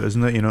caring about,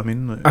 isn't it? You know what I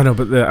mean? Like, I know,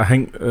 but I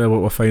think what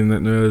we're finding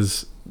out now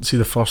is, see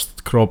the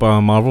first crop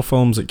of Marvel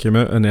films that came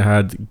out and they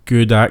had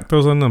good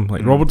actors in them.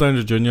 Like Robert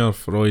Downey Jr.,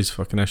 for all his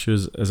fucking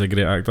issues, is a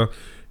great actor.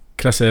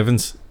 Chris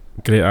Evans,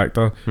 great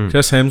actor.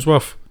 Chris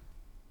Hemsworth,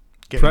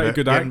 pretty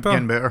good actor.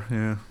 getting better.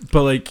 Yeah,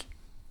 but like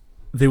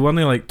they weren't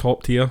like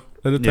top tier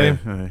at the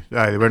time.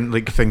 Aye, they weren't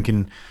like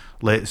thinking,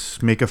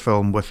 let's make a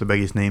film with the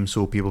biggest name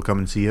so people come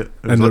and see it.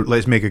 It was And like,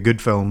 let's make a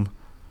good film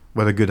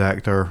with a good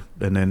actor,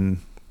 and then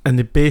And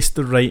they based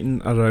the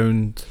writing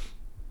around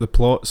the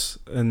plots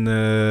and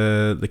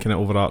the kind of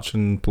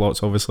overarching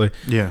plots, obviously,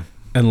 yeah,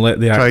 and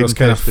let the Tried actors and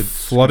kind of tested,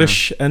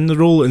 flourish in the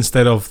role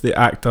instead of the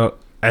actor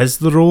is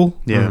the role.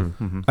 yeah.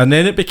 Mhm. And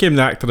then it became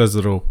the actor as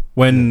the role.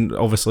 When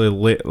obviously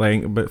late,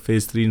 like about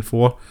phase 3 and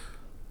 4.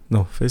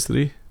 No, phase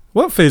 3.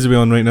 What phase are we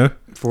on right now?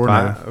 4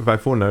 now. By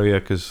 4 now, yeah,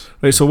 because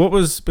Right. So what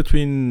was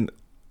between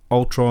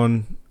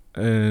Ultron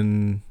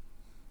and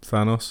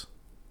Thanos?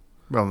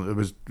 Well, it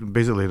was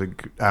basically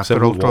like after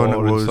Civil Ultron. It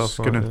War and was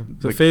stuff, kind yeah. of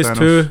So like phase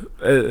Thanos.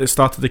 2, it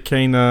started to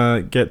kind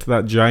of get to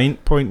that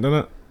giant point,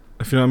 didn't it?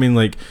 If you know what I mean,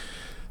 like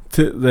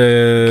to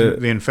the.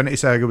 The Infinity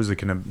Saga was the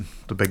kind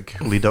of the big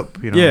lead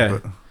up, you know. Yeah.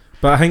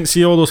 But I think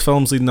see all those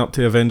films leading up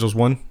to Avengers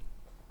 1.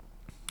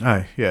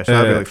 Aye, yeah. So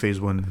that'd be Uh, like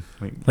phase 1.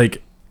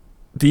 Like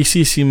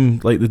DC seem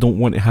like they don't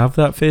want to have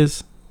that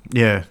phase.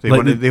 Yeah,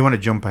 like they want to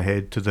jump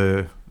ahead to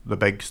the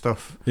big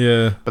stuff.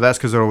 Yeah. But that's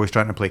because they're always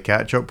trying to play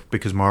catch up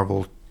because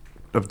Marvel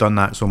have done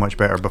that so much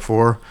better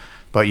before.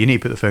 But you need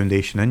to put the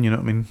foundation in. You know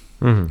what I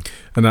mean?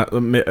 And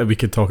that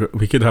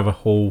we could have a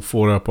whole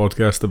 4-hour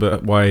podcast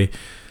about why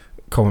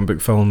comic book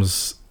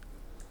films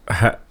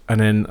hit and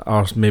then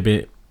are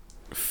maybe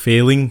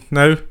failing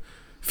now.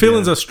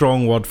 Failing's a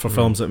strong word for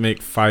films that make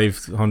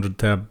 $500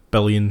 to $1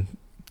 billion.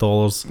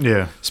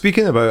 Yeah.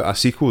 Speaking about a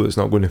sequel that's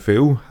not going to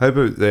fail, how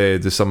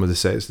about some of the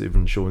sets they've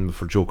been showing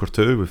for Joker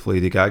 2 with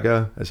Lady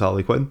Gaga as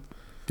Harley Quinn?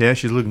 Yeah,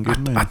 she's looking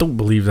good, man. I don't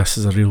believe this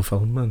is a real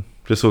film, man.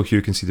 Just so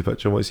Hugh can see the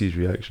picture, what's his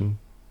reaction?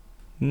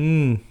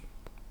 Maybe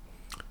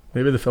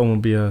the film will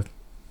be a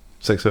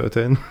 6 out of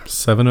 10.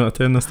 7 out of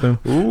 10 this time.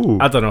 Ooh.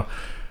 I don't know.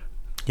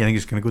 You think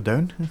it's going to go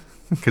down?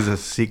 Because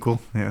it's a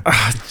sequel, yeah.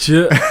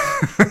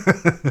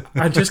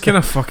 I'm just kind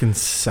of fucking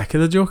sick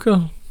of the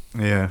Joker.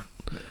 Yeah.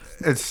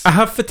 I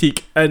have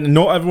fatigue, and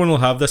not everyone will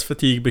have this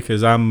fatigue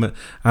because I'm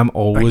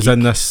always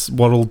in this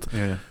world.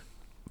 Yeah.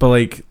 But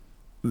like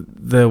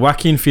the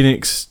Joaquin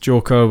Phoenix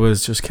Joker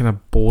was just kind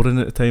of boring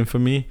at the time for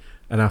me,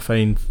 and I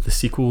find the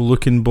sequel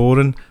looking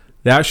boring.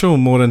 The actual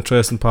more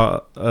interesting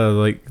part,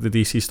 like the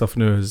DC stuff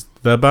now, is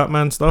the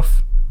Batman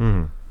stuff.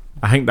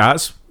 I think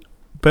that's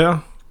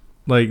better.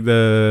 Like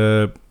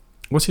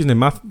what's his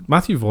name?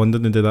 Matthew Vaughn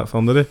didn't do that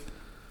film, did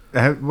he?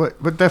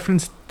 What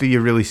difference do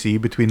you really see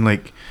between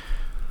like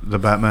the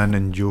Batman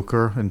and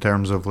Joker in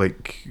terms of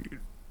like?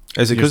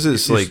 Is it because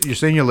it's like you're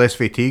saying you're less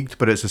fatigued,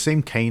 but it's the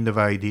same kind of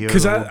idea?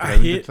 Because I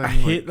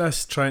hate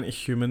this trying to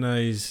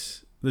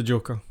humanize the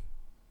Joker.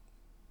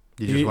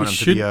 You just want him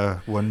to be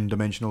a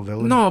one-dimensional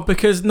villain? No,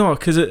 because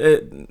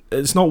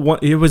it's not one.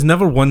 He was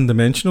never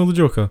one-dimensional, the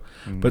Joker.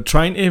 But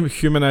trying to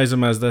humanize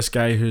him as this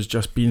guy who's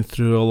just been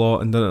through a lot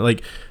and done it,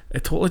 like,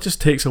 it totally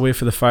just takes away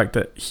from the fact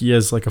that he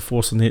is like a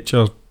force of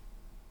nature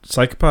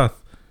psychopath.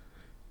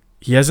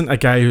 He isn't a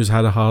guy who's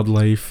had a hard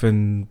life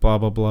and blah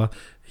blah blah.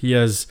 He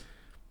is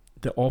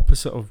the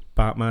opposite of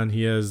Batman.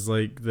 He is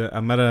like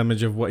a mirror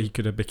image of what he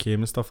could have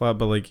became and stuff like that.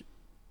 But like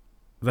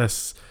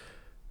this.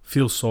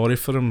 Feel sorry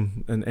for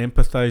him and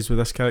empathize with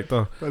this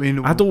character. I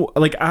mean, I don't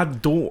like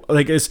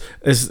it's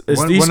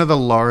one of the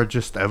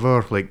largest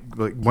ever, like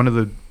one of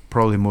the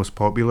probably most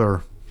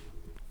popular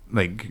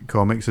like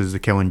comics is The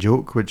Killing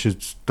Joke, which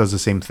does the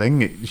same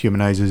thing. It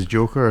humanizes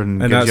Joker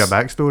and gives you a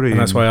backstory, and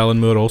that's why Alan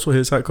Moore also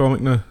hates that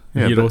comic now.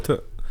 Yeah, he wrote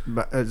it,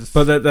 but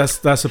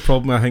that's a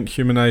problem. I think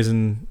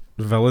humanizing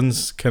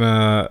villains kind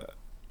of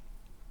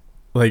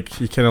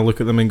like you kind of look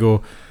at them and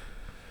go,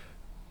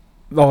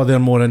 oh, they're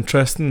more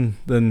interesting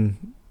than.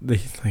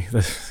 Like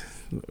this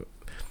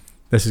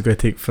is going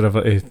to take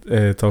forever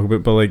to talk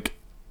about, but like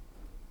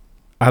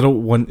I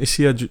don't want to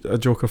see a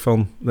Joker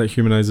film that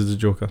humanizes the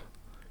Joker,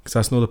 because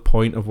that's not the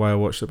point of why I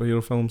watch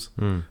superhero films.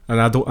 And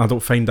I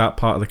don't find that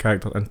part of the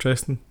character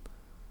interesting.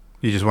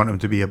 You just want him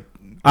to be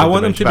I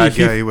want him to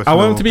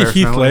be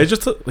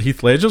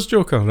Heath Ledger's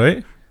Joker,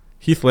 right?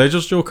 Heath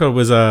Ledger's Joker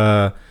was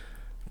a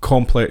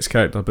complex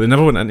character, but they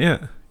never went into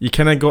it. You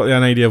kind of got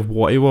an idea of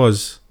what he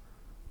was,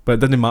 but it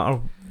didn't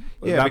matter.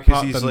 Yeah,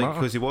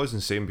 because he was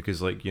insane.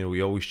 Because like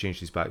we always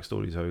changed his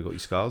backstories, how he got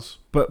his scars.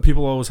 But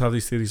people always have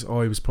these theories.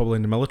 Oh, he was probably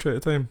in the military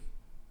at the time.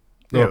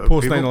 Yeah,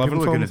 post 9/11 films.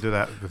 People are going to do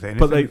that with anything.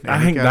 But like,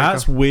 I think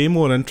that's way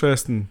more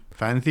interesting.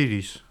 Fan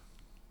theories.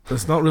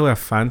 It's not really a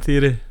fan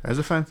theory. It is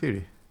a fan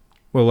theory.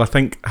 Well, I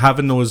think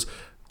having those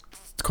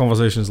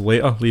conversations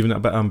later, leaving it a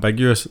bit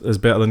ambiguous, is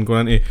better than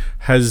going into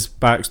his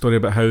backstory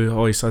about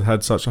how he's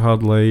had such a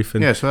hard life.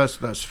 And yeah, so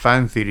that's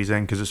fan theories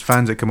then, because it's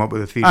fans that come up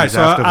with the theories.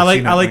 So I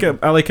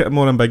like it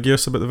more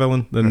ambiguous about the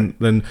villain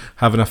than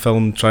having a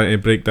film trying to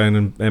break down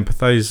and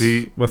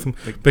empathise with him.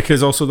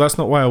 Because also that's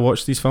not why I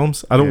watch these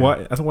films. I don't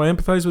want to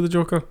empathise with the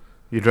Joker.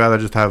 You'd rather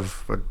just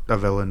have a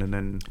villain and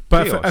then.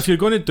 But if you're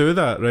going to do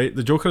that, right,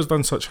 the Joker's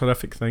done such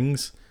horrific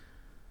things.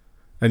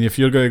 And if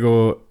you're going to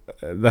go,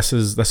 this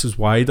is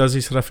why he does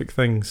these horrific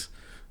things,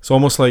 it's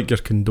almost like you're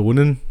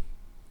condoning.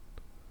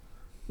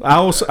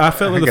 I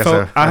felt like the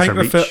film.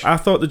 I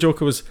thought the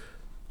Joker was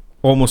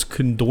almost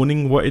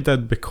condoning what he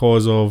did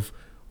because of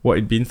what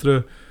he'd been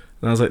through,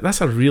 and I was like, that's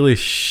a really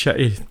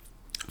shitty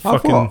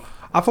fucking.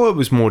 I thought it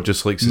was more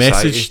just like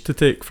society. Message to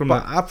take from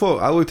it.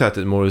 I looked at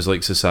it more as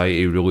like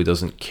society really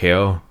doesn't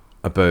care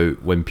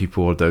about when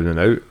people are down and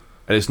out,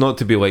 and it's not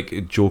to be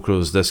like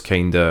Joker's this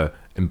kind of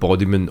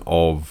embodiment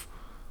of.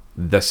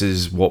 This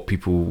is what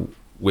people,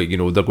 they're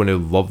going to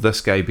love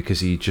this guy because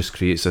he just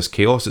creates this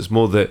chaos. It's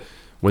more that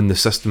when the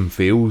system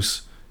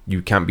fails,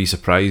 you can't be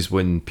surprised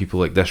when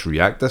people like this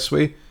react this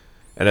way.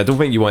 And I don't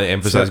think you want to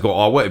emphasise,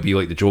 I want to be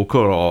like the Joker,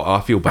 or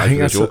I feel bad for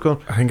the Joker.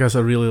 I think that's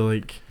a really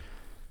like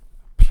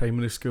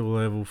primary school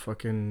level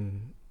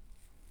fucking.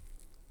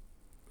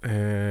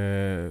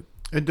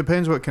 It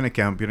depends what kind of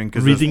camp you're in.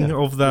 Reading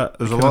of that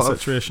there's a lot of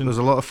situation. There's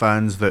a lot of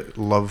fans that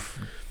love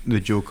the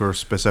Joker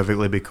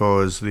specifically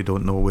because they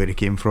don't know where he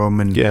came from,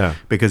 and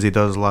because he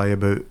does lie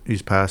about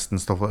his past and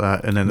stuff like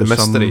that. And then the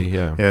there's mystery,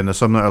 and there's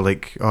some that are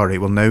like, all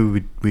right, well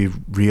now we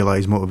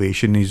realise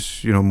motivation.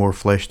 He's more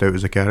fleshed out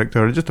as a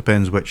character. It just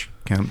depends which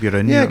camp you're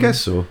in. Yeah, I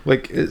guess so.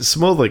 Like it's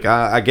more like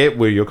I get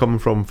where you're coming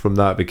from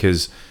that,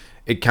 because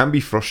it can be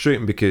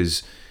frustrating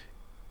because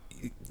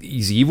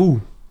he's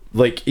evil.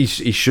 Like he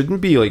shouldn't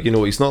be, like,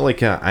 he's not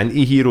like an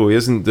anti-hero. He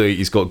isn't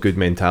he's got good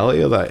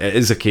mentality or that. It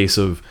is a case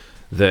of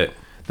that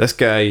this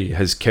guy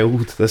has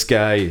killed. This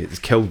guy is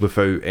killed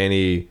without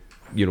any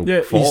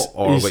thought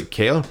or like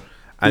care,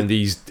 and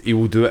he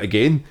will do it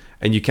again,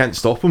 and you can't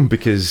stop him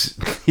because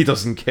he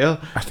doesn't care.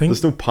 I think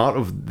there's no part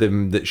of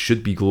them that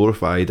should be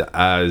glorified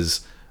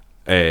as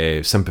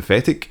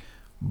sympathetic,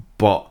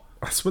 but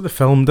That's what the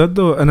film did,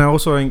 though, and I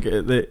also think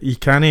that you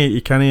can't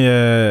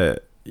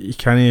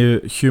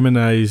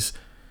humanize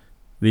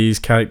these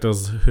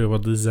characters who were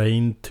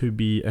designed to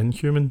be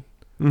inhuman.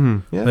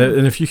 Mm-hmm. Yeah.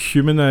 And if you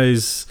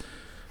humanize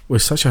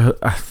with such a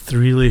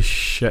really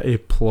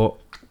shitty plot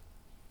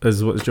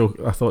as what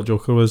I thought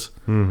Joker was,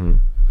 Mm-hmm.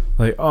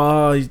 like,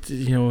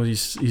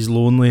 he's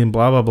lonely and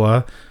blah blah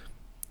blah.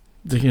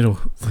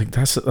 Like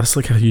that's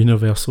like a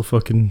universal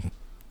fucking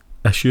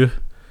issue,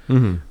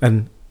 Mm-hmm.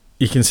 and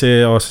you can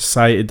say, "Oh,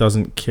 society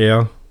doesn't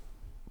care,"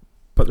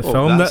 but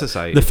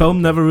the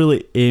film never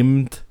really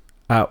aimed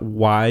at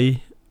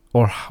why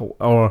or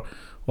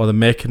the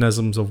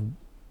mechanisms of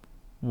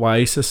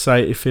why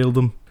society failed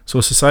them.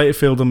 So society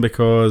failed them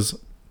because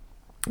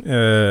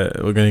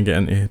we're going to get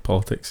into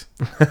politics.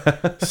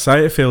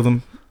 Society failed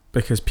them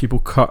because people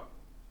cut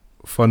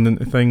funding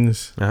to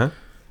things,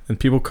 and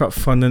people cut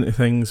funding to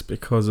things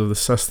because of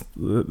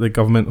the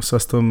governmental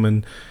system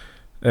and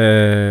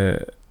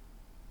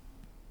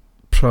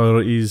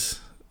priorities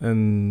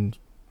and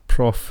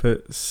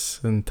profits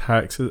and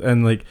taxes,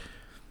 and like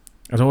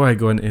I don't want to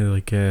go into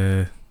like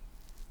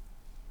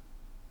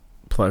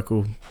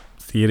political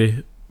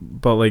theory,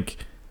 but like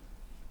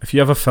if you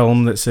have a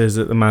film that says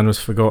that the man was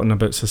forgotten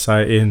about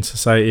society and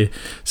society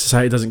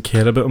doesn't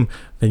care about him,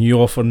 then you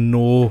offer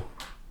no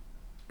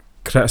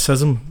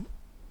criticism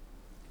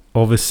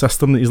of his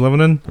system that he's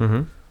living in.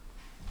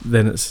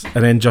 Mm-hmm.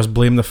 Then just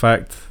blame the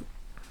fact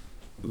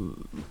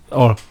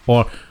or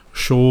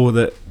show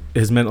that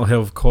his mental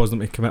health caused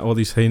him to commit all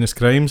these heinous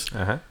crimes,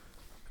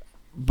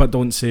 but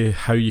don't say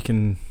how you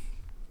can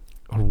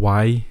or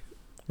why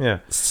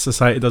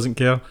society doesn't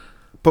care.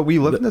 But we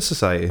live in a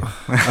society.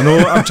 I know.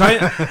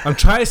 I'm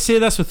trying to say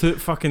this without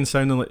fucking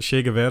sounding like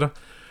Che Guevara.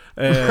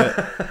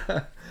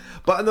 But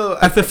I know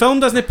if the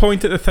film doesn't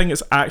point at the thing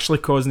that's actually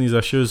causing these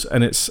issues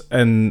and it's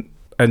and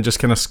just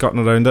kind of skirting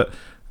around it,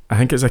 I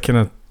think it's a kind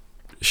of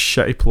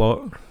shitty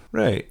plot.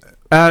 Right.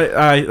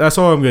 That's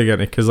all I'm going to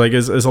get into, because like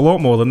it's a lot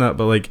more than that.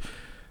 But like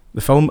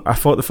the film, I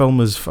thought the film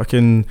was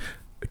fucking.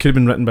 It could have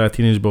been written by a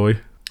teenage boy.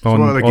 So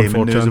what other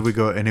gaming news have we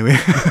got anyway? You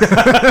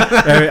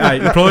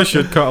probably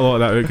should cut a lot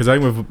of that out, because I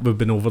think we've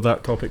been over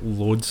that topic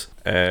loads.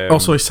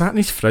 Also, he sat in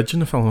his fridge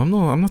in the film. I'm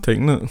not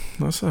taking it.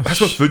 That's where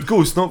food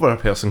goes, not where a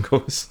person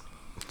goes.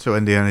 So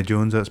Indiana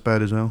Jones, that's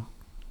bad as well.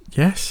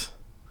 Yes.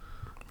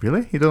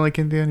 Really? You don't like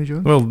Indiana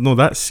Jones? Well, no,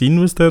 that scene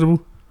was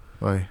terrible.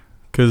 Why?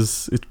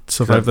 Because it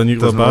survived the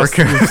nuclear blast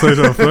inside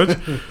our fridge.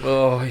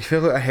 Oh, he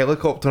felt like a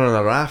helicopter on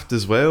a raft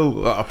as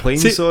well. A plane,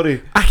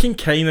 sorry. I can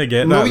kind of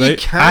get that, right? You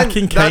can't. I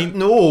can kind.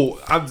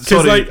 No, I'm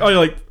sorry.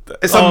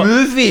 It's a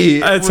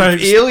movie with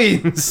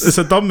aliens. It's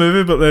a dumb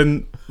movie, but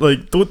then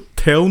don't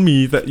tell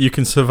me that you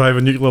can survive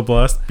a nuclear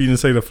blast being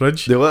inside a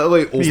fridge. They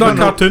literally it's not a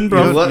cartoon,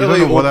 bro. They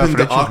literally opened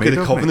the Ark of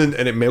the Covenant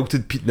and it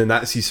melted the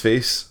Nazi's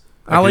face.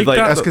 I like that.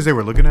 That's because they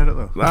were looking at it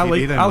though. I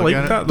like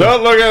that.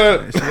 Don't look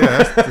at it.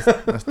 Yeah,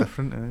 that's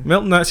different.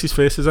 Melting Nazi's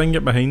faces, I can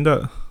get behind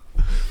it.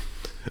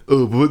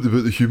 Oh, but what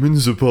about the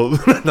humans?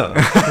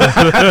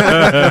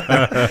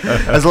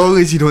 As long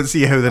as you don't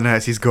see how the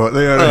Nazis got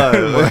there.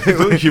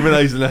 Don't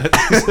humanise the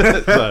Nazis.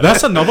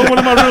 That's another one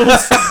of my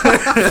rules.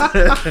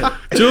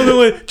 Do you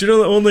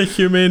know the only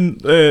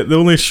the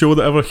only show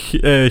that ever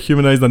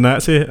humanised a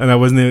Nazi, and I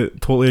wasn't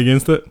totally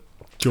against it?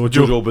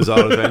 JoJo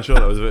Bizarre Adventure.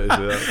 That was a bit of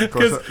that. Of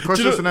course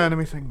it's an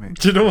anime thing, mate.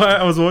 Do you know what?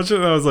 I was watching it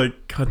and I was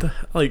like, God, I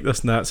like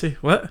this Nazi.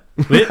 What?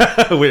 Wait,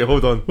 wait,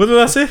 hold on. What did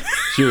I say?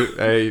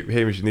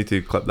 Hamish, you need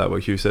to clip that.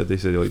 What Hugh said. They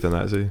said he liked a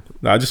Nazi.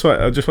 No, I just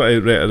want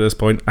to rate at this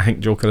point. I think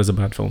Joker is a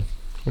bad film.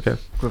 Okay.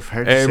 I've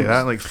heard you say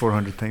that like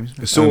 400 times.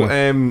 So,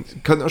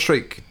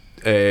 Counter-Strike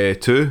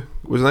 2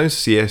 was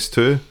announced.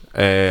 CS2,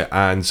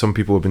 and some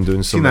people have been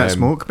doing some. Seen that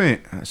smoke,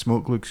 mate? That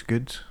smoke looks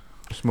good.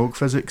 Smoke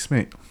physics,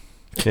 mate.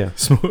 Yeah,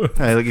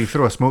 like you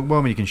throw a smoke bomb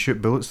and you can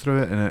shoot bullets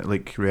through it, and it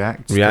like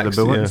reacts to the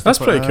bullet. Yeah. That's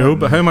pretty cool.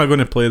 But how am I going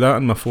to play that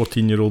on my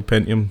 14-year-old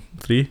Pentium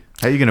 3?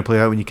 How are you going to play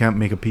that when you can't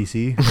make a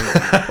PC?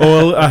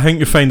 Well, I think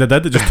you find I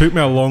did. It just took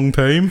me a long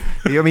time.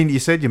 I mean, you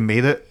said you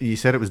made it. You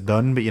said it was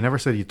done, but you never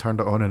said you turned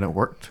it on and it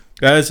worked.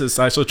 It's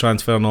actually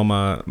transferring all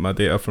my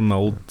data from my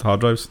old hard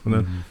drives.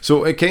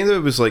 So it kind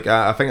of was like,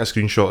 I think a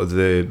screenshot of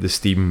the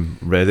Steam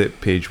Reddit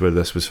page where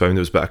this was found.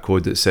 It was a bit of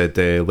code that said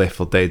Left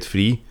 4 Dead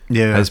 3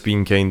 has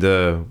been kind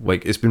of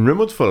like, it's been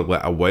rumoured for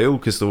like a while,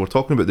 because they were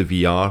talking about the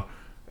VR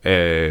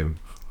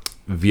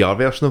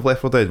version of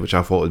Left 4 Dead, which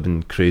I thought had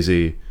been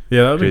crazy.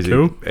 Yeah, that would be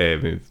cool.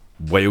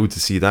 Wild to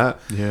see that.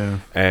 Yeah.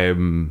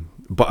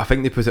 But I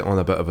think they put it on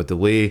a bit of a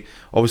delay.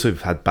 Obviously,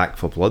 we've had Back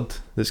 4 Blood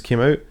that's came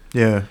out.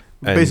 Yeah.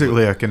 And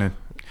basically a kind of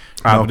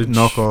average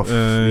knockoff.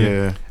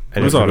 Yeah.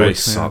 And it really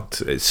sucked.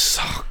 It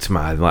sucked,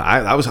 man. Like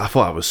I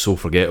thought that was so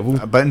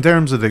forgettable. But in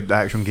terms of the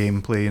actual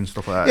gameplay and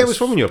stuff like that, yeah, it was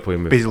fun when you were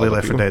playing with basically other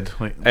Left 4 people. Dead.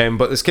 Like.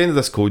 But it's kind of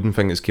this coding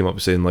thing that's came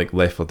up saying like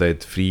Left 4 Dead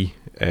 3.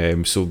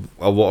 So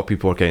a lot of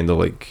people are kind of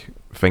like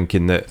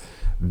thinking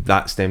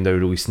that's them now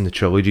releasing the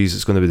trilogies.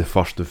 It's going to be the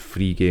first of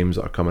 3 games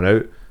that are coming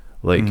out.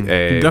 Like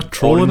they're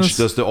trolling Orange,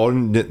 us. there's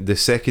the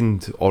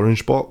second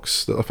Orange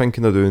box that they're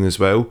thinking of doing as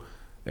well.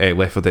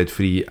 Left 4 Dead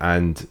 3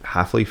 and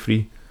Half-Life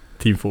 3.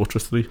 Team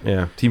Fortress 3.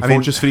 Yeah, Team I mean-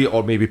 Fortress 3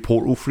 or maybe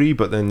Portal 3,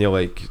 but then you're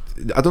like,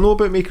 I don't know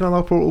about making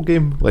another Portal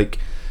game. Like,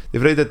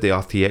 they've already did the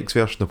RTX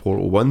version of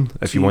Portal 1,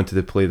 if you See- wanted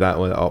to play that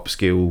like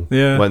upscale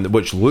Yeah. one,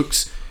 which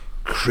looks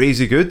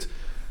crazy good.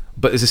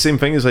 But it's the same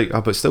thing as like,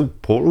 but still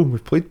Portal.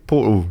 We've played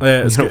Portal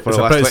Yeah, it's for good. the It's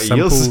a last pretty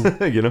 20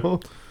 years, you know?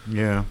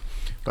 Yeah,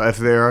 but if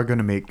they are going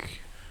to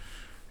make,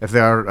 if they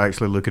are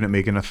actually looking at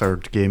making a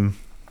third game,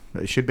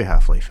 it should be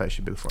Half-Life. That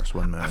should be the first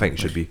one. I think it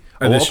should be.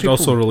 And they lot of should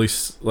also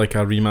release like a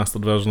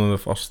remastered version of the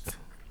first,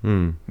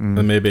 Hmm.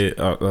 and maybe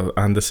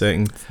and the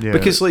second. Yeah.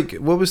 Because like,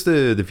 what was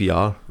the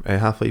VR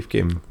Half-Life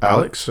game?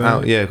 Alex,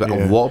 Yeah, yeah.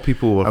 a lot of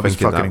people were that was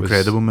thinking fucking that was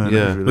incredible, man.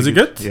 Yeah, really Was it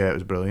good? Yeah, it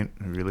was brilliant.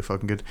 Really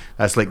fucking good.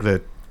 That's like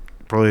the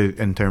probably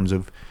in terms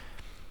of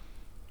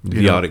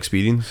you VR know,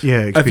 experience.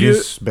 yeah Have you-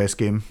 experience best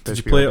game. Did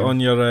Best you play VR it game. on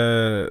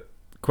your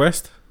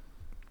Quest?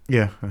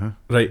 Yeah.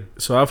 Right.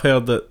 So I've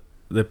heard that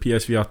the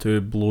PSVR 2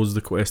 blows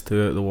the Quest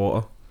 2 out of the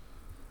water.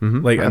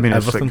 Mm-hmm. Like I mean,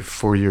 it's everything. like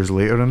 4 years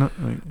later, isn't it?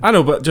 Like, I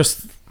know, but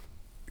just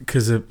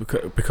because the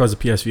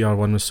PSVR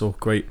 1 was so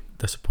quite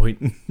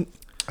disappointing.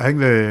 I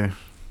think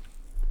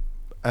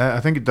I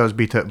think it does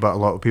beat it, but a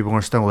lot of people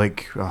are still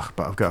like, oh,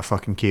 but I've got a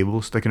fucking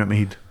cable sticking at my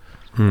head.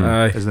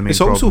 Aye. Is the main It's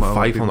also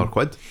problem with a lot of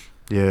people. £500.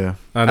 Yeah.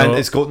 I know. And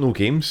it's got no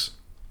games.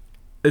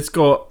 It's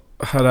got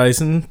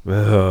Horizon.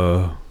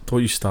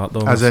 Don't you start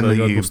though? As in, Sorry,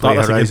 God, you we'll can start play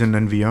this again. Horizon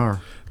in VR.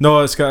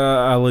 No, it's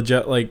got a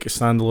legit like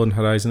standalone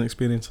Horizon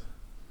experience.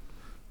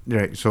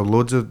 Right, so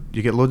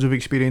you get loads of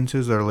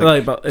experiences. They're like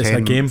Right, but it's 10,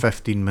 a game.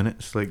 15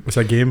 minutes. Like, It's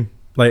a game.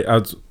 Like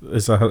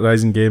it's a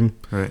Horizon game.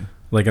 right.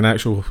 Like an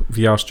actual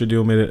VR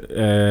studio made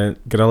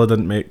it. Guerrilla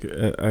didn't make.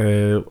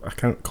 I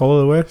can't Call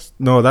of the West.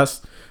 No,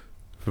 that's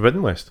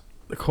Forbidden West.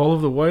 the Call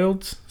of the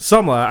Wilds.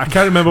 Something like that. I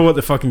can't remember what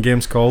the fucking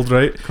game's called.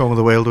 Right? Call of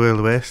the Wild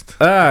Wild West.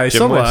 Aye, Jim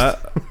something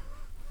West. like that.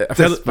 I've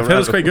heard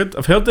it's quite good.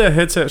 I've heard the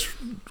headset's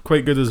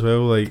quite good as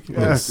well. Like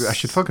Yeah, it's, I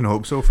should fucking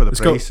hope so for the it's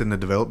got- price and the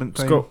development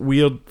it's time. got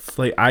weird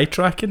like eye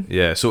tracking.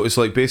 Yeah, so it's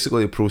like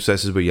basically it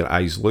processes where your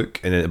eyes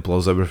look and then it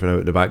blurs everything out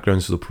in the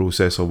background, so the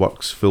processor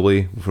works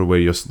fully for where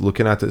you're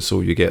looking at it,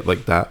 so you get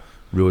like that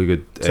really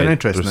good It's an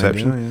interesting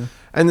reception. idea, yeah.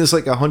 And it's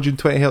like a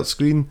 120Hz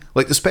screen.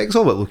 Like the specs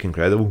of it look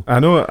incredible. I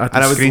know. And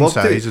I would Screen love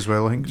to- size as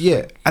well, I think.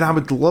 Yeah, and I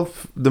would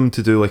love them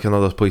to do like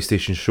another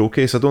PlayStation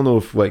showcase. I don't know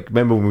if like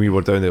remember when we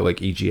were down at like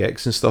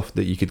EGX and stuff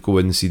that you could go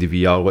in and see the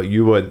VR. Like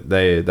you went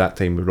there that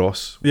time with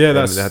Ross. Yeah,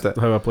 that's they had it.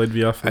 how I played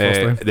VR for the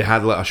first time. They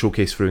had like a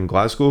showcase through in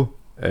Glasgow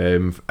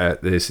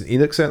at the St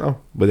Enoch Centre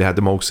where they had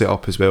them all set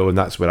up as well, and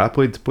that's where I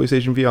played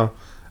PlayStation VR.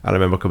 I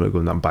remember coming and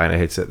going and buying a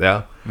headset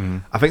there.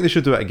 Mm. I think they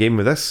should do it again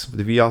with this,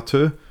 with the VR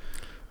 2,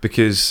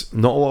 because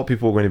not a lot of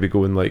people are going to be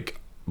going like,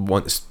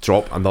 want to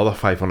drop another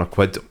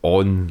 £500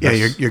 on Yeah,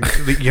 this.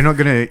 you're not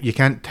gonna. You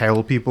can't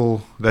tell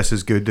people this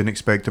is good and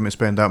expect them to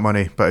spend that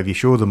money. But if you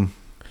show them,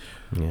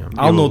 Yeah.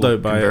 I'll no you'll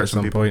doubt buy it convert at some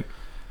some people. point.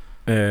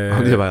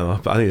 I need to buy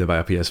another, I need to buy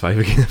a PS5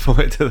 again if I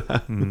went to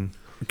that. mm,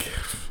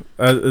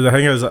 The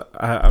thing is,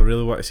 I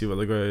really want to see what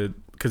they're going to,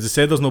 because they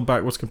said there's no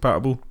backwards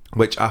compatible,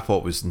 Which I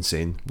thought was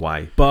insane.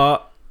 Why?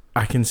 but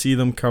I can see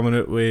them coming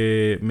out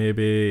with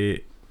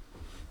maybe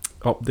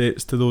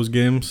updates to those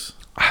games.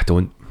 I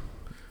don't.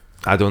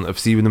 I've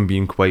seen them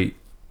being quite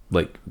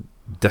like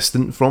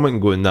distant from it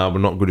and going, nah, we're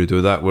not going to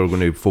do that. We're going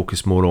to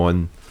focus more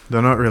on.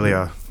 they're not really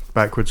a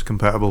backwards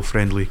compatible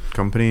friendly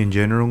company in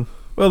general.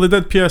 Well, they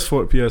did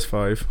PS4 to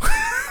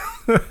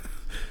PS5.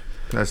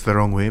 That's the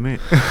wrong way, mate.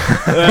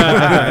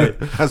 Aye.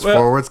 That's Well-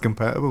 forwards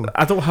compatible.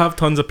 I don't have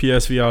tons of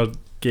PSVR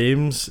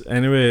games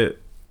anyway.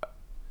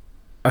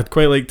 I'd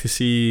quite like to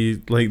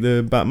see like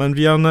the Batman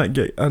VR and that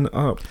get an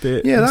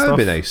update. Yeah, and that would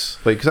be stuff. nice.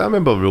 Like, because I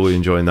remember really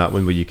enjoying that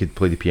one where you could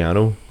play the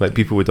piano. Like,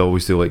 people would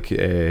always do like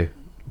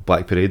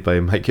Black Parade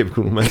by My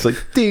Chemical Romance,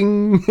 like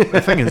ding.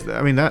 The thing is,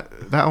 I mean that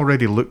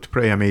already looked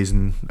pretty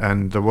amazing,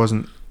 and there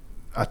wasn't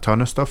a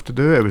ton of stuff to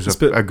do. It was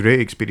a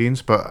great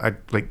experience, but I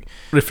like.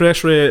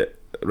 Refresh rate,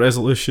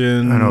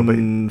 resolution, I know,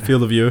 but-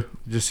 field of view. It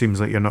just seems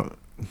like you're not.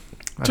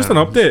 I Just an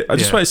don't know. update. I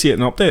just Yeah. want to see it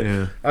an update.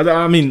 Yeah.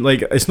 I mean,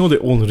 like, it's not the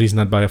only reason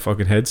I'd buy a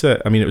fucking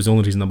headset. I mean, it was the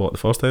only reason I bought the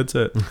first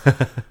headset.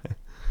 I'd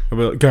be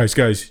like, guys,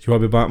 you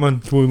want to be Batman?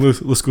 Come on,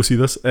 let's go see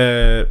this.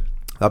 I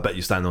bet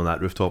you stand on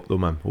that rooftop though,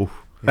 man. Oh,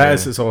 Yeah.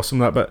 It's awesome,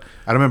 that bit.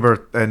 I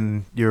remember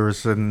in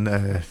yours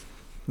in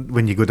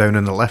when you go down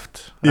in the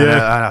lift. Yeah.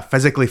 And I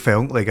physically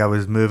felt like I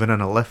was moving in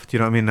a lift. You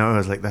know what I mean? I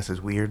was like, this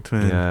is weird.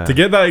 Man. yeah. To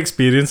get that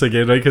experience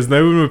again, right? Because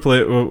now when we play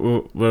it,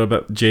 we're a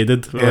bit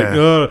jaded. We're like, Yeah.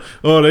 oh,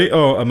 all right,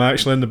 I'm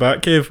actually in the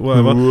Batcave,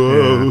 whatever.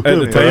 Whoa. At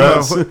the time, Yeah.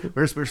 it's-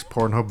 Where's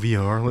Pornhub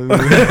VR?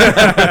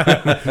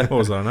 What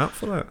was there an app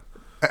for that?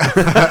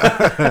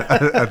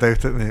 I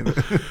doubt it,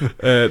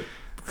 mate.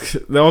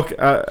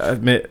 I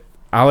admit,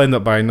 I'll end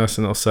up buying this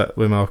and I'll sit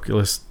with my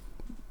Oculus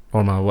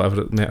or my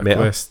whatever Meta Meta.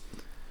 Quest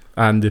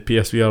and the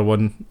PSVR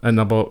 1 in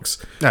a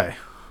box. Aye.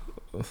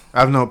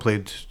 I've not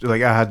played.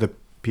 Like I had the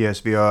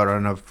PSVR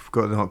and I've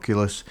got the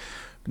Oculus.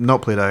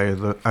 Not played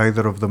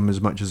either of them as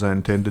much as I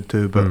intended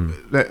to, but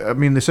I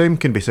mean the same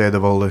can be said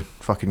of all the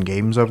fucking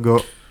games I've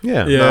got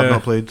yeah. Yeah. that I've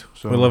not played.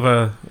 So We live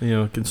a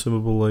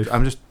consumable life.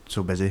 I'm just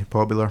so busy,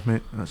 popular,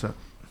 mate. That's it.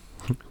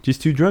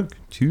 Just too drunk.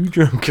 Too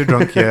drunk. Too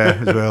drunk, yeah,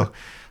 as well.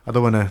 I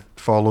don't want to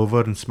fall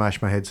over and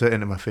smash my headset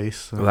into my face.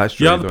 So. Well, that's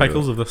true. You are the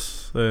pickles of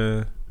this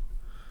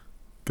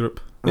group.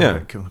 Yeah.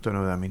 Alright, cool. Don't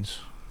know what that means.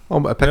 Oh,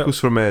 but pickles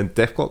from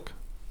Death Clock.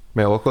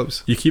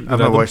 Metalocalypse. You keep the I've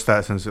not rhythm. watched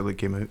that since it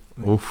came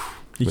out. Oof.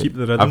 You keep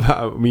the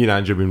rhythm. Me and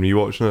Andrew have been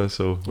rewatching it,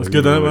 so It's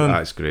good, isn't it, man?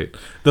 That's great.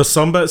 There's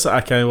some bits that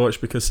I can't watch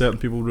because certain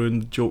people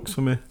ruined the jokes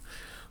for me.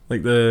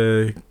 Like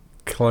the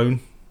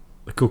clown.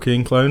 The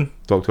cocaine clown.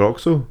 Dr.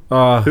 Oxo.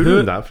 Who Who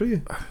ruined that for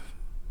you?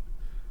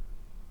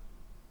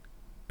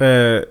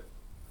 I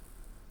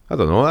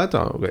don't know.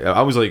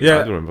 I was like, Yeah. I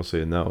don't remember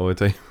saying that all the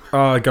time.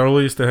 A girl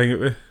I used to hang out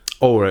with.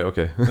 Oh, right,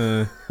 okay.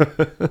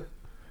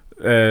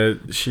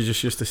 She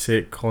just used to say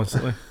it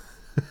constantly.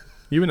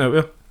 You went out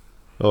with her.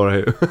 All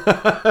right.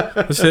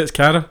 I say it's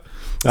Cara.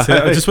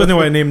 I just wouldn't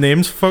want to name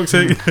names, for fuck's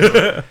sake.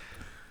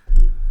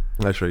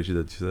 That's right, she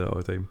did. She did that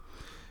all the time.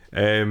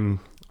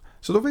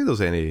 So I don't think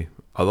there's any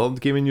other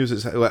gaming news.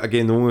 It's like,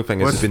 again, the only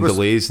thing is there's been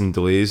delays and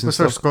What's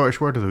our stuff. Scottish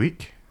word of the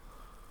week?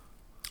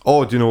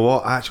 Oh, do you know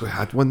what? I actually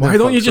had one. Why there.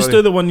 don't you Fuck, just sorry.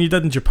 do the one you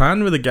did in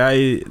Japan with the guy,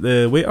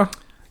 the waiter?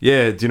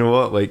 Yeah, do you know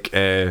what? Like,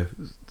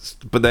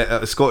 but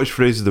the Scottish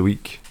phrase of the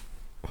week.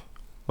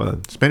 Well,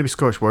 It's meant to be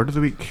Scottish word of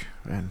the week,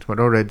 and we're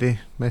already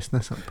messing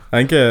this up.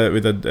 I think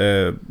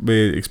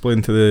we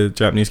explained to the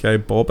Japanese guy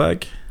ball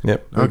bag.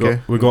 yep.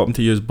 Okay. We got him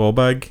to use ball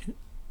bag,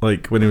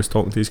 like when he was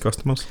talking to his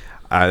customers.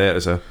 There it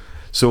is.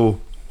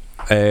 So,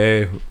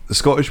 the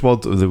Scottish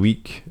word of the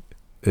week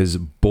is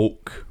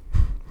bulk.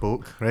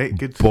 Bulk, right?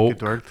 Good, Bulk.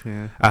 good word.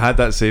 Yeah. I had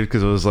that saved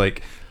because I was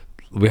like,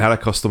 we had a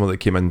customer that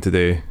came in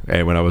today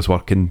when I was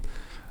working,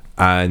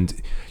 and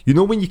you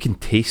know when you can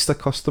taste a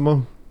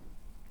customer,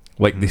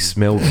 like they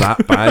smell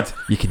that bad,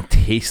 you can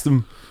taste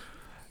them.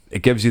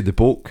 It gives you the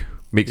bulk,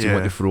 makes you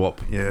want Yeah. to throw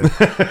up. Yeah.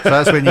 So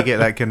that's when you get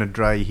that kind of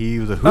dry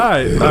heave. The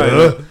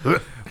Aye.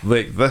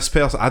 Like this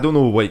person, I don't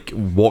know like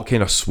what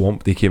kind of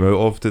swamp they came out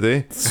of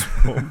today.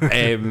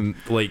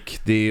 Like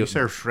they You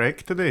serve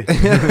Shrek today.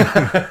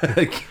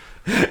 like,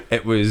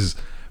 it was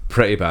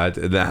pretty bad,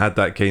 and it had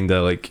that kind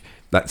of like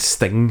that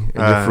sting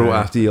in your throat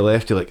after you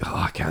left. You're like, oh,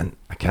 I can't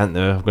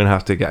now. I'm gonna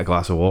have to get a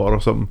glass of water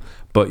or something.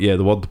 But yeah,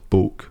 the word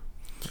bulk.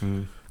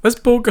 Is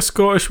bulk a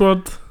Scottish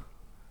word?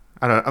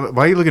 I don't know.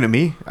 Why are you looking at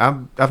me?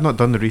 I've not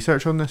done the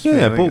research on this.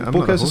 Yeah, Like, bulk, I'm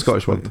bulk not is a host.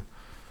 Scottish word.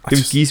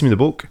 Give geese me the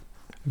bulk.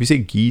 If you say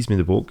geese me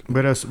the bulk,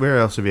 Where else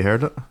have you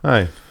heard it?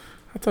 aye.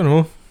 I don't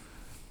know.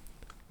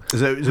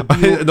 Is it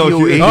No,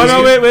 BOA? you- Oh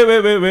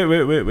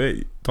no!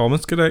 Wait!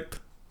 Thomas correct.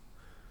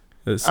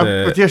 It's.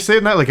 But you're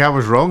saying that like I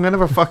was wrong. I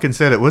never fucking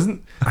said it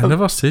wasn't. I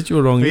never said you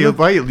were wrong.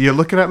 You're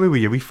looking at me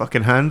with your wee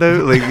fucking hand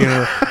out, like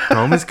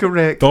Tom is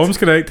correct. Tom's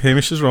correct.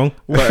 Hamish is wrong.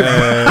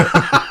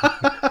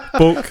 But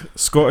bulk,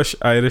 Scottish,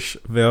 Irish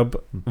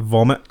verb,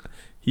 vomit.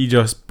 He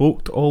just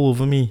bulked all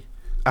over me.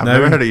 I've Now,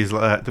 never heard it used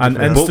like that. to be An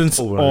fair. instance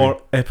Bulk over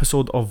or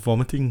episode of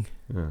vomiting.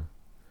 Yeah.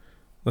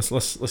 Let's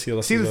hear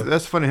this. See, as well.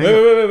 that's funny.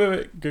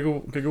 Wait.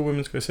 Google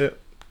women's gonna say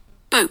it.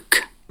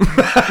 Book.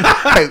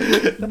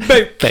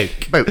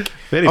 Book.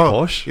 Very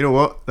posh. You know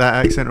what?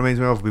 That accent reminds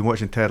me of. I've been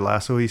watching Ted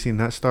Lasso. You seen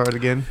that started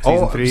again?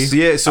 Season 3.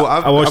 Yeah, so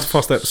I watched I've the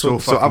first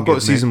episode. so I've fucking got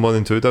good, season 1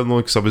 and 2 down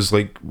because I was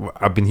like,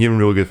 I've been hearing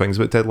really good things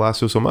about Ted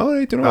Lasso, so I'm like,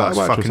 alright, you know Oh, what, it's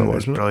I might actually start fucking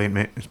watching it. brilliant,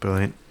 mate. It's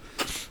brilliant.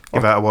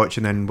 Give that a watch,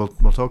 and then we'll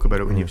talk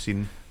about it when you've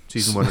seen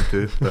season 1 and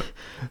 2. But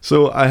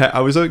So I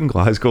was out in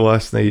Glasgow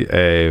last night,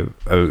 out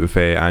with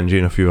Angie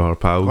and a few of her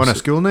pals on a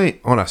school night.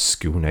 on a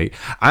school night,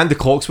 and the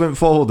clocks went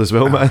forward as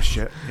well, Oh, man.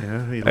 shit.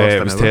 Yeah, you lost It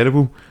an was hour.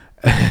 terrible.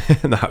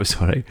 That was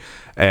alright.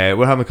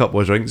 We're having a couple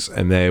of drinks,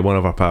 and one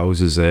of our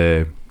pals is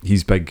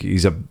he's big.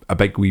 He's a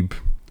big weeb.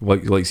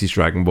 Likes his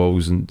Dragon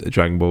Balls and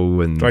Dragon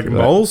Ball and Dragon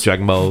Balls?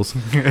 Dragon Balls.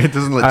 It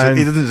doesn't. And-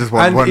 He doesn't just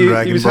want and one he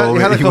Dragon was- Ball.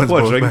 he had a he wants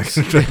couple of both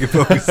drinks. Dragon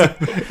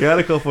Balls. He had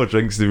a couple of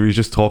drinks and we were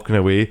just talking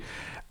away,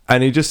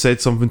 and he just said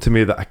something to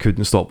me that I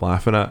couldn't stop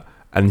laughing at.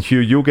 And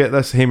Hugh, you'll get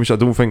this. Hamish, I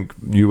don't think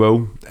you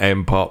will,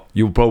 but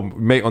you'll probably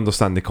might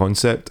understand the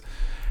concept.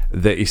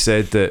 That he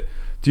said that,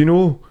 do you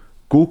know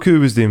Goku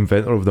was the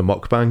inventor of the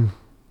mukbang?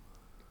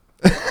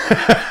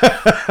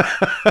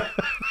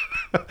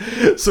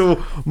 So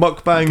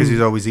mukbang, Because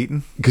he's always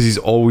eating. he's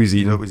always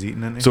He's eating. always eating,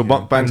 isn't he? So Yeah.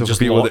 mukbangs are for Just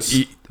people lots. that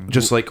eat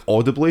just like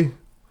audibly,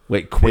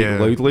 like quite Yeah,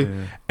 loudly.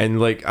 yeah. And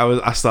like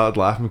I started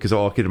laughing because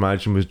all I could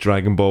imagine was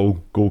Dragon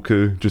Ball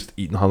Goku just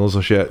eating hundreds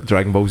of shit.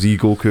 Dragon Ball Z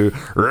Goku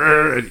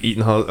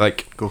eating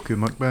like Goku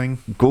mukbang.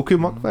 Goku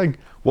mukbang.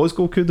 Was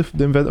Goku the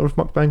inventor of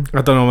mukbang?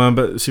 I don't know, man,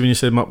 but see when you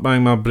said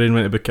mukbang, my brain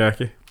went to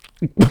bukkake.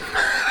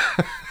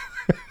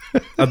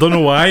 I don't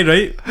know why,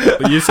 right?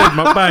 But you said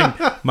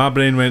mukbang, my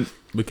brain went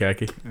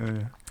bukkake.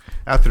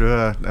 I threw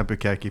a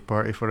bukkake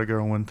party for a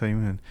girl one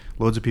time, and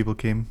loads of people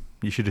came.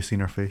 You should have seen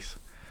her face.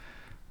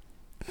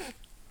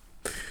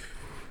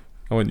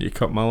 I want you to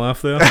cut my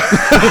laugh there.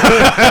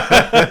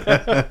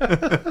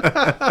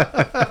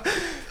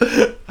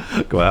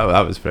 Well,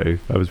 that was very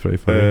funny.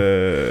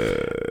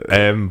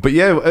 But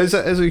yeah, is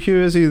it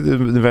Hugh? Is he the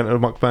inventor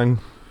of mukbang?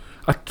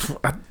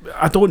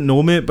 I don't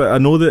know, mate, but I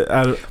know that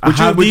I Would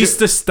you- have would these you-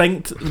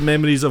 distinct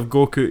memories of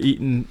Goku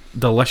eating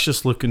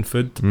delicious looking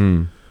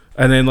food.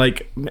 and then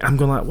like I'm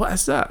going like, what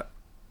is that?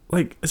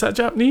 Like, is that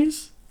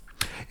Japanese?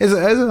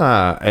 Isn't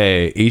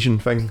a Asian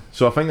thing?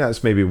 So I think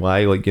that's maybe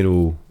why, like, you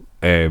know,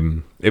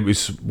 it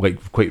was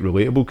like quite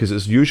relatable, because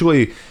it's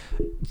usually,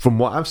 from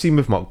what I've seen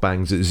with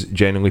mukbangs, it's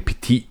generally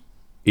petite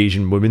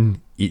Asian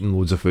women eating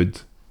loads of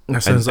food.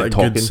 That sounds and like a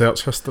talking. good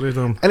search history,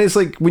 though. And it's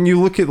like, when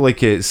you look at,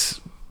 like, it's,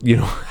 you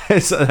know,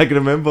 it's, I can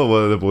remember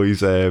one of the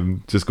boys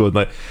just going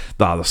like,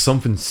 nah, there's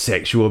something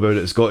sexual about it.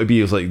 It's got to be,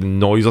 it's like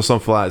noise or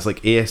something like that. It's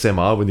like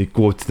ASMR when they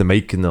go to the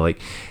mic and they're like,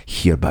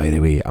 here, by the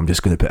way, I'm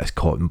just going to put this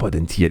cotton bud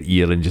into your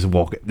ear and just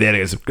walk it. There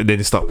it is. And then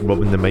they start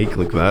rubbing the mic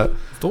like that.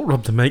 Don't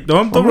rub the mic,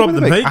 Dom. Don't rub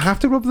the mic. I have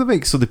to rub the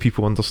mic so the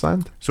people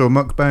understand. So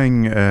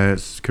mukbang,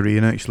 it's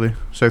Korean actually,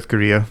 South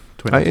Korea,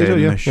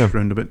 2010-ish, yeah.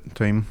 round about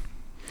time.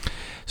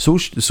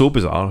 So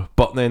bizarre.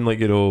 But then, like,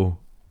 you know,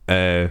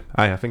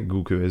 I think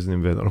Goku is an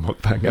inventor of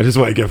mukbang. I just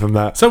want to give him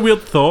that. It's a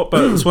weird thought,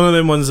 but it's one of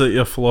them ones that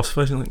you're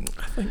philosophizing. Like,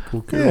 I think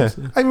Goku. Yeah, is.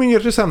 I mean, you're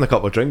just having a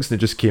couple of drinks and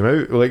it just came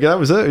out. Like, that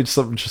was it.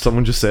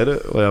 Someone just said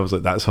it. Like, I was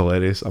like, that's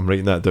hilarious. I'm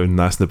writing that down and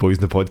asking the boys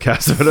in the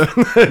podcast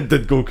about it.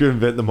 Did Goku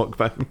invent the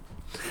mukbang?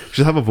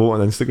 Should have a vote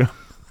on Instagram.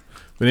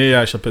 We need to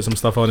actually put some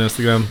stuff on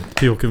Instagram.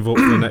 People can vote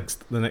for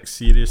the next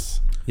series.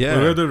 Yeah.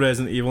 We're going to do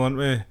Resident Evil, aren't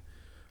we?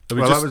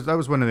 Well, that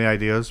was one of the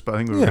ideas, but I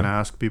think we were going to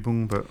ask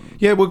people. But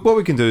yeah, what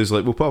we can do is,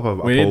 like, we'll put up a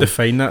we need to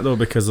define that, though,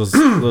 because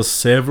there's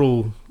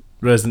several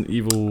Resident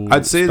Evil.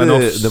 I'd say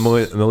spin-offs. the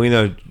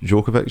Milena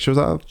Jokovic, was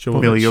that?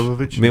 Mila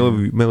Jovovich. Mila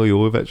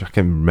Jovovich, I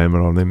can't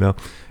remember her name now.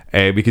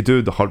 We could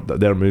do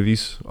their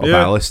movies of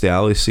Alice, the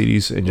Alice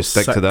series, and just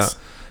stick to that.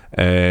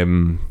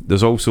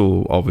 There's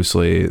also,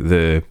 obviously,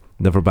 the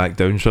Never Back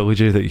Down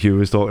trilogy that Hugh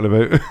was talking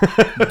about.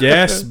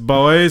 Yes,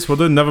 boys, we're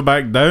doing Never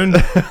Back Down.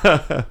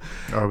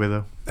 Are we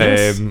though?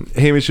 Yes.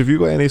 Hamish, have you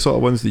got any sort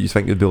of ones that you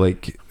think would be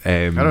like?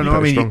 I don't know. I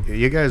mean,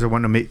 you guys are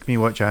wanting to make me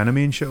watch anime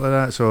and shit like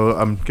that, so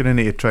I'm gonna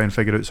need to try and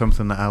figure out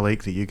something that I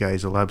like that you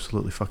guys will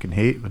absolutely fucking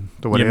hate. But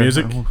don't worry. Your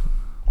music?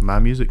 My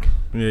music.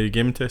 Yeah, your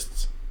gaming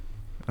tests.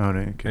 All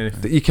right. Okay.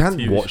 You can't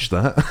TV watch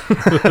that.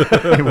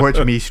 Watch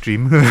me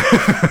stream.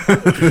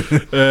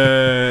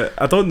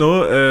 I don't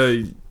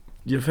know.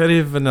 You're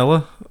very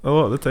vanilla a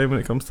lot of the time when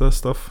it comes to this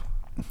stuff.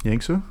 You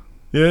think so?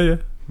 Yeah.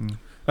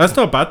 That's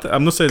not bad.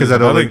 I'm not saying Because it's I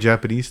don't bad. like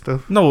Japanese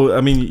stuff. No,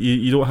 I mean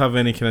you don't have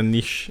any kind of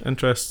niche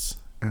interests.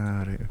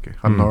 Ah, right. Okay.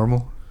 I'm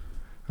normal.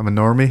 I'm a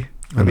normie.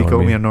 Maybe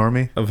call me a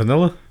normie. A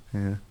vanilla.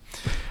 Yeah.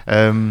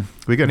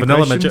 We got any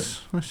Vanilla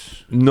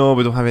questions? No,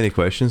 we don't have any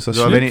questions. Do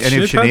you have any of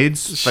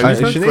Sinead's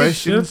 1,000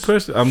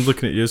 questions? I'm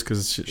looking at yours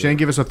because Sinead,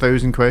 give us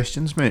 1,000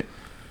 questions, mate.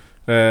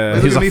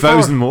 Here's Look at me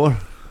 1,000 more.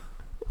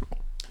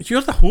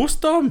 you're the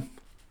host, Dom.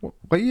 What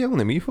are you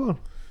yelling at me for?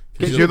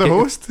 Because you're the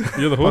host.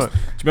 You're the host. Do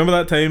you remember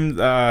that time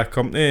a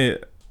company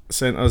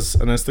sent us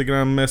an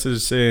Instagram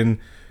message saying,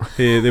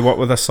 hey, they work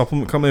with a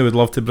supplement company, would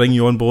love to bring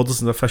you on board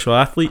as an official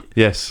athlete?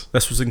 Yes.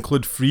 This was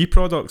include free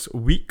products,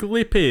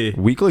 weekly pay,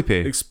 Weekly pay.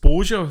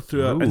 exposure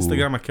through our Ooh.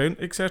 Instagram account,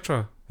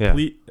 etc. Yeah.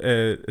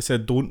 It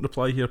said, don't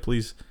reply here,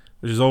 please,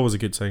 which is always a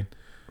good sign.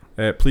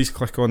 Please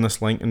click on this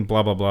link and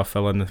blah blah blah,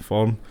 fill in the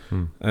form.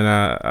 And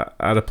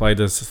I replied,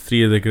 as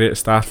 3 of the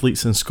greatest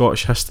athletes in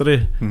Scottish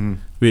history,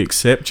 we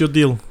accept your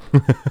deal,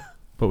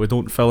 but we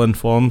don't fill in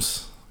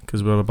forms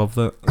because we're above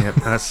that. Yeah,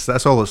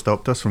 that's all that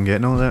stopped us from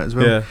getting all that as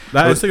well. Yeah,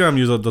 that Instagram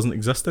user doesn't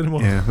exist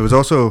anymore. Yeah, there was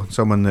also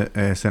someone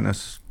that sent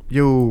us,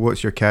 yo,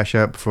 what's your Cash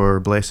App for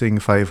blessing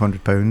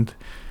 £500?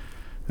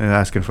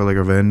 Asking for like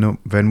our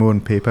Venmo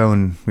and PayPal,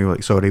 and we were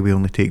like, sorry, we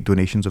only take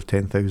donations of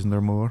 10,000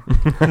 or more.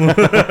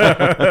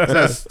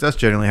 that's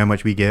generally how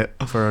much we get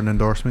for an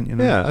endorsement, you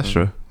know. Yeah, that's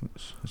true.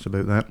 It's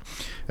about that.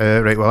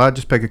 Right, well, I'll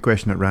just pick a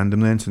question at random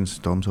then, since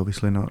Dom's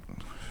obviously not.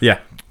 Yeah.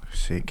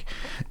 Sake.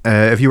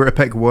 If you were to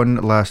pick one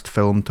last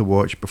film to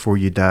watch before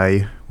you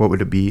die, what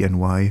would it be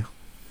and why?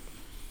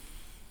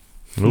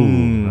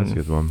 Ooh, that's a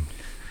good one.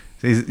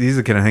 These are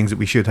the kind of things that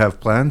we should have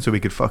planned so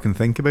we could fucking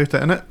think about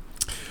it, innit?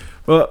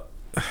 Well,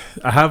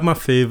 I have my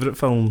favourite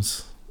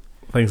films.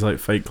 Things like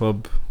Fight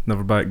Club,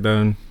 Never Back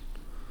Down.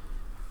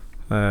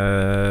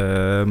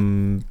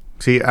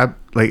 See, I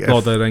like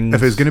Lord of the Rings.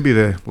 if it was going to be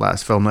the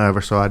last film I ever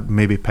saw, I'd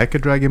maybe pick a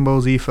Dragon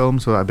Ball Z film,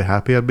 so I'd be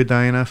happy I'd be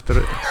dying after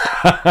it.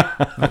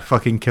 That'd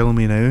fucking kill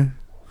me now.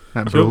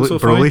 That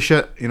Broly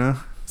shit, you know.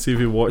 See if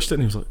he watched it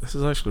and he was like, this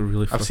is actually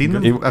really fucking I've seen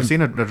good. them. I've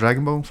seen a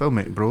Dragon Ball film,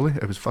 mate. Broly.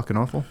 It was fucking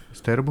awful.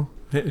 It's terrible.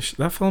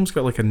 That film's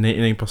got like a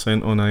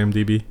 99% on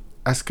IMDb.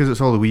 That's because it's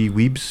all the wee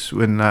weebs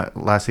when that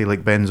lassie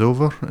like bends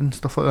over and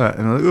stuff like that,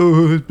 and they're like,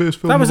 oh, his best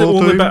film. That was of the all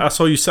only time. bit I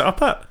saw you sit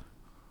up at.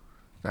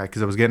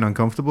 Because I was getting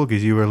uncomfortable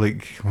because you were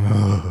like,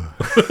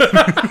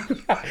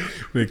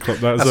 They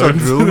clipped that that's sound. our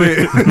drill,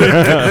 mate.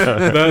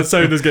 That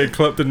sound is getting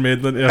clipped and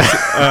made into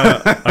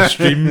a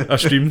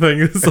stream thing.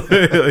 It's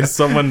like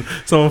someone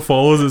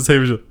follows it and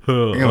says,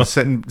 I was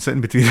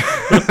sitting between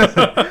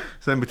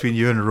sitting between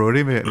you and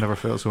Rory, mate. I never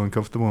felt so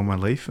uncomfortable in my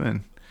life,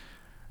 man.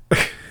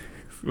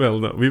 Well,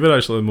 no, we were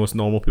actually the most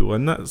normal people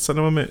in that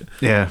cinema, mate.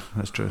 Yeah,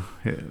 that's true.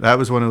 Yeah, that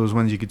was one of those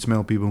ones you could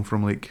smell people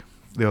from like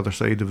the other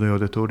side of the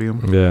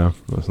auditorium. Yeah,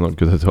 that's not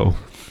good at all.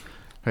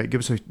 Right,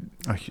 give us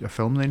a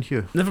film then,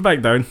 Hugh. Never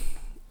Back Down.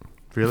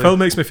 Really? The film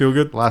makes me feel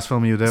good. Last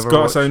film you'd It's ever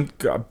got watched?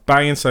 got a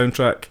banging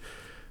soundtrack.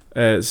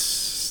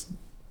 It's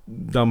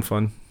dumb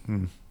fun.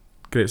 Hmm.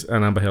 Great,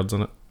 and Amber Heard's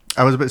on it.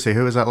 I was about to say,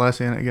 who was that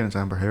last in it again? It's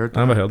Amber Heard.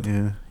 Amber Heard.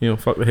 Yeah. You know,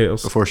 fuck the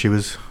haters. Before she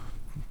was,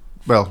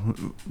 well,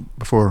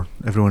 before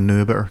everyone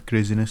knew about her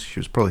craziness, she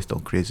was probably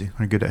still crazy.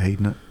 Or good at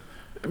hiding it.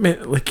 I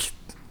mean, like,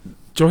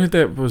 Johnny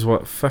Depp was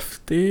what,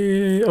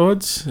 50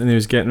 odds, and he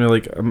was getting me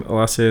like a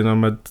lassie in her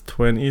mid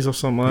 20s or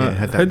something like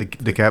Yeah, that. had that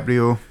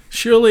DiCaprio.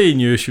 Surely he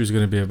knew she was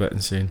going to be a bit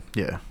insane.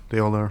 Yeah, they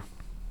all are.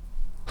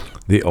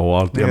 They all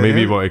are. Yeah,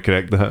 Maybe yeah. you want to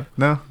correct that.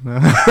 No.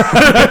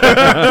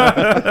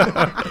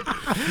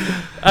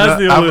 As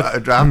the only,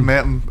 I've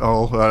met them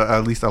all, or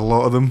at least a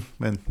lot of them,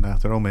 and nah,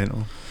 they're all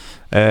mental.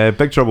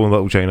 Big Trouble in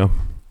Little China.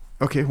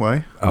 Okay,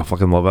 why? I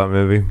fucking love that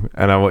movie,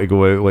 and I want to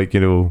go out like, you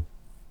know,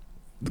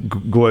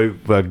 go out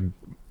with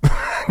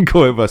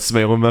go out with a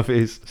smile on my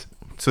face.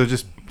 So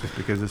just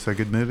because it's a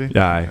good movie?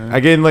 Yeah. Yeah.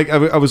 Again, like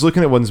I was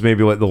looking at ones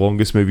maybe like the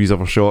longest movies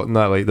ever shot, and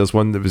that like there's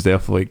one that was there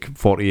for like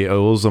 48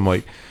 hours. I'm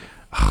like,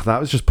 that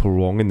was just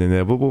prolonging the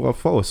inevitable. I'll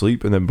fall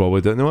asleep and then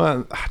probably don't know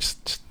what. I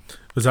just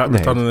was that Nah.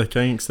 Return of the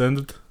King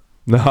extended?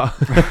 nah.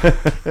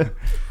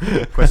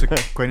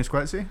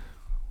 Quenisquatsy?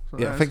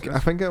 Yeah, I think it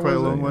quite was a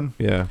long one.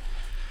 Yeah.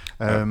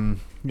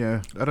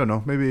 Yeah, I don't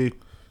know. Maybe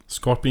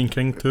Scorpion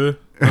King 2.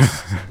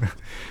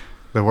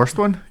 the worst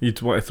one?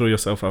 You'd want to throw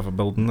yourself off a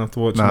building after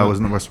watching No, that. it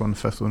wasn't the worst one. The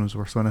fifth one was the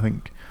worst one, I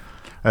think.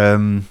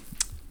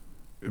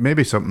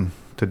 Maybe something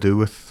to do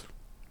with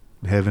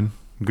heaven,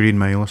 Green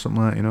Mile or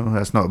something like that. You know,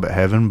 that's not about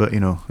heaven, but you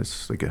know,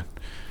 it's like a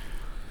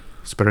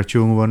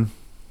spiritual one.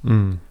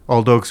 Mm.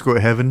 All dogs go to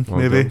heaven, All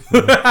maybe.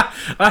 dogs.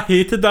 I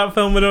hated that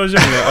film when I was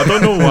younger. I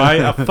don't know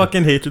why. I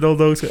fucking hated All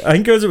Dogs. I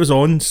think because it was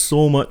on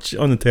so much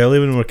on the telly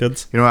when we were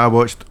kids. You know, I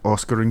watched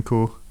Oscar and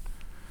Co.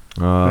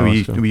 Oh,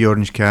 the wee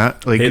orange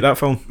cat. Like, Hate that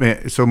film.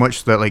 mate, so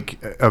much that like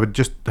I would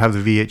just have the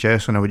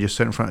VHS and I would just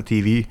sit in front of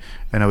TV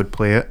and I would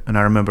play it. And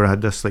I remember I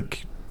had this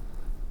like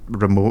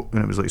remote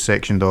and it was like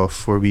sectioned off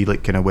for wee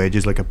like kind of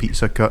wedges, like a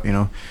pizza cut. You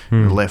know,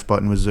 Hmm. the left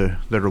button was the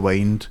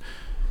rewind.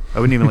 I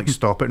wouldn't even like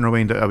stop it and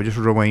rewind it. I would just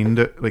rewind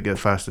it like at the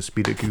fastest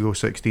speed it could go,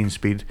 16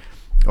 speed,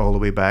 all the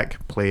way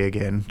back. Play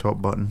again, top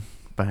button,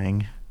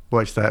 bang.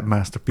 Watch that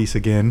masterpiece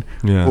again,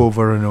 Yeah.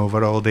 over and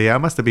over all day. I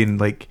must have been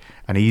like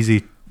an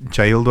easy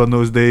child on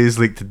those days,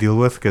 like to deal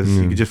with, because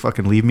you Mm. could just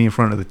fucking leave me in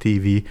front of the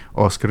TV,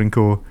 Oscar and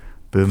Co.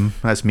 Boom,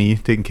 that's me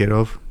taken care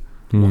of.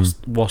 Hmm.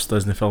 Worst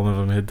Disney film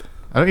ever made.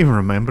 I don't even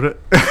remember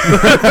it.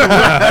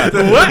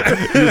 What?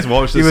 You just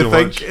watched it You would so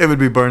think much. it would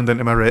be burned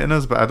into my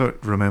retinas, but I don't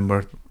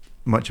remember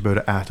much about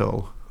it at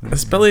all.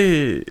 It's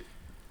Billy.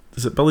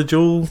 Is it Billy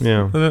Joel?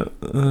 Yeah. In it?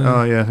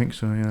 Oh yeah, I think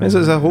so. Yeah, It's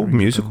a whole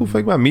musical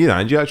thing, man. Me and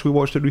Angie actually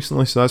watched it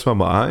recently, so that's why I'm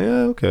like, yeah,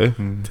 okay.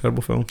 Hmm.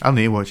 Terrible film. I'll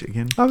need to watch it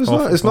again.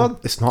 Awful It's film.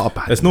 not a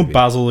bad. It's no movie.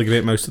 Basil the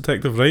Great Mouse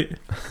Detective, right?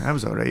 That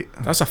was alright.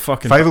 That's a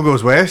fucking. Fievel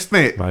Goes West,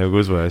 mate. Mario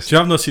Goes West. Do you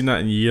have not seen that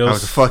in years? That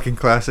was a fucking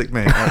classic,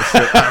 mate.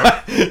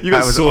 That was, You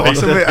that was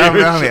awesome, mate.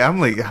 I'm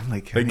like,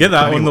 Like, get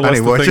that on the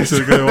list of things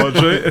we're going to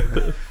watch,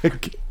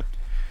 right?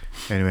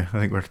 Anyway, I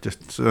think we're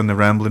just on the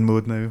rambling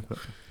mode now. But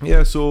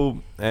Yeah,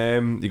 so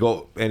you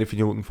got anything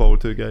you're looking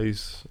forward to,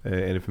 guys?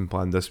 Anything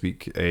planned this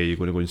week? You're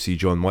going to go and see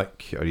John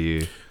Wick? Are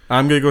you?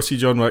 I'm going to go see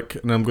John Wick,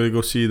 and I'm going to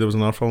go see. There was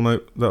another film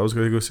out that I was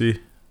going to go see.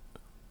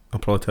 I'll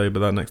probably tell you about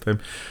that next time.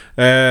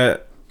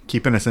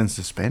 keeping us in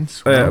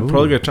suspense. I'm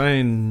probably going to try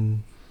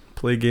and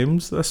play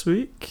games this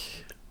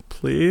week.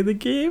 Play the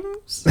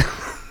games.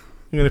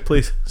 I'm going to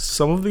play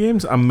some of the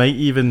games. I might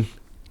even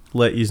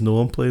let you know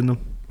I'm playing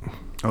them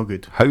Oh,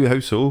 good. How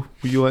so?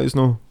 Will you let us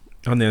know?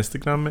 on the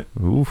Instagram, mate.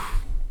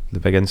 Oof,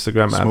 the big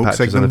Instagram at Smoke Patches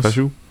signals.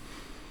 Unofficial.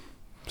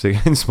 Say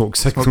again, smoke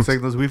signals. Smoke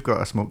signals. We've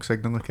got a smoke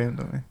signal account,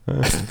 don't we?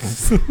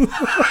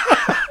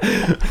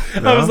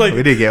 I was like, we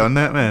need to get on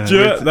that, man. do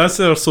you know what? That's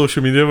our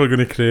social media we're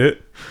going to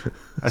create.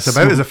 It's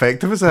about as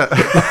effective as that.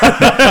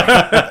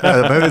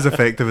 About as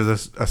effective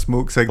as a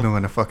smoke signal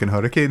in a fucking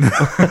hurricane. We've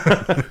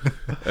got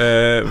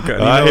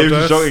an Here's email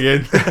the shot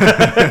address.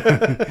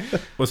 again.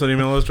 What's our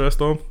email address,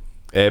 Dom?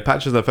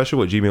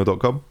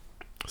 Patchesunofficial@gmail.com.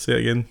 Say it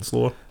again,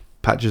 slower.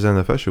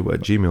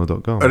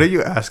 Patchesunofficial@gmail.com. Are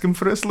you asking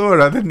for it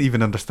slower? I didn't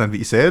even understand what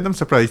you said. I'm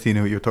surprised you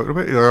know what you were talking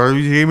about. Are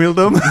you emailed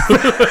them?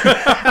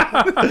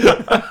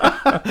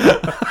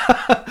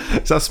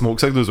 Is that smoke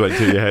signals right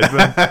to your head,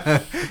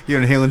 man?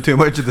 You're inhaling too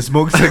much of the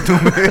smoke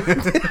signal, mate.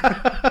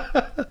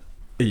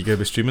 Are you going to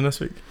be streaming this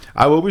week?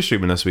 I will be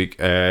streaming this week.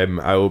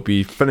 I will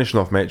be finishing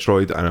off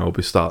Metroid and I will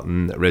be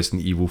starting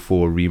Resident Evil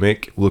 4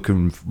 Remake.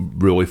 Looking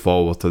really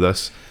forward to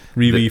this.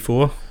 Re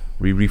 4.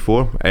 Re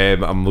 4.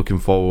 I'm looking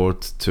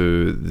forward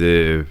to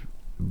the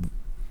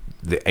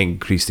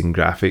increase in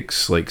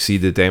graphics. Like, see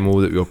the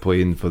demo that we were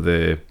playing for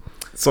the...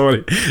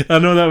 Sorry, I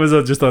know that was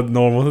just a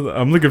normal.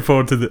 I'm looking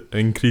forward to the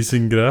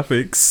increasing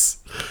graphics.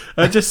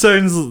 It just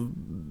sounds.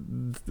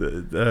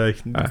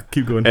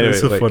 Keep going. Anyway, It's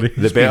so like, funny.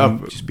 Just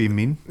being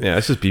mean. Yeah,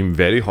 this has been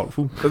very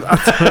hurtful.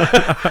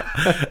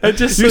 It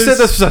just You said sounds-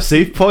 this was a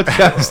safe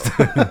podcast.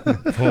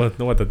 Oh,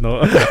 no, I did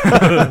not.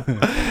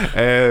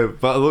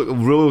 But look,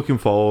 I'm really looking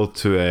forward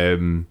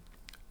to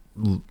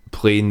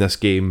playing this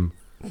game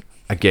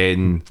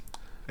again,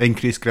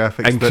 Increased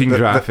graphics. increased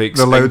graphics,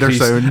 The louder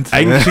increased, sound.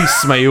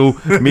 increased smile,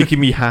 making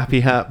me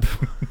happy hap.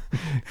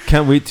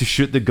 Can't wait to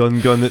shoot the gun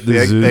at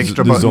the zoos,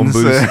 extra the buttons.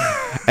 zombies.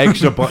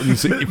 Extra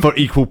buttons for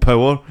equal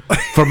power,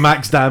 for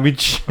max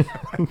damage.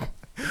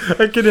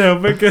 I can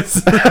help it because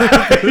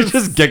He's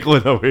just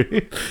giggling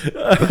away.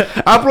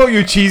 I brought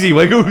you cheesy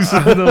wiggles.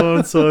 no,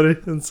 I'm sorry.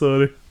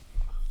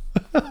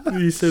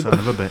 You said Son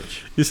of a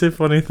bitch. you say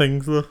funny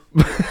things though.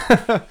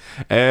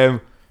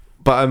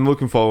 But I'm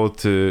looking forward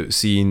to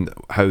seeing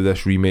how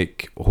this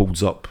remake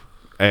holds up.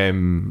 A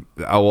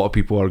lot of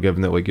people are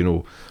giving it like, you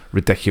know,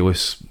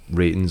 ridiculous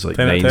ratings, like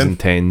 10 out of 9s 10. and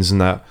 10s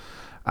and that.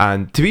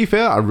 And to be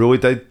fair, I really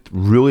did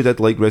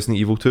like Resident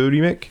Evil 2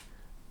 remake.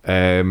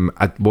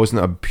 I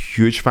wasn't a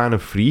huge fan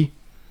of 3,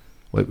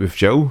 like with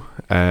Jill.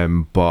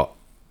 But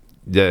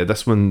yeah,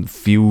 this one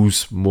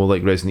feels more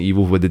like Resident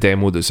Evil with the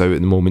demo that's out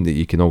at the moment that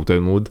you can all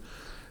download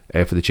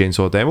for the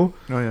Chainsaw demo.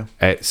 Oh yeah.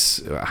 It's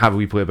have a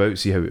wee play about,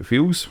 see how it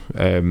feels.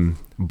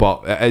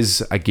 But it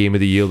is a game of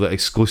the year, the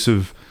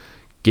exclusive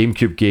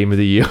GameCube game of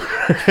the year.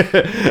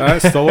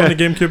 It's still on the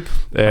GameCube.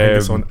 I think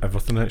it's on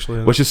everything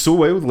actually. Which is so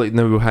wild. Like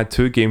now we've had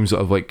 2 games that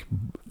have like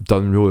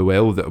done really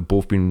well that have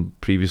both been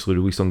previously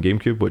released on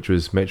GameCube, which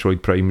was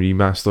Metroid Prime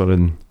Remaster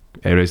and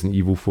Resident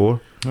Evil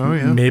 4. Oh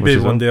yeah. Which Maybe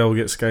is one on- day I'll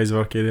get Skies of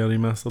Arcadia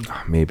remastered.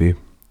 Maybe. You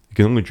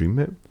can only dream,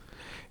 mate.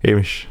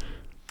 Hamish.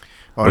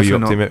 Honestly,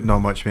 up to, mate? not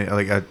much, mate.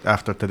 Like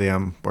after today,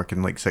 I'm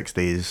working like 6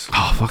 days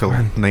Oh, fuck, till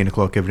man. 9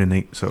 o'clock every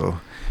night. So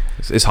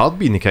It's hard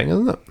being the king,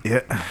 isn't it?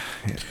 yeah,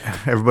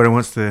 everybody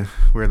wants to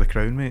wear the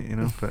crown, mate. You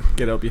know, but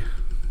Get up you.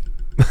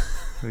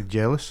 they're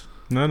jealous.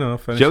 No, I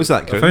finished. Jill's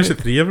that I crown, finished mate.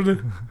 at 3 every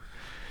day.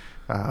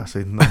 So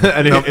And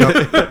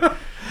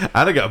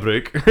I got a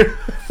break.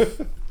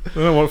 I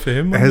don't work for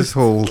him. his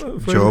whole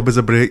job is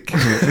a break.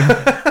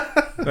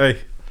 Hey,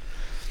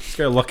 just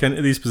gotta look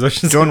into these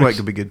positions. John Wick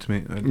could be good,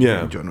 mate.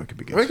 Yeah. John Wick could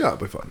be I think good. that'll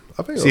be fun.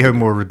 I think See it'll how be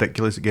more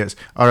ridiculous it gets.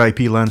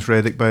 R.I.P. Lance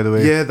Reddick, by the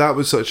way. Yeah, that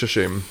was such a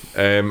shame.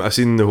 I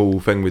seen the whole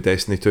thing with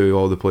Destiny 2.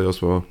 All the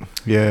players were,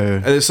 Yeah.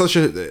 and it's such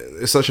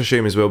a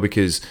shame as well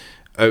because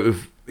out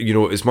of, you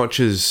know, as much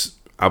as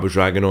I was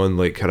ragging on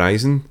like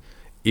Horizon,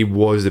 he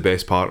was the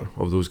best part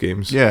of those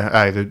games. Yeah,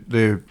 aye,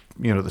 the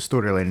you know, the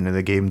storyline of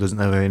the game doesn't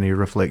have any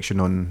reflection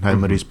on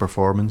Henry's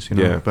performance, you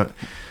know. Yeah. But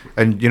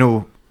and you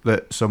know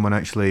that someone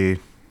actually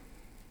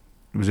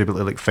was able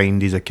to like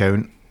find his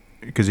account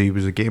because he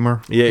was a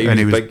gamer. Yeah, he and was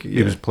he was big, he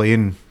yeah. was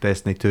playing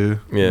Destiny 2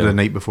 Yeah. the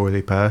night before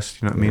they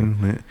passed. You know what I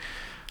mean? Did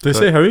they But-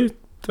 say how he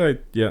died?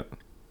 Yeah.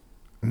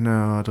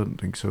 No, I don't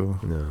think so.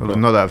 No. Well,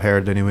 not that I've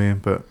heard anyway.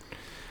 But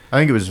I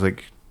think it was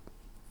like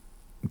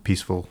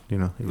peaceful. You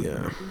know.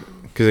 Yeah,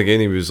 because again,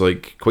 he was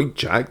like quite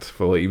jacked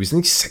for like he was in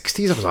his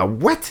 60s. I was like,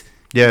 what?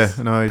 Yeah,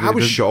 no, I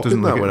was shocked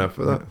in that look when it- I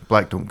put that.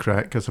 Black don't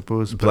crack, I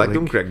suppose. but, Black like,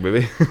 don't crack,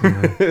 baby.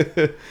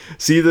 Yeah.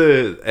 See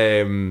the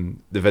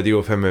video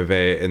of him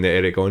in the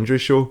Eric Andre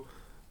show.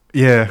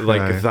 Yeah,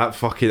 Like aye. that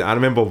fucking. I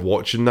remember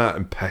watching that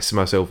and pissing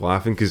myself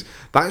laughing because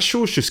that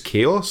show's just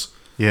chaos.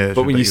 Yeah, it's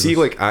But when you see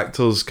ridiculous. like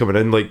actors coming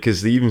in, like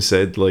because they even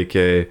said like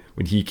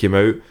when he came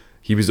out,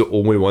 he was the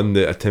only one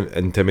that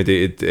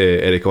intimidated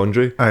Eric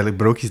Andre. I like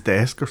broke his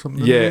desk or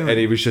something. Yeah, didn't he? and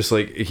he was just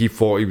like he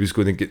thought he was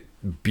going to get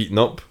beaten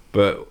up,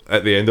 but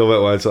at the end of it,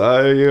 lads,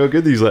 you're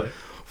good. He's like,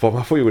 "Fuck,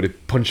 I thought you would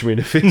have punched me in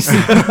the face."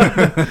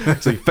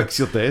 It's like, fix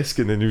your desk,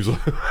 and then he was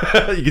like,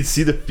 you can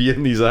see the fear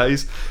in his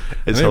eyes.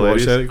 It's I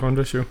hilarious. watched Eric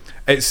Andre show.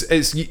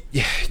 It's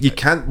you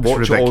can't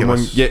watch it all in one.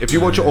 ridiculous. Yeah, if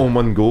you watch it all in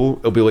one go,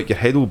 it'll be like your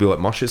head will be like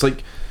mush. It's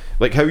like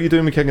how are you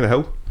doing with King of the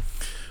Hill?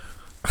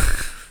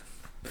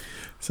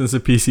 Since the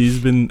PC's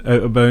been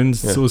out of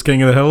bounds, Yeah. so is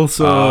King of the Hill.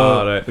 So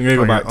Ah, right. I'm gonna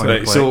go On back your- to on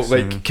it. your So Plex,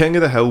 like yeah. King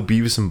of the Hill,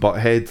 Beavis and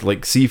Butthead,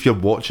 like see if you're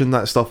watching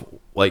that stuff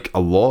like a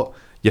lot,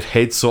 your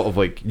head sort of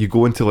like you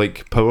go into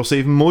like power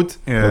saving mode.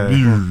 Yeah.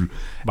 And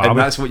Barbie.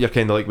 that's what you're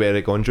kind of like with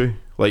Eric Andre.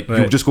 Like you'll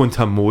Right. just go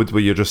into a mode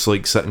where you're just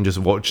like sitting just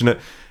watching it,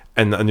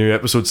 and a new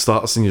episode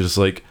starts and you're just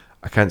like,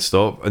 I can't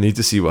stop. I need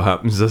to see what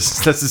happens.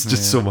 This is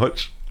just so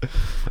much. It's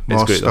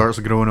Moss great. though. starts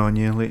growing on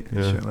you, like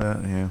Yeah. shit like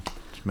that. Yeah,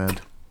 it's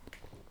mad.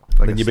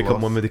 Then a you become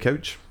sloth. one with the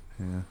couch.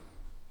 Yeah,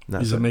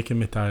 That's He's it. making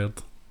me tired.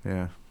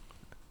 yeah.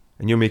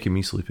 And you're making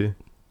me sleepy.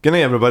 Good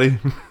night, everybody.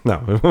 No.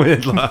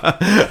 Good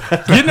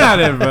night,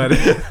 everybody.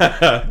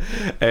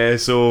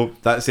 So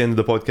that's the end of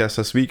the podcast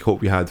this week.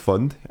 Hope you had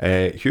fun.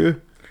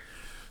 Hugh,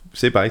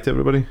 say bye to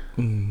everybody.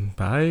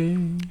 Bye.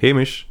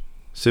 Hamish,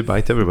 say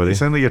bye to everybody. It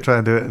sounds like you're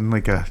trying to do it in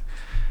like a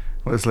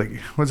what's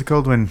it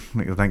called when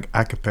like you think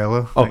a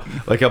cappella? Oh,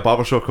 Like, like a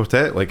barbershop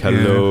quartet. Like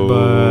hello.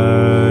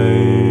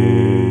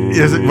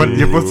 is it? What,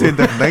 you're both saying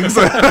different things.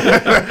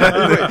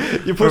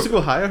 You're supposed to go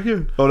higher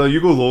here. Oh no, you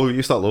go low.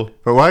 You start low.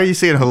 But why are you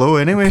saying hello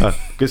anyway?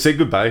 Good. Say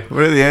goodbye.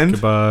 We're at the end.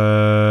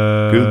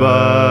 Goodbye.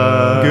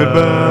 Goodbye.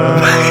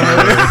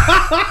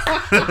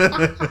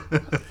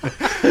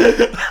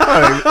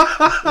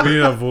 We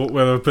need a vote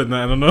whether we're putting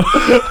that in or not.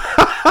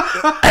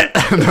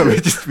 No, we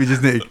just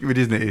need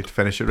to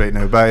finish it right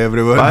now. Bye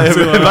everyone. Bye,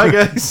 everybody. Bye,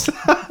 guys.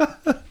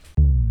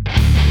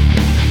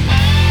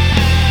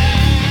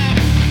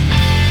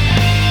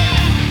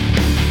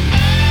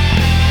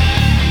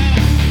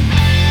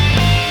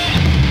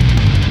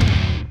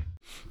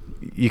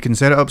 you can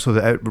set it up so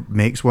that it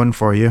makes one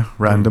for you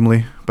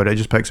randomly, but it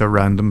just picks a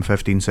random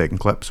 15-second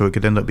clip, so it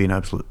could end up being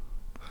absolute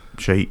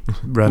shite,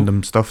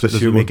 random stuff that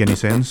Just doesn't human. make any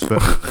sense.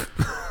 But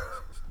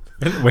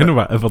When have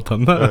I ever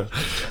done that?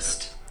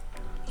 Just,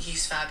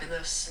 he's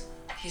fabulous.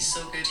 He's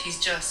so good. He's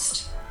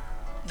just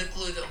the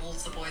glue that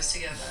holds the boys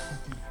together.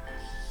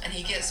 And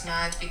he gets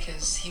mad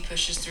because he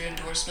pushes through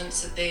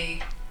endorsements that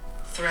they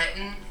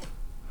threaten.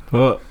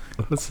 What?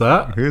 What's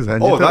that? who's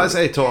that? Oh, that's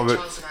talking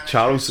about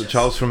Charles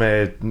from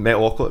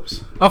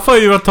Metalocalypse. I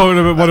thought you were talking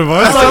about one of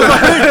us. I was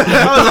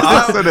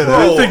like,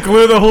 who's the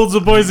glue that holds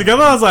the boys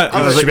together? I was like,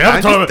 should we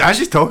ever talk about? Dan's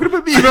just talking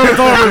about me. Should we ever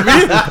talk about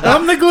me?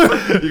 I'm the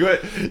glue.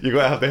 You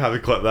got to have to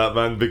clip that,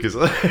 man, because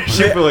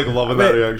she'll be like loving that reaction.